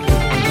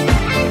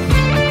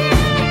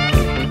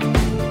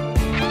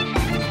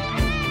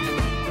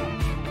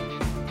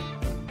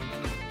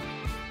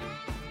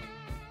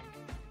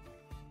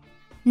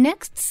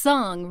 Next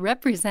song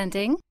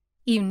representing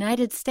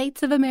United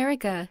States of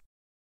America,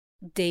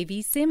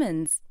 Davy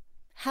Simmons,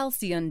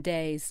 Halcyon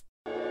Days.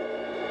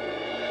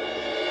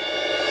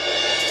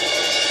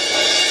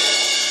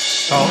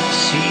 Salt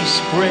sea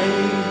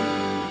spray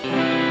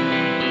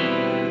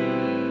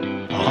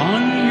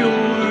on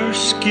your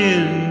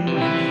skin,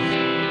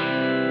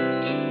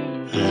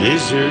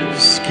 lizard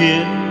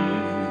skin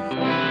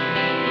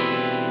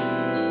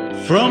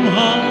from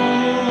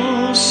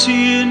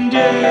halcyon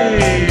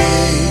days.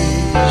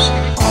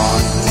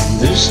 On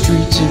the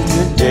streets in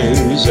the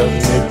days of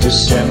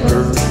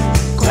mid-December,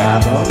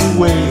 grab a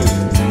wave,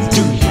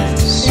 do you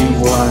see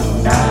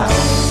one now?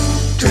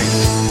 Drink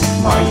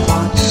my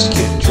thoughts,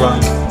 get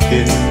drunk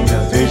in the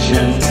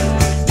vision.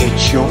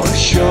 It's your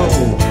show,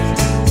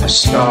 a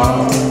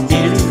star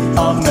in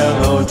a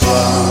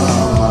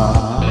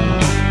melodrama.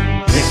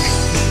 Lick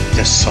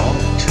the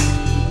salt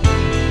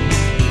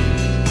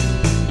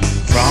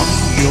from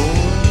your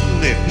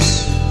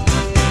lips.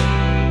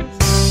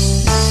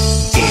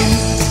 In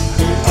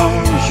her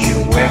arms you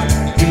wept,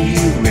 do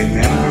you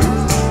remember?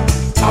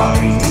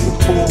 Are you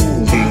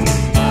holding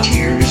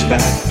tears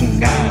back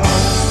now?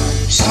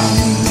 Some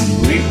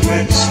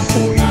regrets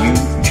for you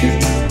to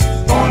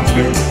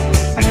wander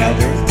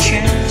another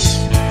chance.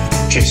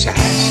 Just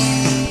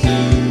ask,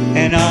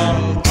 and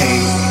I'll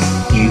take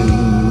you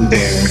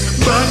there.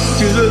 But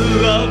to the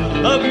love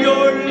of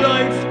your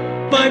life,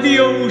 by the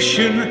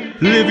ocean,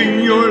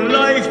 living your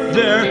life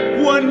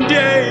there one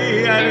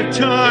day at a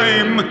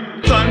time.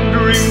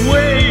 Thundering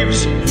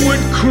waves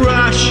would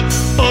crash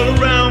all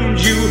around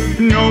you.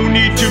 No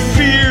need to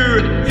fear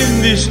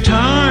in this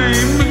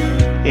time,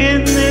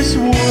 in this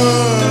world.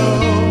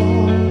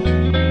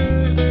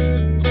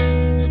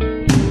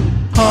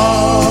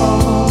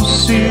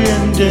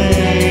 Halcyon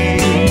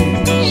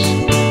days,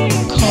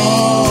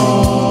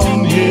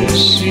 calm his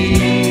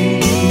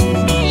seas.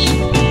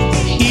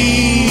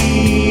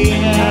 He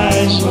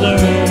has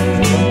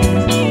learned,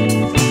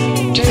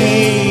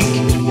 take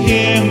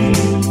him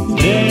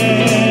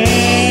there.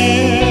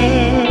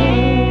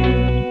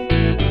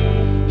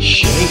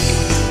 Shake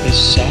the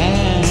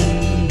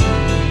sand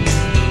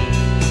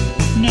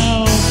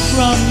now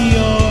from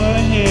your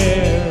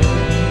hair,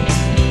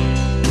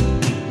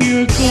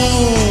 your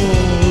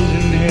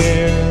golden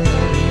hair,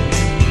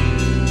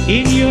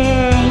 in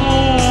your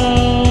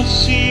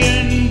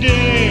halcyon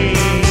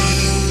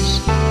days.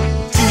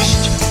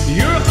 Feast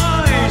your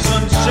eyes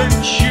on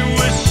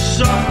sensuous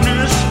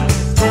softness,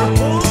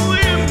 purple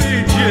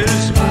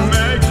images,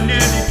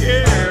 magnetic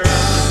air.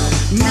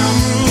 New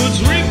rules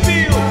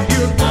reveal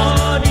your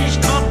body's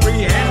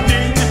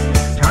comprehending.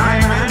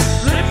 Time has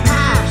slipped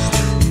past,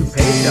 you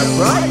paid a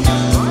price.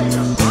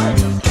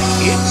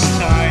 It's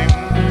time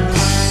to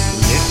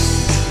lift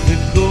the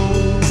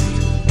gold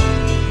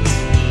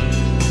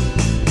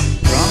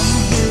from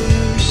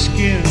her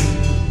skin,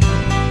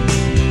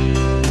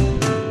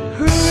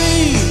 her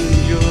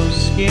angel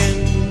skin.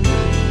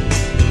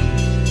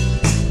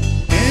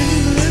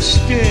 Endless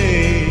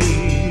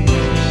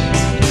days,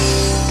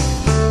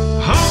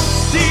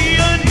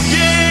 halcyon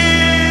days.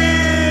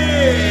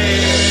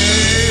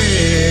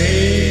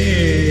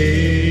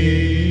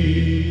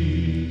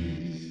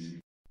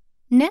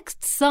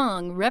 Next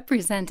song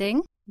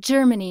representing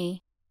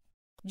Germany.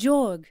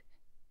 Jorg,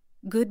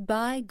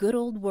 Goodbye Good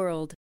Old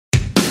World.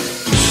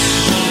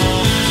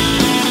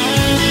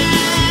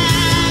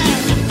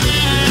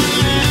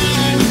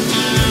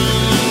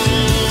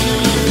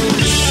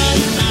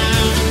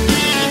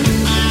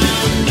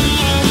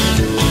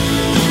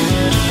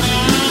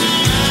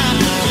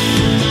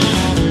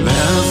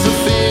 There's a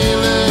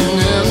feeling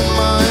in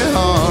my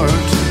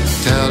heart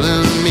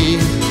telling me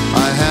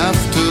I have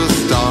to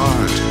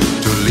start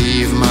to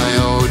leave my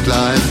old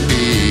life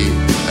be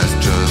as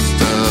just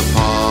a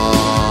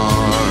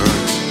part.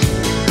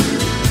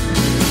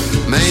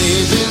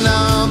 Maybe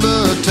now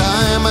the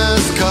time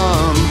has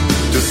come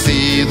to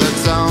see that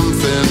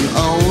something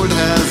old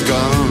has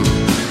gone,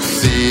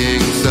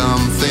 seeing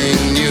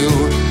something new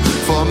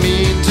for me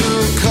to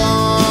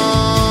come.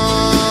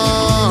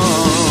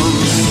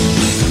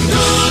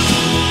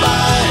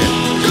 Goodbye,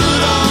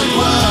 good old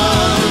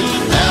world.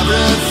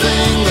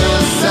 Everything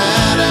is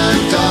said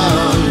and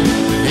done.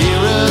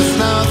 Here is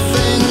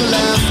nothing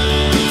left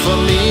for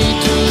me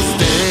to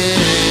stay.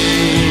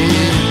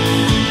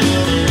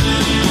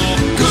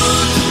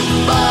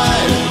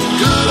 Goodbye,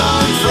 good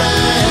old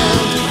friend.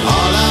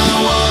 All I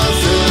was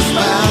is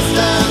past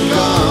and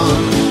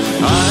gone.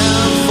 I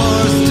am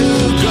forced to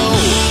go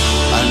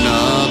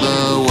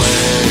another way.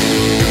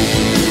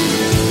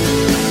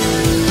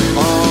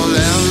 All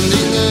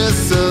ending is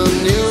a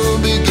new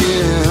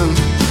begin,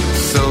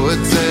 so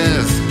it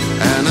says,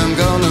 and I'm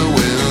gonna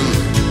win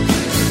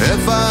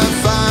if I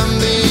find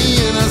the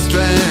inner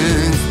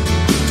strength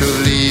to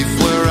leave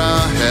where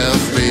I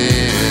have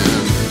been.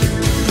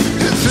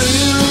 It's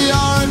really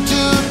hard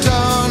to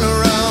turn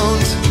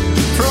around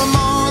from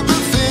all the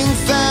things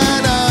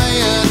that I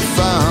had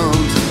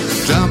found.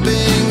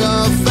 Jumping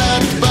off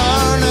that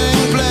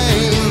burning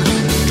plane,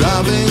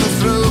 driving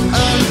through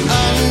an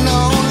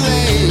unknown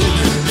lane,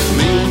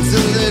 means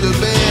a little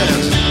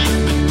bit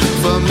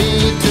for me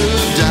to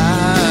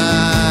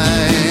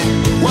die.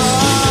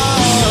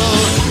 Whoa,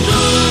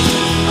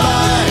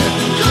 goodbye,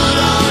 good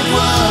old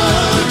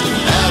world.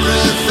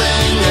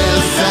 Everything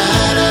is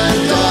said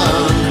and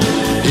done.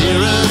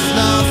 Here is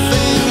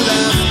nothing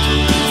left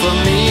for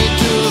me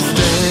to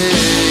stay.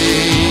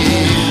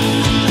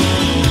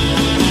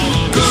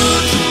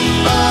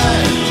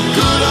 Goodbye,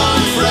 good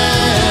old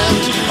friend.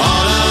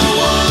 All I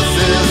was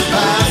is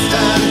past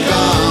and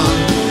gone.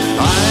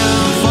 I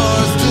am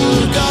forced to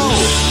go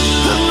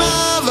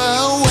another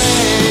way.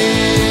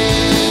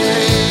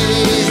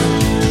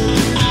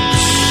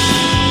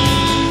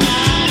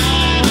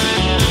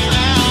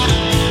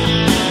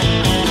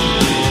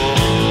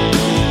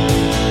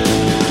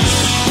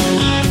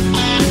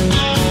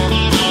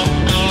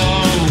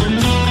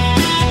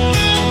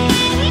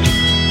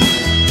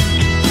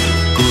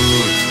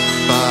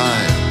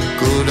 Goodbye,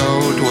 good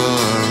old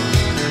world.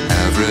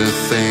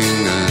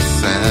 Everything is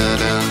said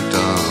and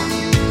done.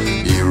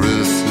 Here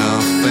is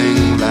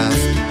nothing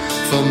left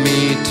for me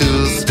to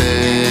stay.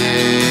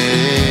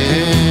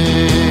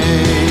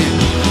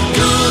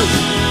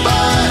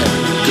 Goodbye,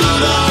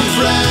 good old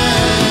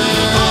friend.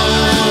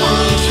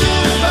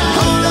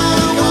 All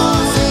I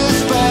was is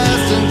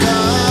past and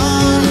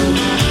gone.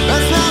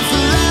 There's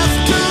nothing left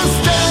to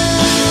stay.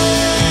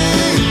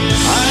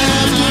 I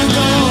have to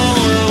go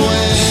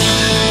away.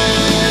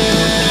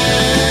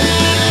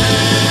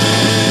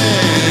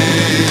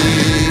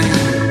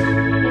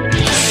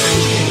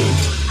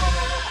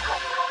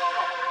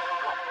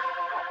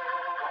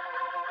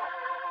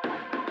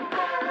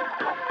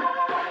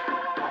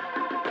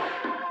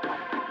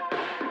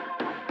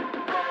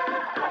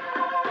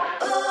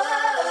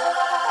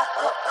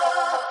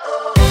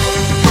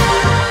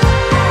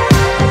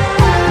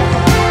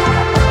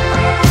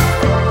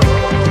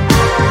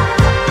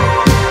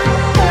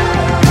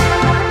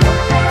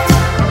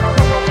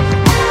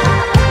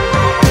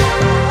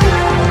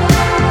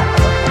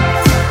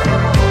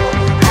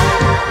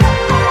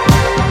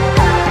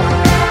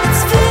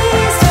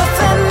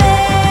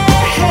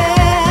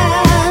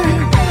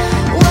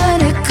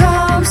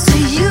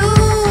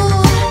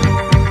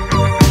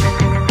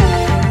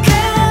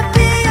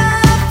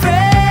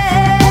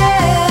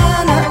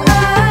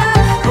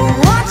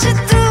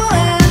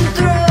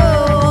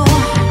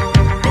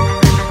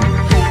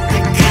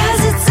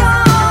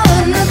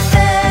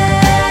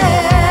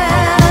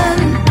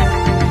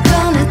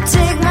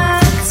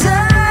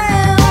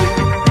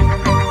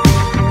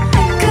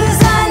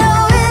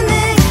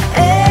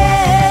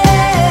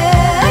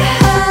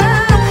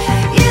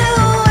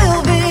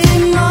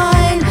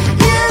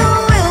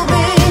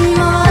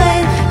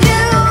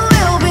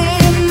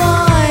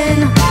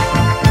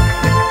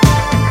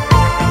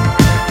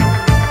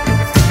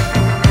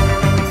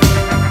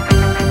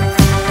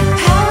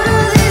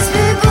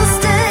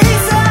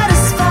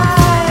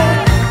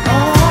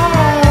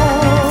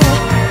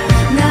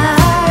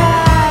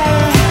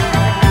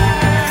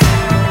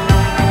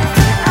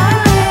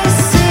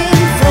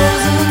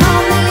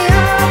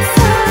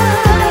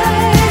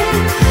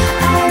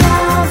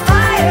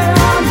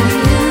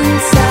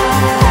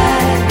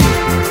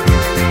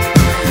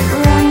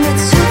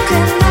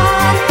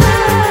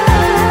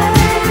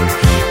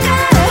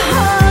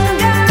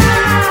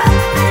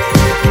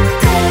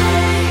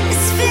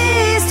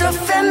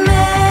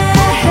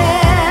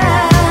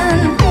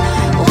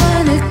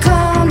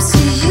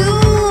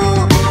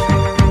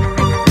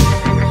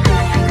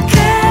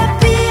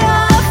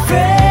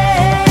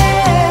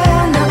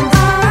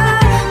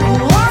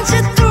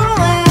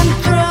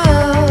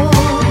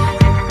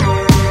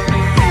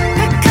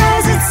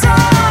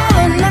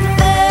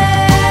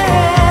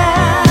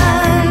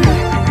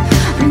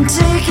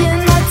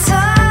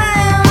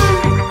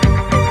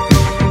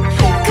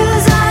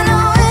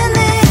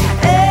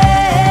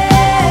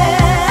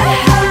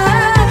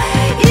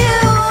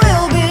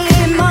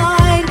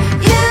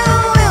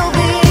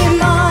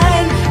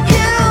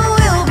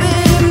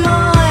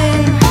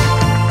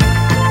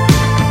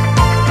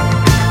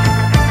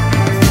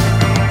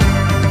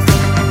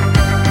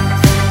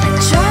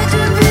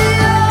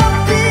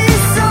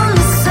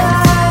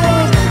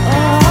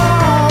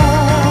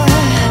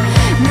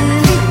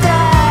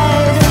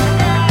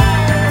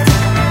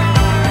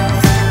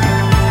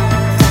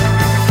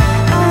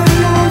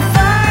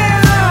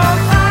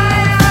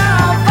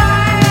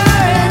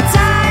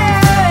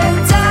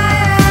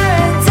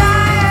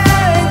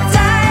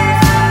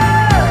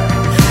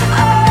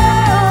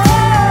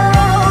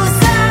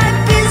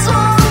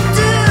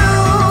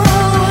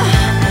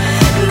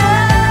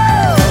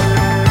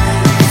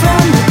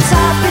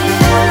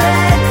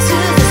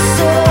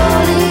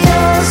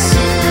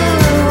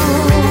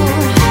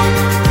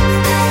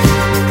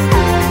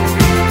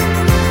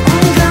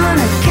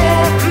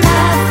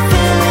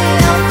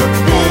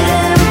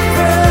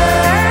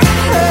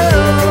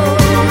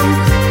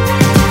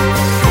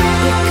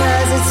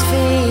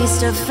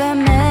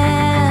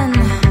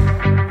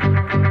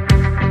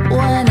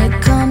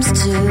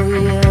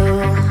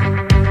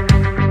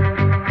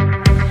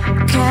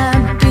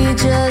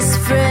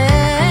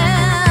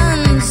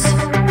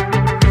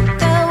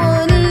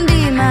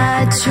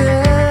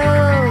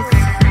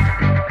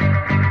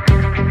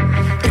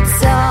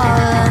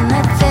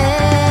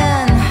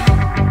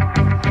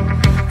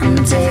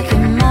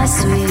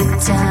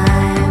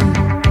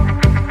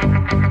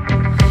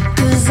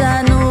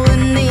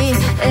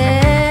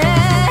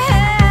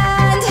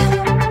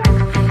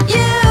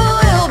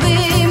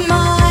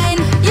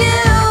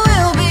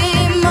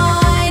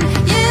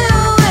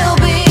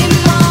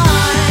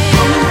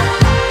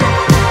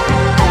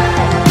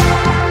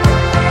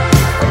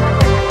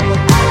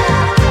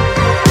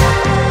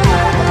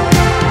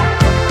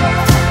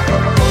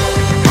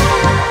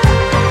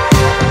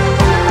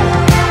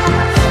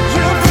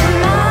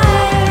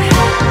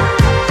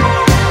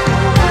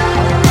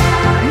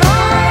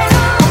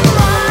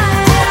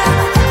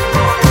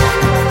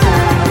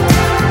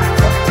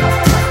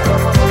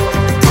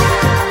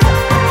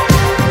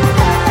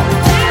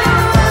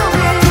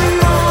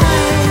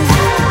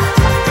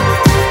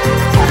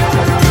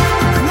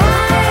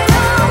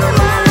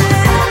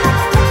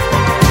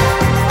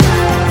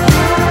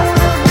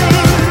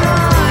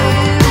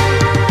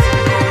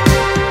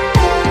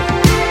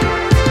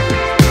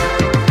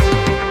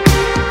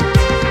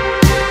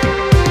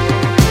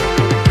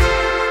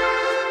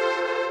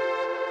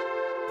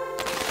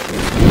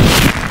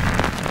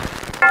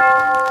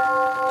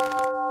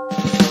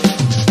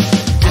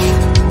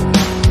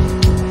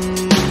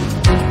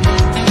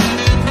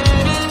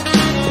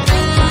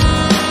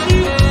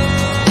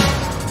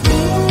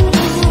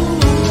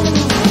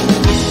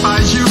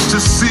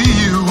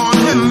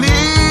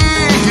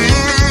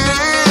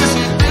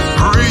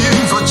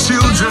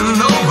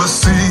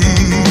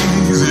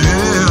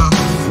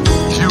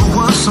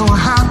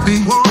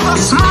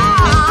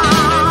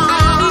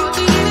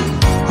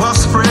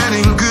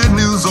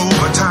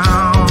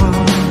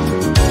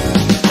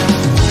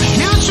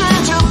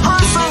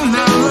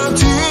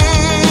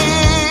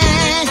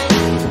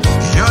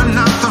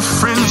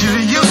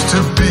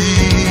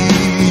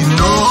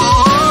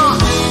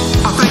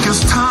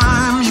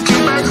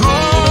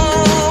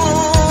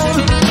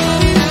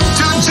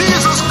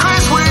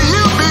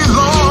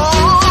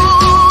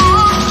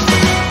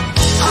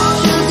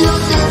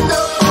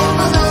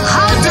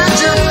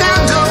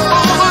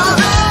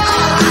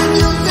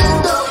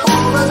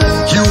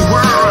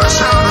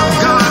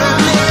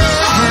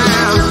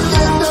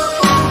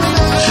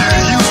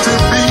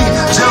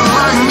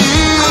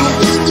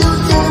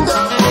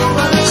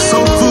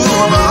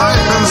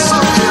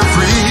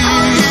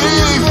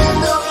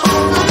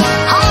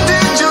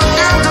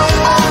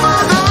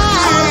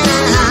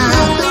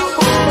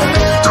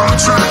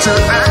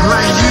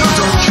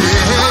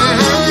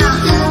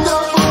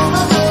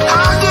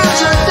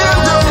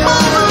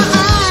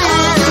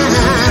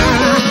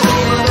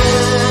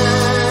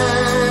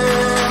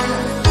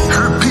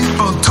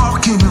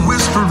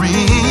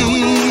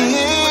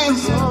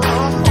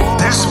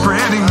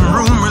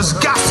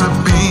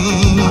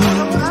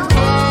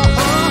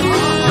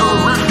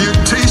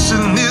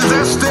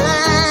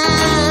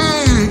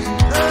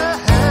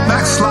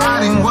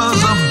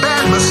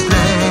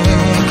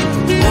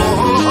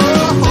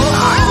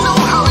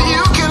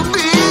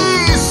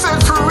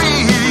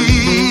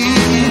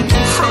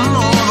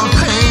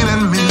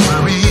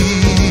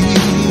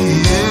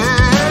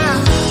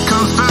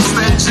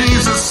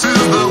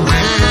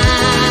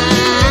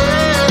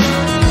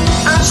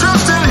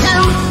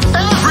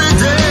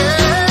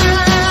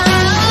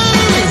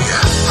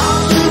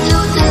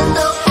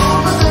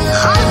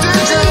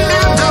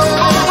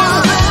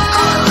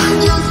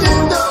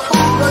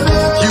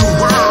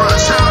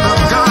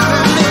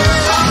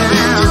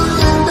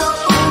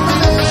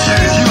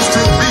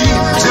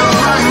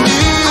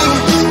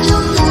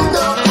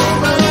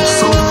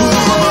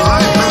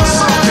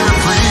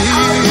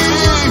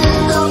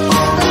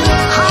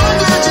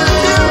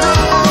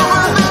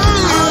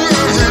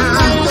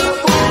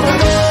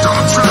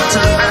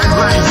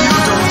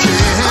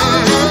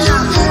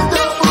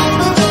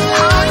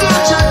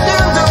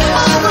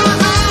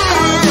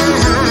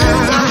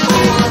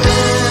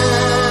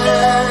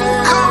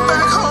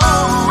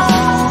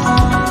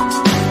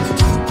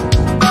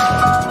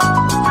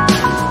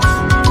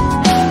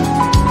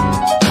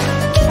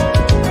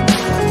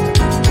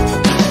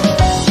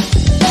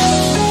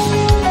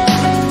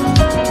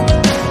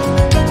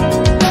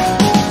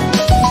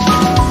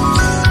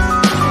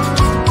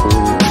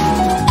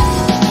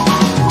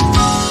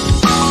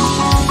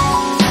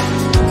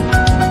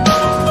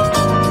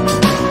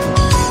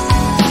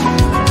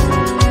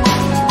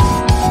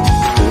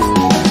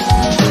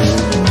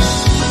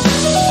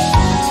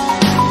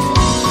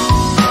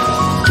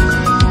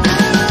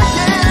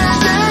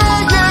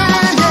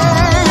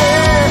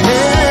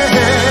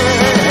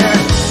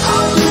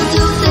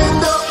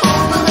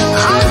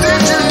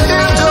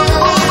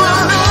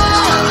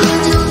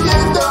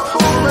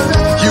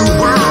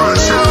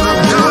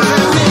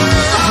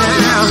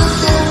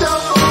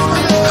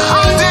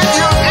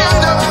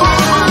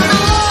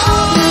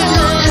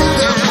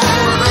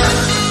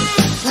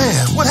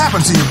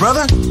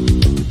 brother.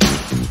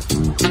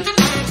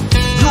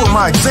 You are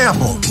my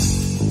example.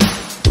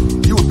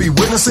 You would be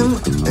witnessing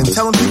and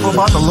telling people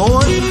about the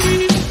Lord.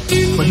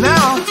 But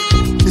now,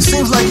 it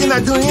seems like you're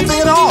not doing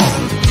anything at all.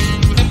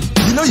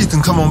 You know you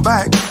can come on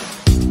back.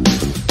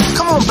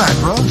 Come on back,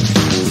 bro.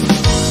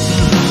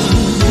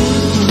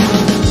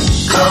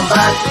 Come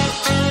back.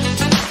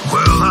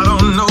 Well, I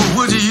don't know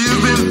what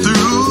you've been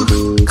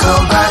through.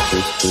 Come back.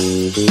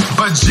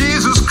 But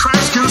Jesus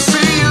Christ can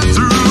see you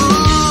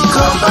through.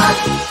 Come back.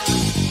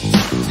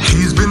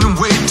 He's been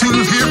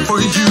waiting here for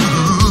you.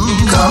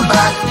 Come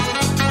back.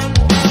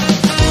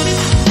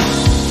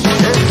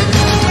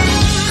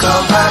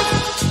 Come back.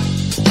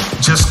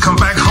 Just come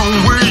back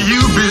home where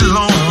you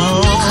belong.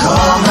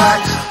 Come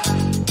back.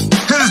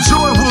 His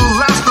joy will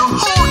last the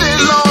whole day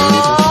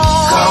long.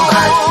 Come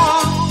back.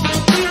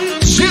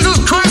 Jesus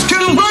Christ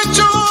can right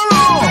your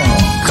wrong.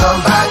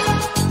 Come back.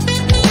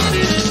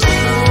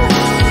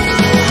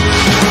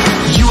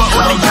 You are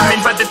only human,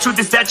 but the truth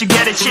is that you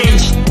gotta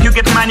change. You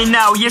get money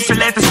now, yes, your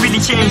life has really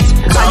changed.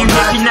 Are you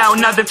happy now?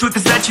 Now the truth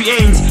is that you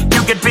ain't.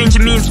 You get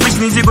Benjamins, which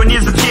means you're gonna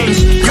need some change.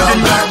 You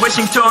don't need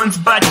Washingtons,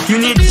 but you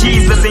need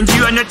Jesus. And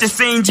you are not a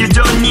saint, you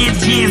don't need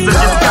Jesus.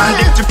 Just come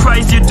back to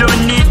Christ, you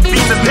don't need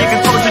visas. Make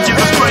it close to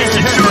Jesus Christ,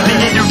 you truly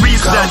need a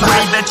reason. The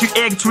way that you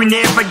act will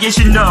never get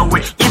you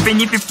nowhere.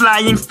 Even if you're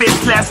flying first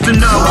class to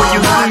nowhere,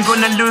 you're soon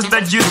gonna lose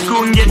that juice,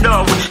 couldn't get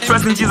over.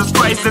 Trust in Jesus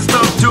Christ and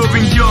stop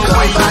doing your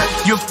way.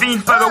 You've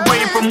been far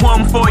away from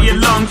home for a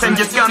long time.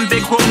 Just come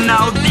back home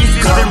now, this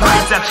is the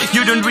right time.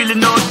 You don't really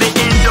know the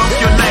end of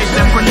your life.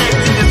 I'm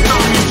connecting the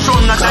song is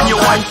stronger than your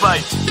Wi-Fi.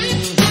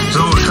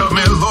 So help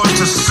me, Lord,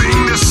 to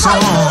sing this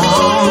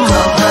song.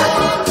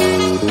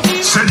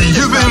 Said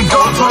you've been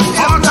gone for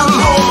far too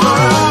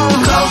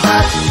long. Come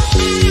back.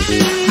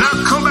 Now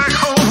come back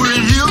home where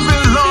you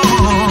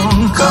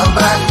belong. Come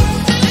back.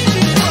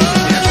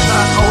 It's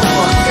not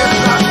over.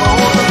 It's not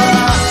over.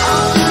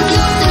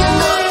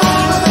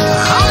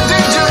 How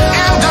did you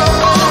end up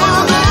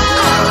over there?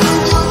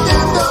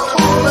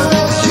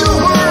 You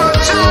were a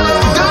child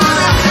of God.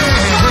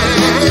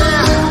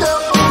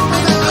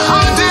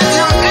 How did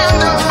you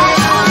end up over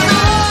there?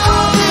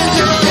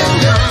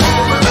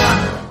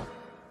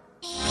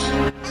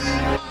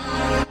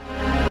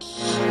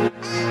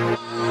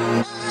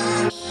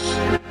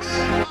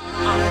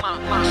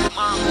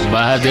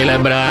 Bájate la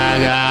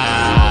braga,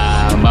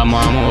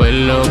 vamos a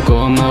moverlo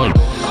como.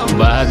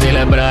 Bájate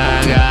la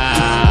braga,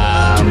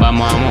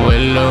 vamos a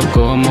moverlo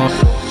como.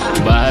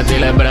 Bájate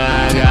la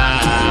braga,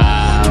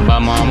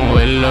 vamos a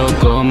moverlo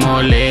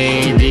como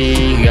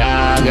Lady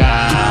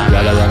Gaga.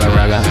 Raga, raga,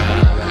 raga.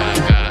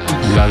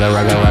 Raga,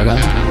 raga, raga.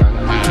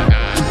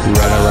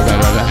 Raga, raga,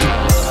 raga.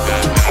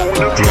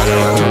 Raga,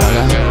 raga,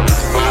 raga.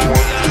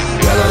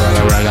 Raga,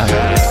 raga, raga.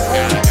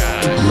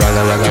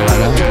 Raga, raga,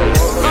 raga.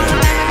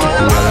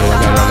 Raga,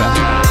 raga, raga.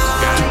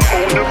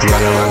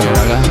 Raga, raga,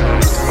 raga.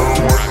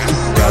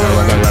 Raga,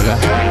 raga, raga.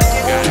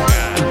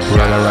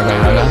 Raga, raga,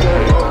 raga.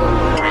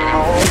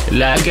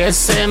 La que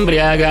se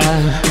embriaga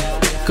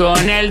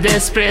con el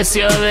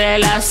desprecio de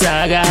la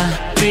saga.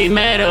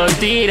 Primero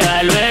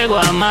tira, luego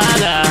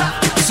amaga.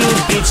 Su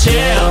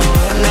picheo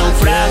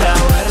naufraga,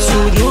 su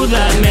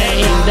duda me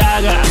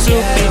indaga. Su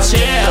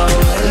picheo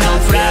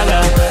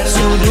naufraga,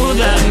 su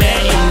duda me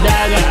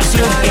indaga.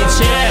 Su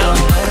picheo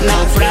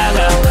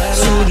naufraga,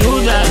 su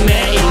duda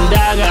me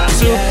indaga.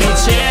 Su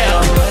picheo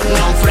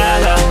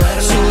naufraga,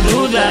 su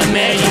duda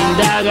me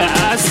indaga.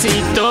 Así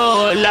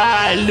toda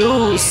la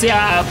luz se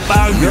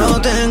apaga. No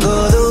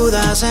tengo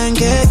dudas en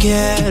que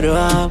quiero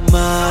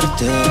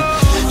amarte,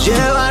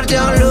 llevarte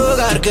a un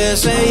lugar que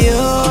sé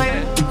yo.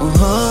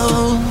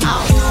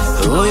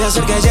 Voy a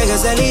hacer que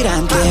llegues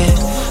delirante.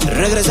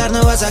 Regresar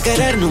no vas a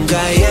querer nunca,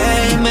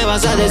 yeah. Me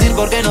vas a decir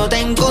por qué no te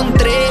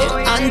encontré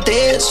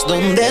antes.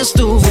 ¿Dónde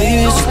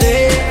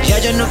estuviste? Ya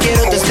yo no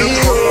quiero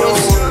testigos.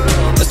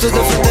 Esto es de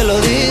frente, lo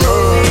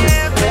digo.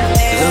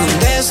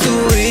 ¿Dónde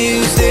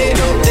estuviste?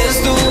 Te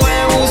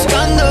estuve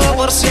buscando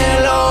por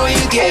cielo y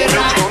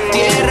tierra,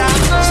 tierra.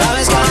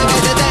 Sabes cada que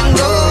te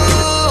tengo,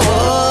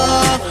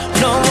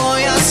 no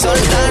voy a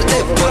soltarte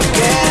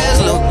porque es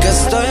lo que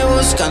estoy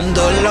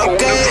buscando, lo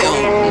que yo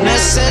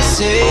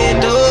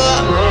necesito.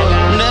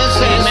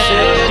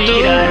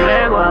 Tira,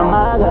 luego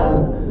amaga.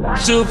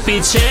 Su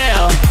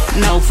picheo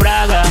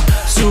naufraga,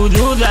 su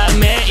duda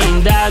me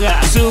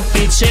indaga. Su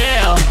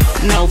picheo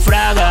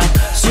naufraga,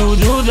 su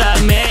duda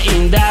me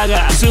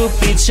indaga. Su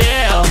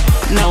picheo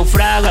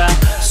naufraga,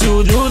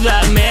 su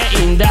duda me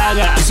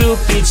indaga. Su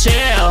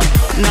picheo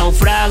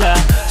naufraga,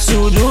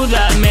 su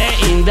duda me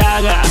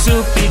indaga.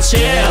 Su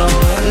picheo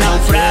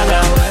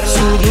naufraga,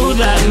 su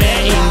duda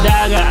me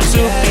indaga.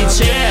 Su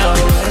picheo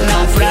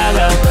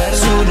naufraga,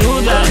 su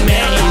duda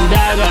me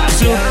indaga.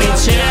 Su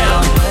picheo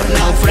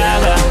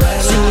naufraga,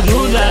 su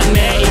duda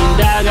me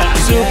indaga.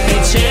 Su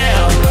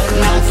picheo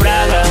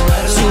naufraga,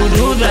 su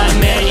duda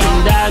me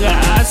indaga.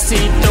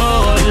 Así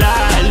toda la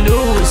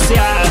luz se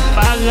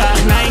apaga,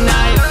 night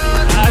night.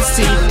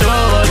 Así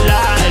toda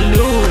la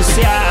luz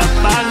se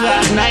apaga,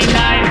 night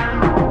night.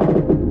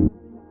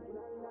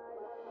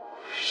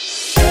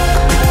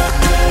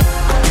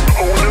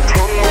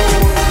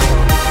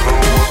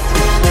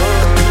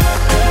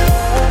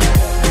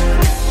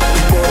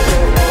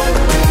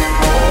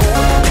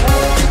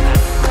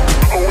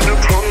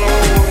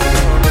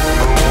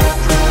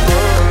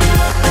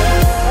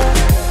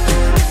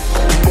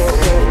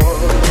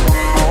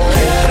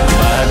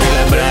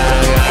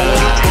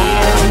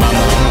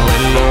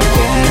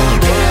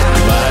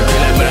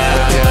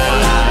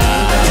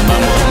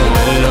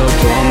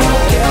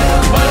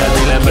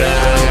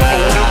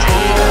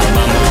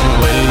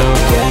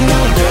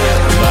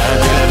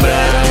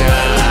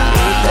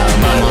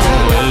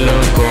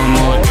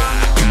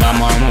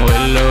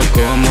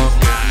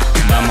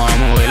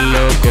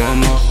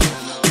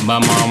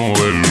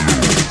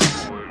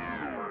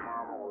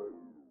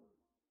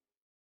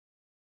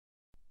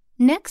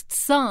 Next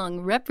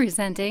song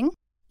representing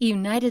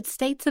United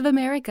States of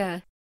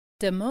America,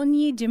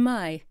 Damoni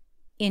Jemai,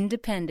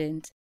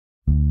 Independent.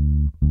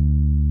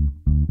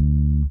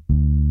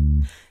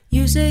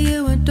 You say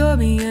you adore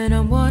me and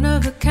I'm one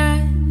of a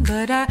kind,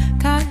 but I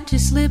caught you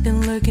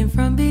slipping, looking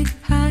from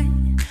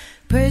behind.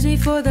 Praise me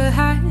for the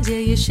highs, yeah,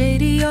 you're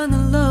shady on the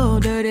low.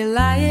 Dirty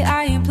liar,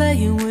 I ain't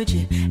playing with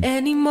you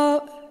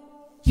anymore.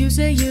 You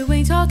say you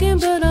ain't talking,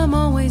 but I'm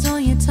always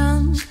on your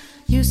tongue.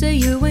 You say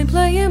you ain't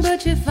playing,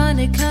 but you find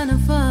it kinda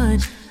fun.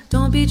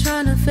 Don't be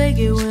trying to fake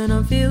it when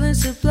I'm feeling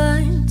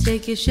sublime.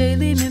 Take your shade,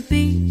 leave me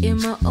be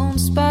in my own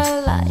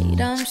spotlight.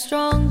 I'm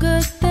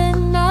stronger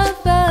than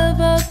I've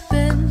ever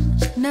been,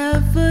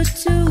 never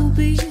to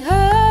be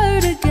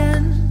hurt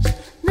again.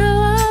 Now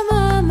I'm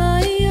on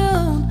my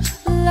own,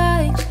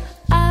 like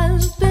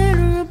I've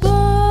been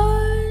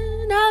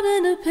reborn. I'm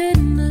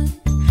independent,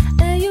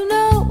 and you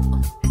know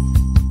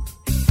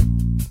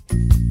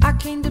I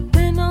can't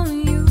depend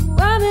on you.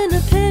 I'm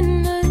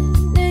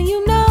independent, and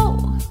you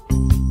know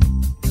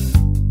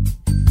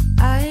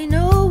I ain't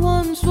no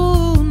one's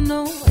fool.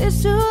 No,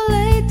 it's too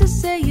late to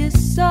say you're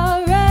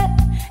sorry.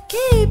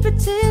 Keep it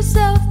to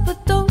yourself,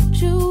 but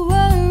don't you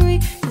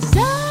worry, 'cause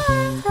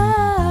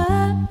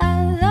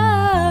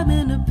I'm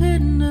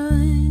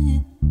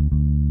independent.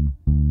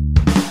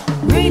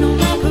 Rain on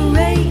my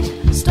parade,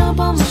 stomp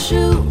on my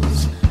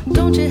shoes.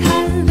 Don't you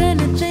have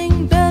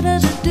anything better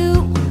to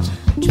do?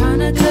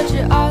 Tryna cut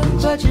you off,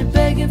 but you're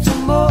begging for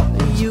more.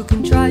 You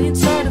can try and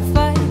start a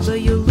fight, but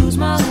you'll lose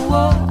my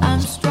war. I'm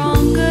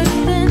stronger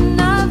than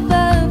I've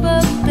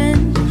ever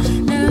been,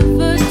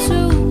 never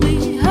to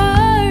be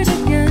hurt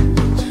again.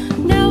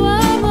 Now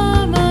I'm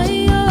on my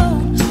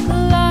own,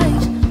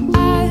 like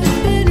I've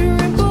been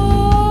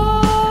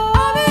reborn.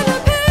 I'm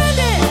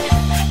independent,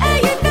 and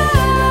you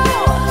know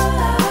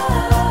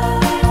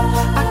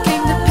I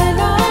can't depend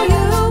on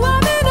you.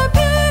 I'm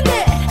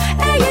independent,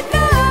 and you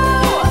know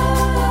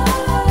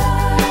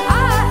I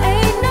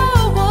ain't no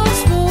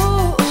one's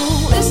fool.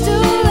 It's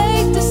too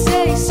late to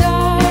say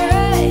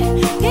sorry.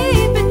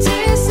 Keep it to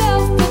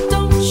yourself, but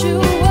don't you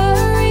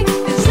worry,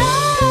 'cause I'm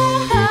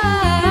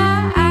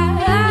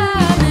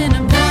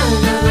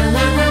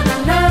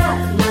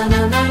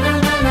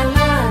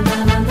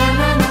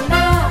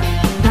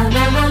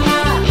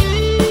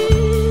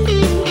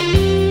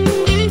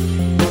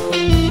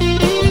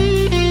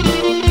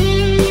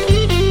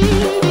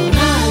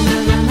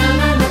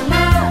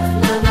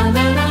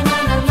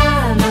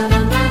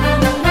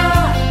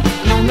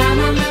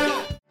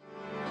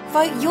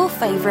Vote your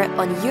favourite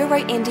on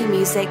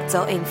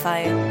euroindiemusic.info.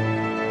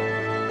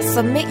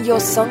 Submit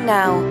your song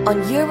now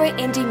on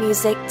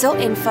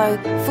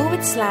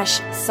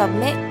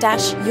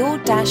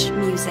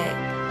euroindiemusic.info/submit-your-music.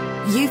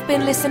 You've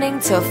been listening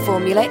to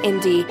Formula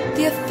Indie,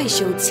 the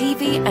official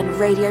TV and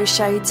radio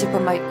show to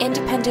promote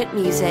independent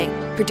music,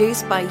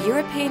 produced by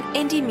European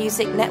Indie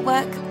Music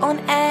Network, on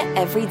air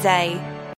every day.